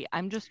uncomfy.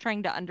 I'm just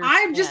trying to understand.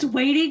 I'm just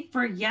waiting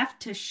for Yef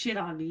to shit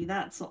on me.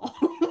 That's all.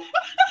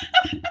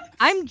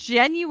 I'm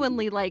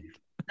genuinely like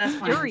That's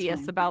fine, that's curious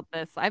fine. about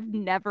this. I've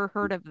never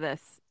heard of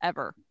this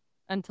ever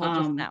until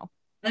just now.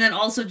 And then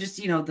also just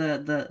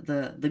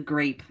the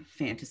grape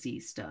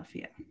fantasy stuff.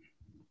 Yeah.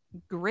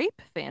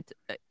 Grape fantasy.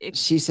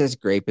 She says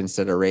grape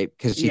instead of rape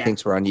because she Yeah.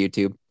 thinks we're on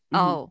YouTube.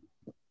 Oh,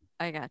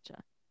 I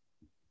gotcha.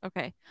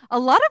 Okay. A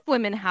lot of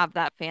women have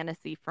that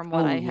fantasy from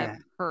what Oh, I yeah. have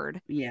heard.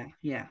 Yeah.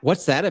 Yeah.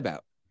 What's that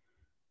about?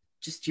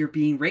 Just you're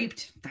being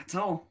raped. That's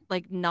all.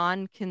 Like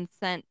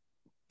non-consent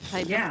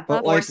type Yeah. of But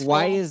stuff. like, Forceful.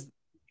 why is?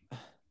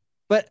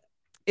 But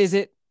is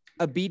it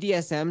a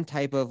BDSM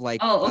type of like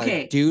Oh, a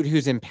okay. dude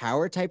who's in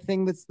power type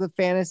thing that's the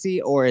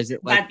fantasy, or is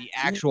it like That- the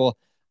actual?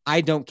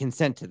 I don't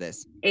consent to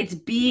this. It's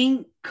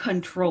being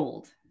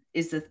controlled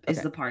is Okay.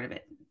 the part of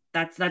it.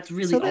 That's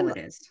really So all then- it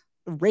is.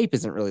 Rape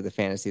isn't really the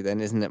fantasy,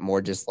 then, isn't it?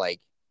 More just like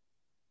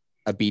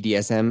a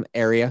BDSM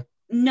area.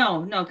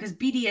 No, because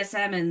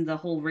BDSM and the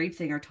whole rape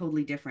thing are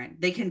totally different.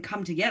 They can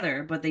come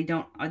together, but they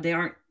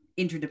aren't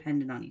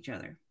interdependent on each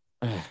other.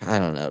 I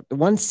don't know.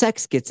 Once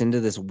sex gets into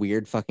this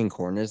weird fucking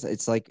corners,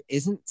 it's like,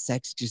 isn't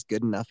sex just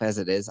good enough as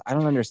it is? I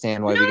don't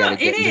understand why we No, got to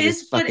get it into is,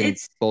 this but fucking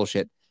it's-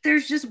 bullshit.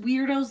 There's just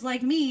weirdos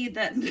like me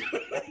that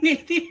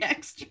need the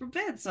extra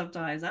bit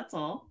sometimes. That's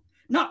all.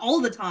 Not all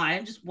the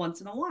time, just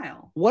once in a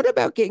while. What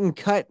about getting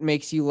cut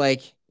makes you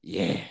like,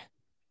 yeah?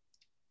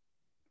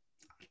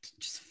 It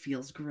just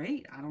feels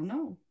great. I don't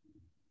know.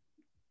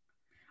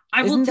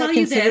 I Isn't will that tell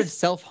you considered this.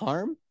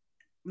 self-harm?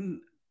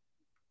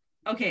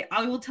 Okay,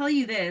 I will tell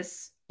you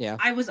this. Yeah.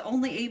 I was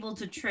only able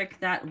to trick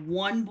that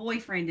one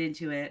boyfriend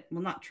into it.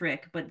 Well, not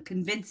trick, but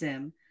convince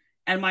him.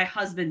 And my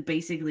husband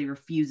basically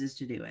refuses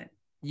to do it.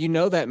 You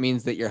know that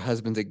means that your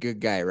husband's a good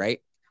guy, right?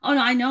 Oh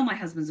no, I know my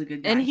husband's a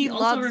good guy. And he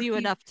also loves you refu-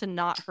 enough to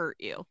not hurt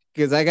you.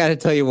 Because I got to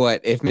tell you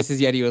what, if Mrs.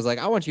 Yeti was like,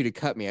 I want you to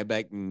cut me, I'd be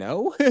like,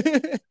 no.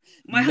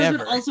 My Never.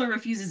 husband also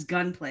refuses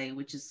gunplay,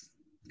 which is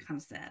kind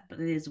of sad, but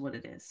it is what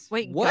it is.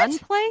 Wait, What?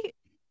 gunplay?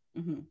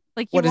 hmm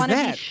Like you What is want to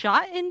be that?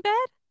 shot in bed?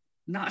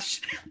 Not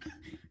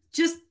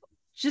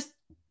just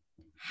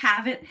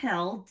have it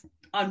held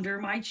under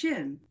my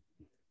chin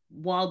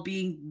while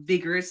being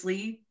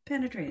vigorously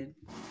penetrated.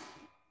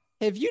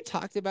 Have you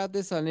talked about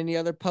this on any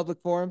other public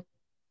forum?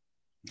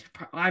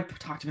 I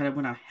talked about it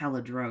when I'm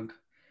hella drunk.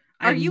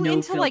 I Are have you no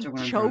into like filter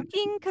when I'm drunk.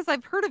 choking? Because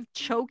I've heard of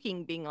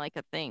choking being like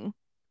a thing.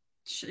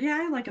 Yeah,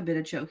 I like a bit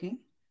of choking.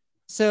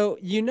 So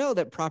you know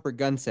that proper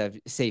gun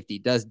safety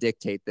does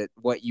dictate that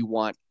what you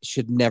want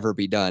should never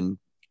be done.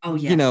 Oh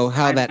yeah, You know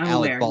how I'm that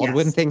Alec aware,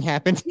 Baldwin yes. thing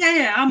happened?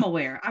 Yeah, I'm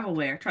aware. I'm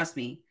aware. Trust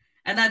me.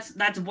 And that's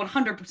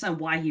 100%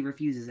 why he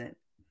refuses it.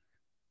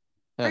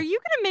 Huh. Are you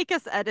gonna make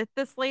us edit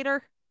this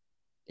later?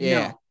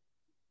 Yeah. No.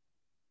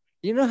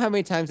 You know how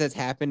many times that's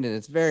happened, and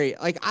it's very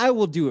like I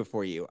will do it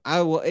for you.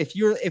 I will if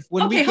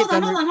when we Okay, get hold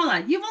done.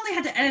 on. You've only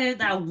had to edit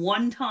that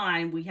one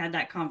time we had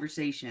that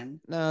conversation.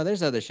 No,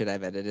 there's other shit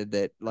I've edited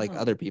that like Oh.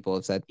 other people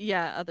have said.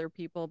 Yeah, other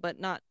people, but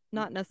not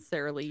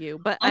necessarily you.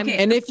 But Okay.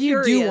 And if you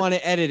do curious. want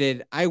to edit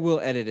it, I will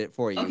edit it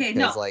for you. Okay,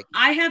 'cause, no, like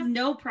I have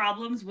no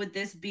problems with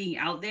this being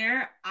out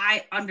there.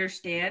 I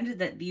understand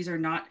that these are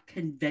not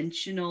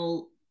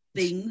conventional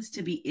things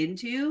to be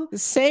into.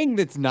 saying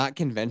that's not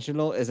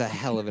conventional is a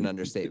hell of an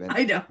understatement.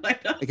 I know.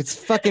 Like it's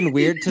fucking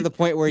weird to the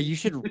point where you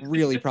should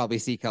really probably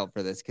seek help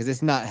for this because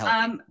it's not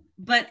helping.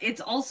 But it's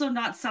also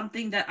not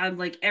something that I'm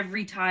like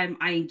every time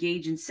I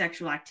engage in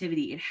sexual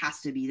activity, it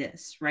has to be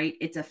this, right?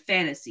 It's a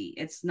fantasy.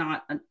 It's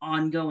not an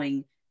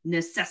ongoing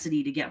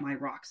necessity to get my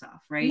rocks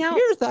off, right? Now- Have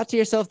you ever thought to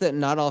yourself that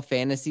not all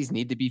fantasies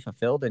need to be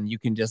fulfilled and you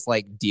can just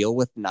like deal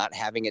with not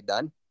having it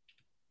done?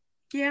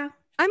 Yeah.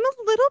 I'm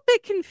a little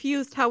bit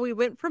confused how we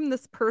went from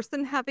this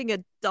person having a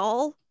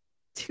doll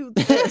to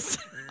this.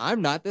 I'm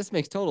not. This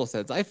makes total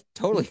sense. I've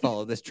totally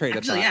followed this train of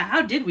Actually, thought. yeah.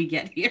 How did we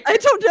get here? I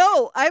don't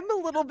know. I'm a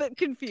little bit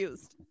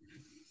confused.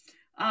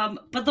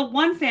 But the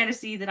one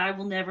fantasy that I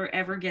will never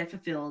ever get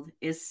fulfilled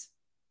is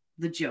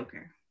the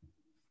Joker.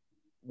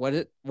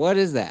 What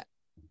is that?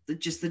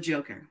 Just the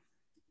Joker.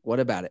 What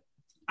about it?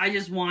 I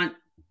just want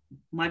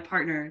my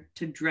partner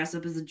to dress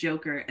up as a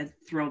Joker and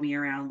throw me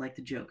around like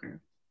the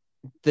Joker.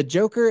 The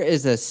Joker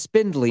is a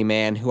spindly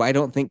man who I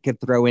don't think could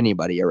throw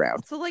anybody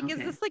around. So, like, is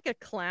Okay. this like a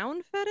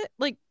clown fetish?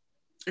 Like,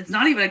 It's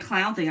not even a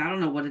clown thing. I don't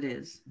know what it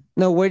is.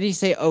 No, where do you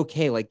say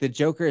okay? Like the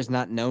Joker is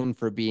not known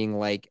for being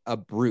like a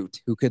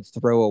brute who could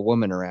throw a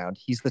woman around.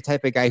 He's the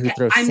type of guy who Okay,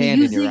 throws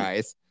sand in your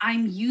eyes.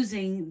 I'm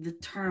using the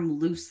term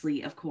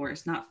loosely, of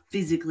course, not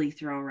physically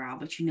throw around,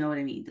 but you know what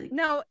I mean. Like,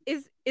 No,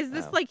 is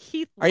this Oh. like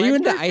Heath Are you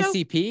into Ledger joke?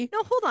 ICP?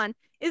 No, hold on.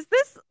 Is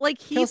this like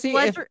Heath Kelsey, if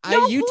Ledger?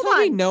 No, you hold tell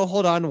me on. no,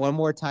 hold on one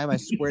more time, I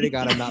swear to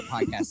God, I'm not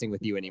podcasting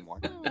with you anymore.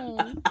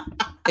 Oh,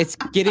 It's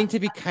getting to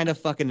be kind of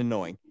fucking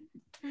annoying.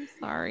 I'm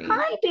sorry.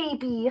 Hi,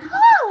 baby.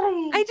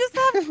 Hi. I just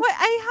have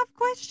I have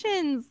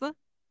questions.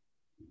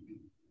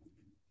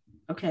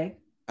 okay,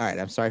 All right,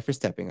 I'm sorry for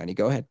stepping on you.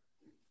 Go ahead.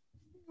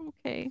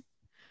 Okay.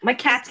 my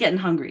cat's getting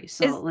hungry,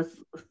 so Is- let's.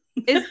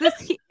 Is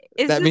this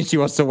is That this, means she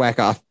wants to whack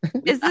off.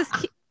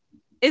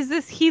 is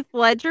this Heath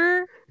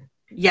Ledger?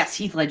 Yes,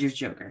 Heath Ledger's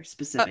Joker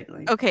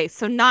specifically. Okay,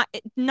 so not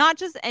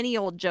just any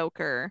old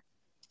Joker.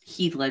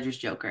 Heath Ledger's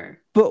Joker.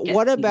 But Yes,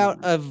 what he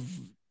about was. a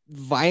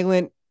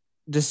violent,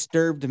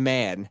 disturbed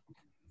man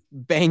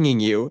banging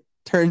you,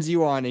 turns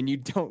you on, and you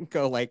don't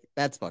go like,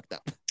 that's fucked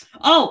up?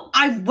 Oh,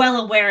 I'm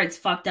well aware it's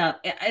fucked up.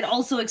 It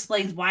also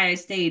explains why I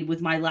stayed with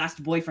my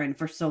last boyfriend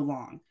for so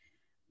long.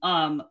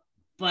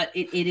 But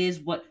it is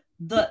what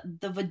the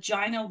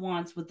vagina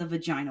wants what the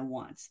vagina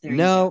wants. There you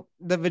go. No,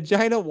 the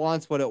vagina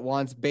wants what it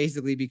wants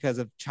basically because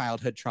of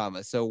childhood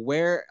trauma. So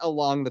where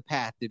along the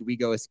path did we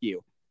go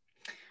askew?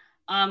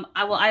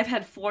 I've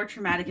had 4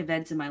 traumatic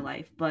events in my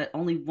life, but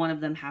only one of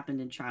them happened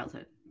in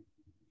childhood.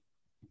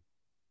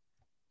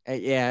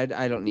 Yeah,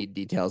 I don't need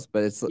details,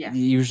 but it's Yeah.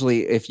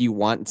 usually if you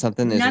want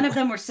something. None of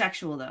them were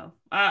sexual, though.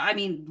 I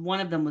mean, one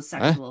of them was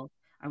sexual.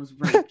 I was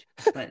raped,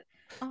 but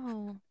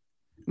Oh,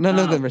 None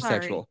of Oh, them are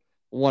sorry. sexual.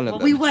 One of well,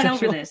 them. we is went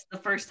sexual. over this the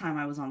first time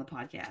I was on the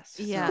podcast.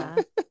 so- yeah.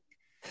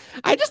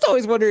 I just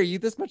always wonder: are you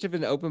this much of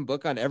an open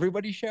book on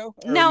everybody's show?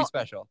 Or are No. we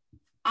special?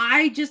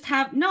 I just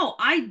have no.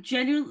 I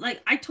genuinely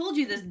like. I told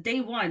you this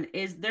day one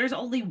is there's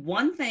only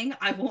one thing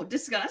I won't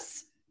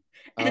discuss,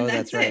 and Oh,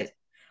 that's that's right. it.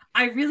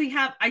 I really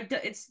have.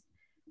 It's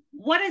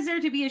what is there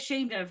to be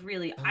ashamed of?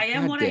 Really, Oh, I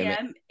am God what I damn it.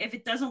 am. If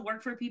it doesn't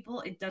work for people,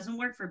 it doesn't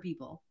work for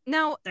people.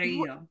 Now, There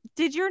you go.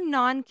 did your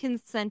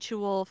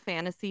non-consensual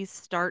fantasies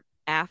start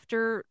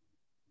after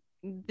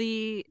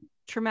the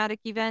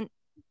traumatic event?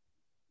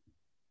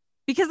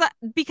 Because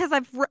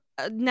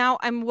now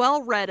I'm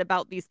well read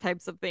about these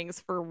types of things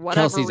for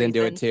whatever Kelsey's reason.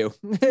 into it too.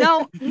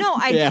 No,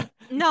 Yeah.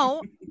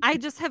 I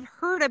just have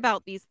heard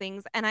about these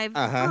things, and I've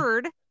Uh-huh.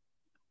 heard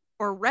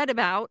or read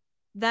about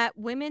that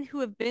women who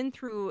have been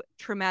through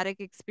traumatic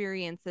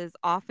experiences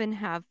often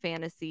have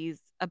fantasies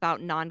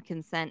about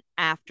non-consent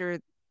after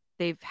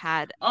they've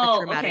had a Oh,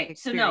 traumatic okay.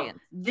 So no,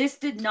 experience. this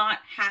did not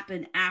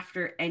happen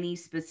after any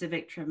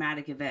specific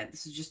traumatic event.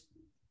 This is just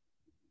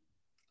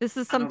This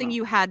is I don't something know.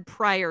 you had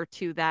prior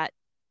to that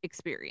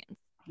experience.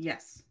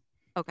 yes.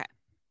 Okay.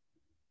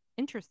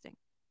 Interesting.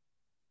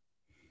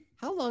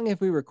 How long have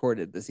we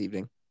recorded this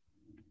evening?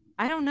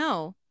 I don't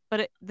know,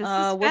 but this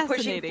is We're pushing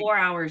fascinating. 4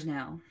 hours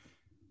now.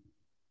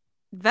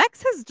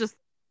 Vex has just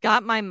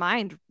got my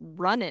mind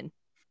running.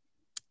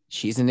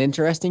 She's an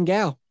interesting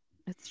gal.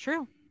 It's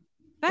true.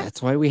 Vex,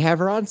 That's why we have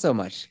her on so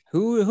much.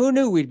 Who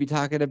knew we'd be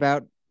talking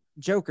about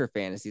Joker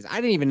fantasies? I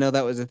didn't even know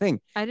that was a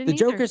thing. I didn't The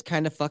either. Joker's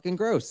kind of fucking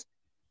gross.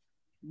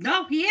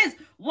 No, he is.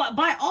 What?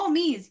 By all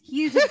means,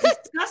 he is a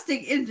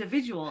disgusting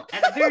individual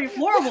and a very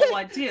horrible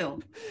one too.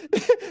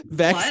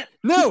 Vex. What?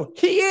 No,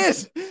 he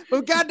is.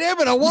 But goddamn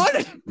it, I want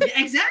it.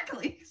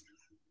 Exactly.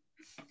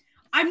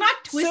 I'm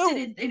not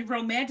twisted So- in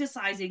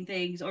romanticizing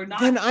things or not.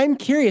 Then I'm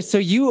curious. So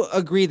you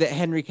agree that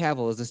Henry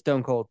Cavill is a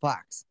stone cold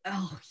fox?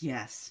 Oh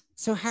yes.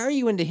 So how are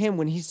you into him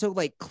when he's so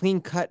like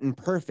clean cut and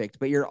perfect,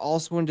 but you're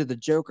also into the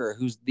Joker,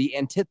 who's the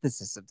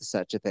antithesis of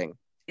such a thing?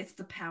 It's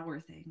the power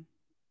thing.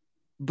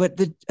 But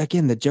the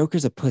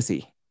Joker's a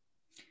pussy.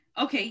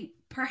 Okay,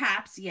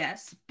 perhaps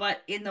yes,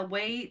 but in the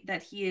way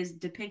that he is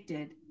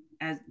depicted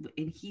as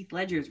in Heath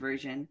Ledger's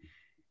version,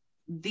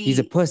 He's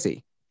a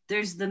pussy.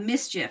 there's the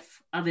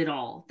mischief of it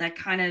all that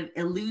kind of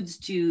alludes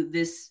to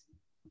this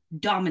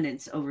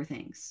dominance over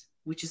things,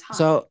 which is hot.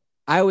 So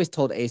I always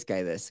told Ace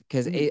Guy this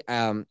because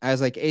Mhm. I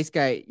was like, Ace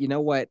Guy, you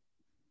know what?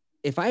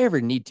 If I ever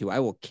need to, I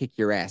will kick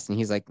your ass. And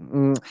he's like,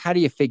 how do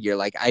you figure?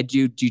 Like, I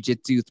do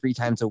jujitsu 3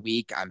 times a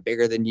week. I'm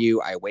bigger than you.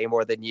 I weigh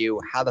more than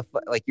you. How the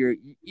fuck? Like,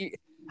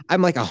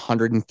 I'm like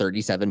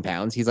 137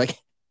 pounds. He's like,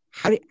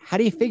 how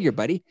do you figure,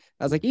 buddy?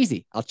 I was like,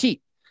 easy. I'll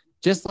cheat.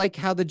 Just like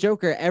how the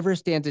Joker ever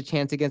stands a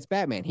chance against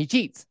Batman. He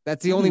cheats.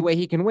 That's the only way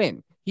he can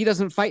win. He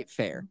doesn't fight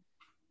fair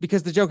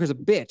because the Joker's a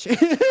bitch.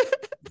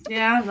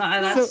 yeah,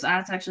 that's So-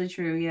 actually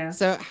true. Yeah.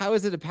 So how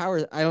is it a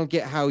power? I don't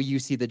get how you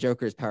see the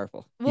Joker as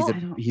powerful. Well, I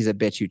don't- He's a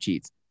bitch who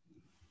cheats.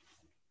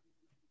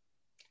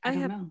 I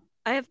don't have- know.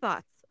 I have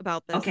thoughts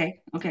about this.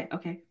 Okay.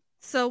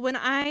 So when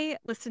I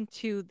listened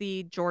to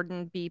the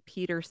Jordan B.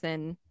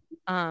 Peterson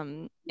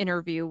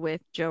interview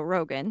with Joe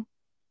Rogan,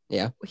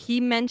 Yeah.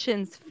 he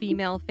mentions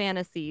female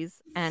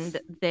fantasies, and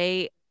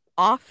they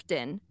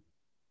often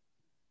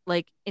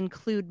like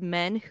include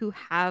men who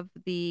have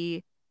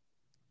the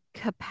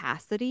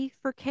capacity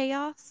for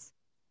chaos,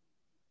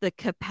 the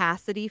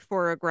capacity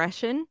for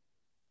aggression,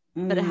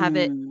 but have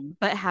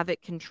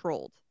it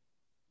controlled.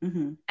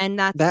 Mm-hmm. And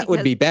that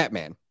would be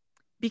Batman.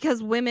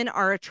 Because women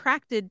are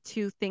attracted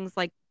to things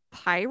like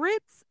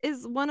pirates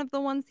is one of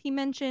the ones he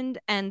mentioned,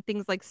 and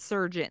things like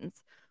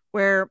surgeons,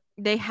 where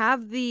they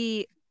have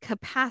the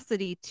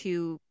capacity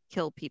to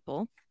kill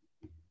people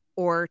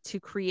or to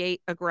create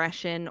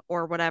aggression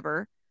or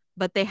whatever,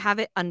 but they have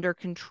it under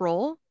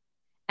control,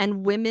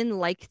 and women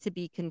like to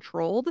be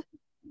controlled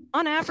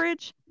on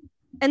average.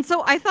 And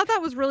so I thought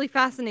that was really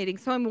fascinating.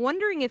 So I'm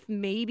wondering if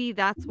maybe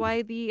that's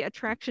why the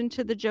attraction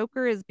to the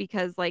Joker is,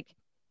 because like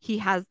he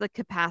has the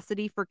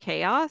capacity for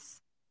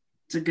chaos.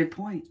 It's a good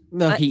point.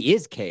 No, he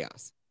is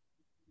chaos.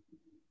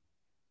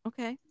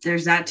 Okay.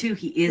 There's that too.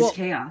 He is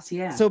chaos.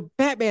 Yeah. So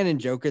Batman and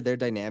Joker, their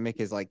dynamic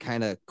is like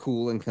kind of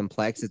cool and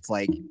complex. It's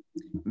like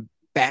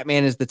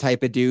Batman is the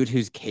type of dude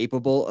who's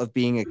capable of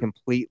being a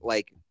complete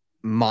like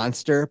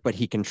monster, but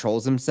he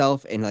controls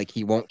himself and like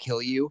he won't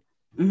kill you.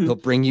 Mm-hmm. He'll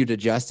bring you to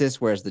justice.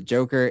 Whereas the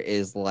Joker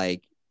is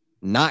like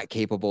not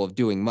capable of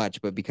doing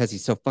much, but because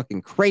he's so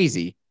fucking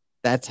crazy,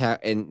 that's how.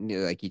 And you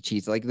know, like he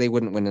cheats. Like they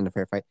wouldn't win in a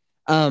fair fight.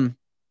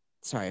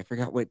 Sorry, I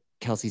forgot what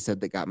Kelsey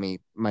said that got my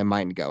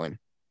mind going.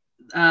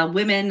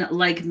 Women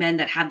like men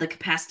that have the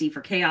capacity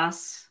for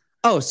chaos.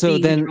 Oh, so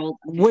then controlled.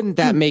 wouldn't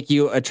that make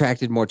you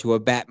attracted more to a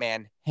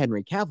Batman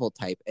Henry Cavill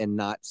type and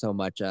not so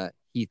much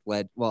Heath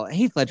Ledger? Well,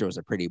 Heath Ledger was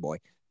a pretty boy,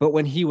 but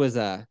when he was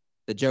the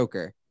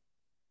Joker,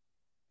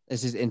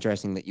 this is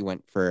interesting that you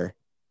went for,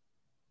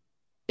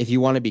 if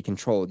you want to be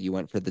controlled, you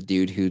went for the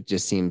dude who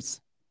just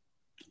seems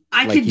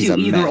I like could he's do a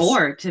either mess.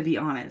 or, to be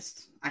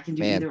honest. I can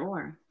do either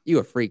or. You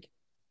a freak.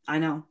 I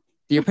know.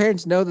 Do your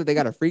parents know that they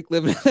got a freak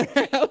living in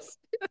their house?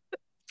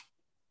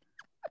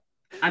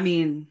 I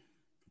mean,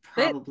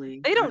 probably.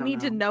 They don't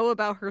need to know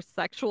about her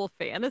sexual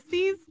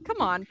fantasies.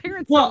 Come on,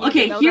 parents. Well, don't need to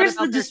okay, know here's that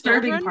about the their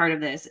disturbing children. part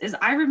of this is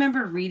I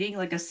remember reading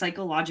like a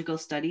psychological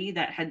study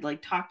that had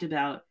like talked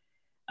about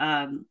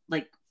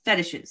like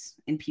fetishes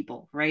in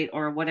people, right?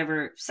 Or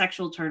whatever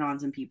sexual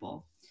turn-ons in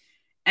people.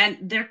 And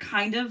they're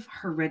kind of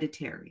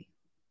hereditary.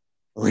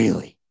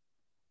 Really?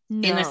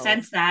 In the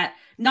sense that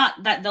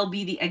not that they'll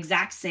be the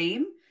exact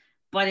same,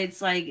 but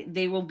it's like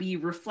they will be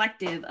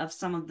reflective of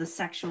some of the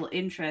sexual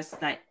interests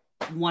that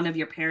one of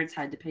your parents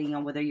had, depending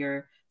on whether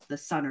you're the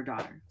son or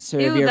daughter. So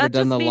have you ever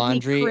done the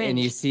laundry and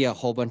you see a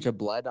whole bunch of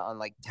blood on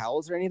like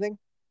towels or anything?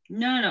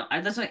 No.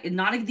 That's why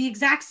not the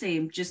exact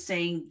same, just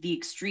saying the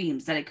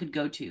extremes that it could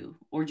go to,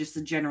 or just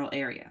the general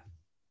area,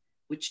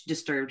 which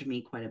disturbed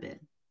me quite a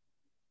bit.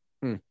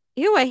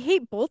 Ew, I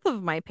hate both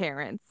of my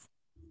parents.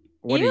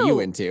 What are you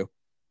into?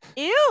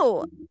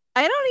 Ew.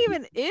 I don't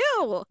even,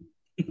 ew.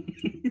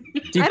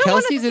 Dude,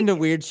 Kelsey's into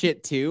weird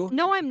shit too.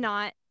 No, I'm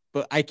not.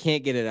 But I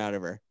can't get it out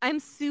of her. I'm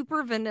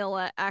super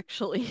vanilla,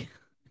 actually.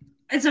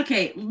 It's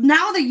okay.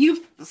 Now that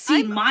you've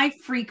seen my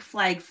freak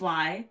flag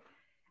fly,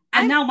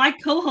 and now my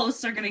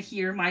co-hosts are gonna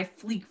hear my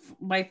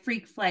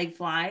freak flag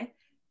fly,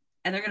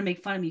 and they're gonna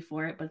make fun of me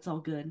for it, but it's all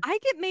good. I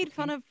get made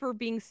fun of for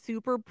being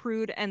super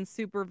prude and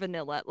super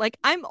vanilla. Like,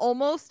 I'm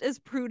almost as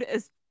prude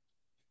as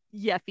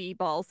Yeffy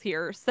Balls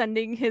here,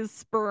 sending his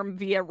sperm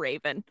via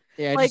Raven.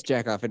 Yeah, I just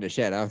jack off in the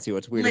shed. I don't see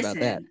what's weird about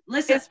that.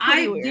 Listen,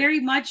 I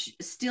very much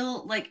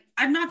still, like,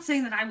 I'm not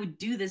saying that I would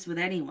do this with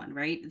anyone,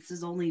 right? This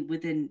is only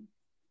within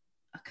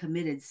a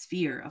committed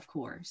sphere, of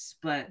course,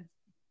 but...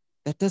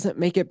 That doesn't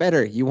make it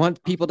better. You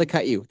want people to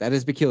cut you. That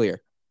is peculiar.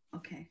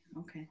 Okay.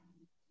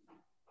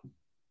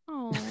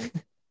 Oh.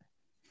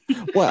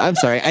 Well, I'm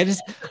sorry.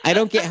 I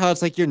don't get how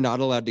it's like you're not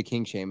allowed to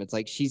kink shame. It's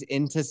like she's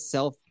into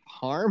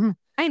self-harm.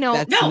 I know.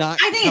 That's no, not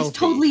I think healthy. it's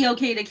totally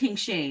okay to kink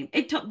shame.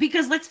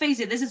 Because let's face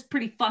it, this is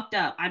pretty fucked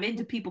up. I'm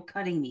into people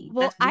cutting me.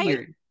 Well, That's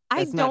weird.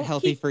 That's not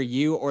healthy for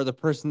you or the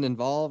person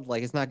involved.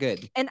 Like, it's not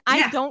good. And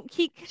I don't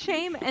kink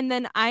shame, and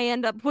then I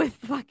end up with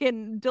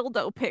fucking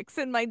dildo pics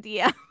in my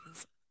DMs.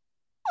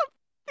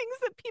 Things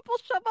that people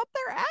shove up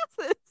their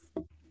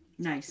asses.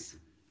 Nice.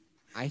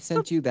 I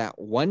sent you that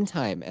one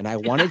time, and I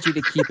wanted you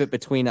to keep it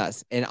between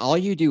us. And all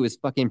you do is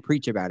fucking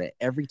preach about it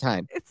every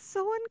time. It's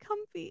so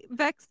uncomfy.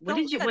 Vex. What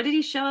did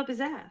he shove up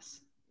his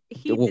ass?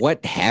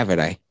 What haven't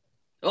I?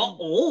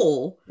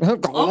 Oh.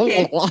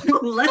 Okay.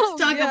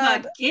 Let's talk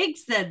about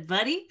kinks then,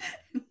 buddy.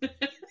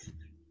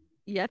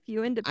 Yep,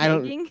 you into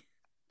pegging?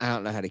 I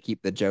don't know how to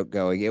keep the joke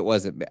going. It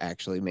wasn't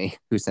actually me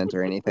who sent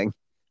her anything.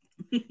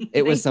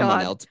 It was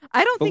someone else.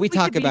 I don't. But think we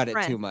talk could be about it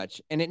friends. too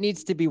much, and it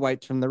needs to be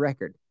wiped from the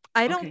record.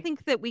 I don't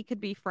think that we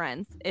could be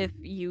friends if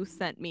you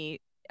sent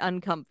me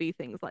uncomfy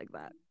things like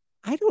that.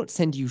 I don't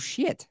send you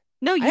shit.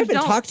 No, you I haven't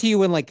don't. talked to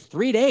you in like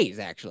 3 days,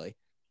 actually.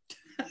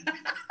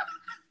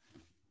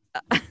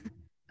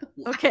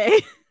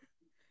 Okay.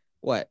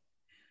 What?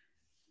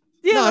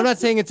 Yeah, no, I'm not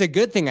saying it's a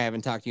good thing I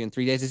haven't talked to you in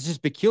 3 days. It's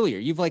just peculiar.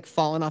 You've like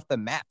fallen off the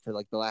map for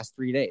like the last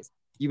 3 days.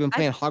 You've been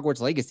playing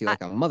Hogwarts Legacy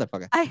like a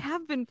motherfucker. I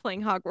have been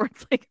playing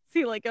Hogwarts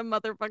Legacy like a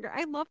motherfucker.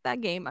 I love that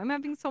game. I'm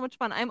having so much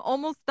fun. I'm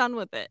almost done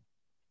with it.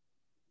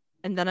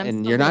 And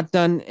then you're not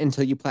done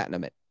until you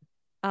platinum it.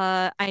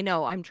 I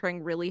know. I'm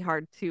trying really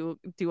hard to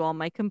do all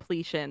my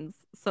completions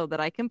so that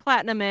I can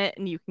platinum it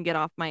and you can get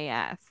off my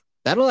ass.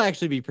 That'll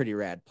actually be pretty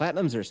rad.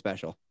 Platinums are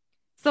special.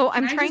 So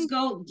Can I'm I trying. just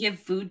go give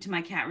food to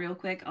my cat real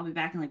quick? I'll be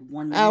back in like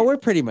 1 minute. We're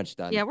pretty much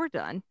done. Yeah, we're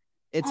done.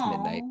 It's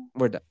midnight.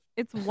 We're done.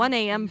 It's 1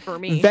 a.m. for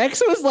me.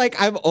 Vex was like,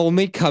 I'm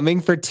only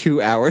coming for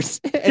 2 hours.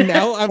 And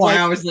now I'm 4 like,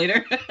 hours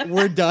later.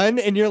 we're done.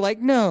 And you're like,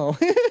 no.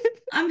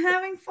 I'm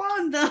having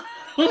fun though.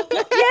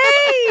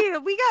 Yay!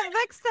 We got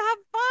Vex to have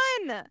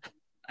fun.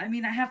 I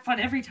mean, I have fun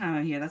every time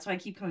I'm here. That's why I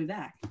keep coming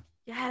back.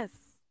 Yes.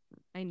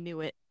 I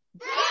knew it.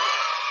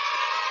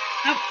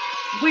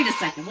 Wait a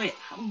second. Wait.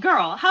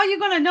 Girl, how are you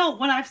going to know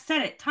when I've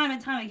said it time and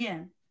time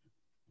again?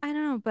 I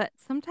don't know, but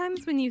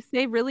sometimes when you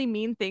say really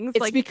mean things,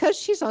 It's like because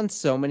she's on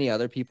so many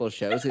other people's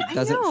shows, it I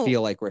doesn't know.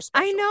 feel like we're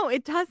special. I know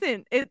it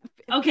doesn't. It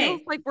Okay.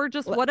 feels like we're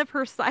just one of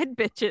her side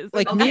bitches.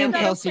 Like Okay, me and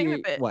okay.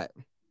 Kelsey, what?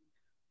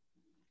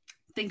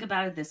 Think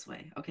about it this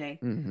way, okay?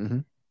 Mm-hmm.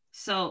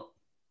 So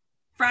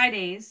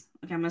Fridays,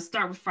 okay, I'm going to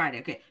start with Friday.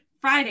 Okay.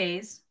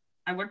 Fridays,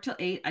 I work till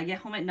 8, I get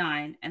home at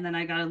 9, and then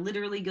I got to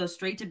literally go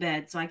straight to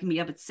bed so I can be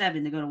up at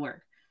 7 to go to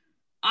work.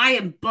 I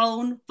am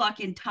bone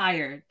fucking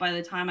tired by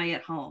the time I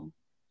get home.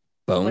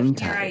 Bone But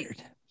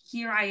tired.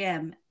 Here I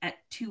am at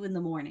 2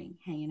 a.m.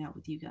 hanging out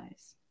with you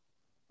guys.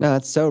 No,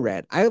 that's so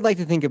rad. I would like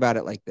to think about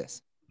it like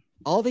this.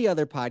 All the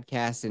other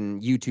podcasts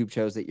and YouTube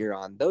shows that you're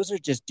on, those are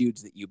just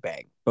dudes that you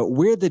bang. But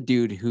we're the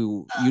dude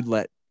who you'd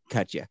let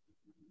cut you.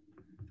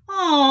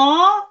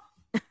 Aww.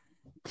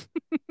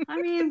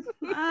 I mean,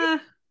 I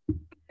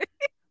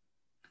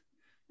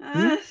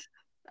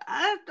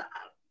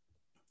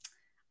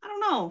don't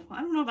know.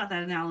 I don't know about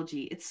that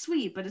analogy. It's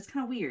sweet, but it's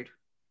kind of weird.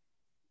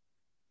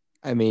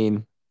 I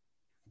mean,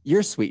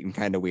 you're sweet and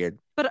kind of weird.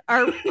 But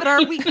are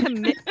we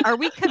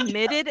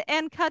committed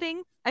and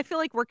cutting? I feel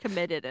like we're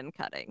committed and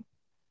cutting.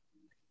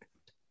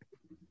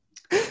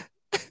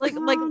 Like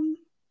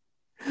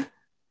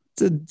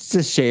It's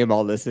a shame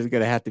all this is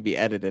gonna have to be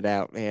edited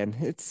out, man.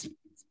 It's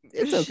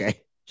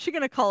okay. She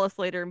gonna call us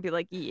later and be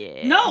like,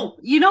 yeah. No,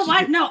 you know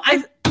what? No,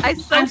 I'm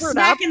sobered up.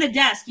 smacking the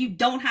desk. You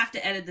don't have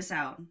to edit this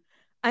out.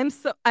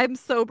 I'm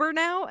sober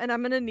now, and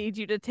I'm gonna need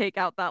you to take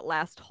out that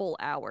last whole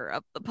hour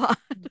of the pod.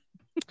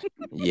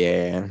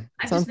 Yeah, I've it's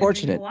just been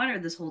unfortunate. drinking water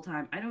this whole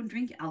time. I don't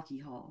drink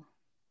alcohol.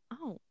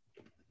 Oh,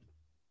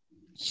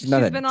 She's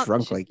not a been on-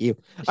 drunk she- like you.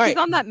 she's All right,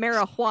 on that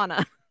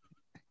marijuana.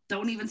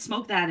 Don't even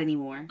smoke that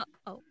anymore.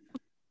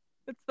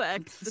 It's the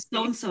ecstasy.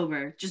 Stone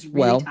sober, just really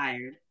Well,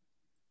 tired.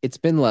 it's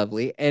been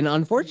lovely, and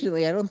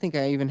unfortunately, I don't think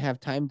I even have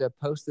time to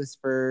post this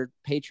for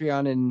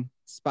Patreon and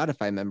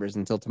Spotify members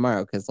until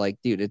tomorrow. Because, like,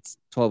 dude, it's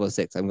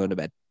 12:06. I'm going to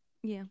bed.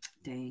 Yeah,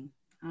 Dang.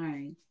 All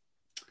right.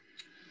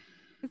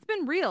 it's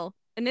been real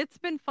and it's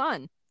been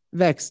fun.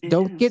 Vex, It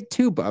don't is. get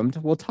too bummed.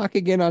 We'll talk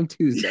again on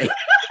Tuesday.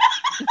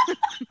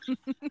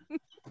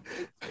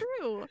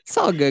 True. It's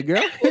all good,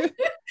 girl.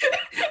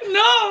 No,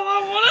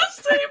 I want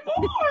to say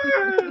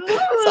more.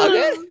 It's all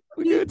good.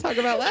 We're going to talk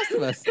about Last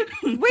of Us. Wait,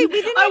 we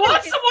didn't. I even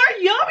want get- some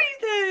more yummy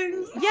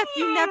things. Yes,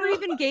 you never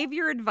even gave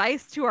your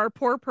advice to our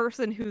poor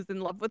person who's in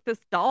love with this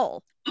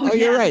doll. Oh,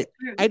 you're yeah, right. that's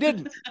true. I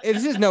didn't.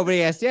 This is nobody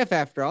SDF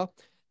after all.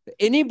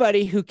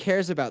 Anybody who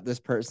cares about this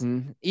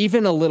person,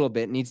 even a little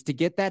bit, needs to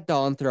get that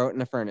doll and throw it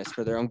in a furnace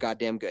for their own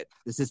goddamn good.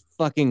 This is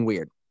fucking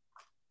weird.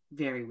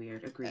 Very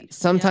weird. Agreed.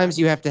 Sometimes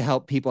you have to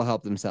help people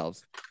help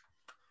themselves.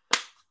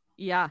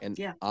 Yeah. And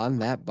Yeah. on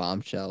that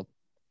bombshell,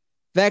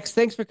 Vex,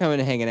 thanks for coming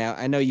and hanging out.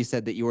 I know you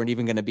said that you weren't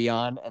even going to be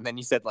on, and then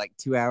you said like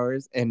 2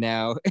 hours, and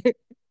now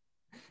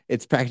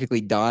it's practically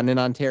dawn in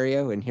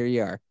Ontario, and here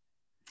you are.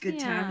 Good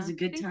time is a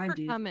good Thanks time, for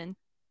dude. coming.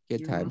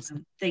 Good You're times.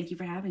 welcome. Thank you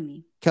for having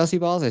me. Kelsey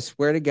Balls, I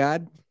swear to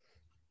God.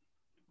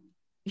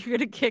 You're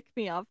gonna kick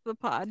me off the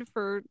pod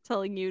for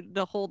telling you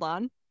to hold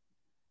on.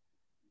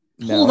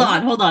 No. Hold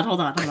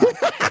on.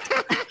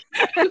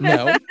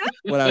 No.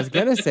 What I was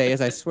going to say is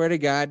I swear to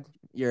God,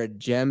 you're a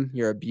gem,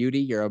 you're a beauty,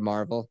 you're a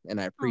marvel,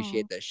 and I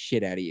appreciate the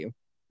shit out of you.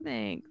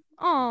 Thanks.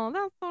 Oh,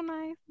 that's so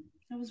nice.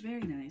 That was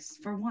very nice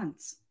for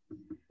once.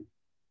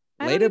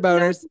 I don't Later, even know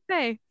what boners. to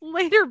say.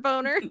 Later,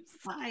 boners.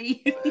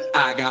 Bye.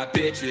 I got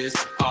bitches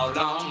all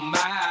on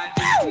my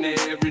dick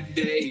every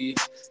day,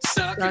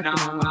 sucking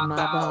on my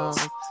balls,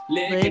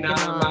 licking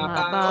on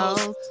my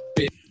balls.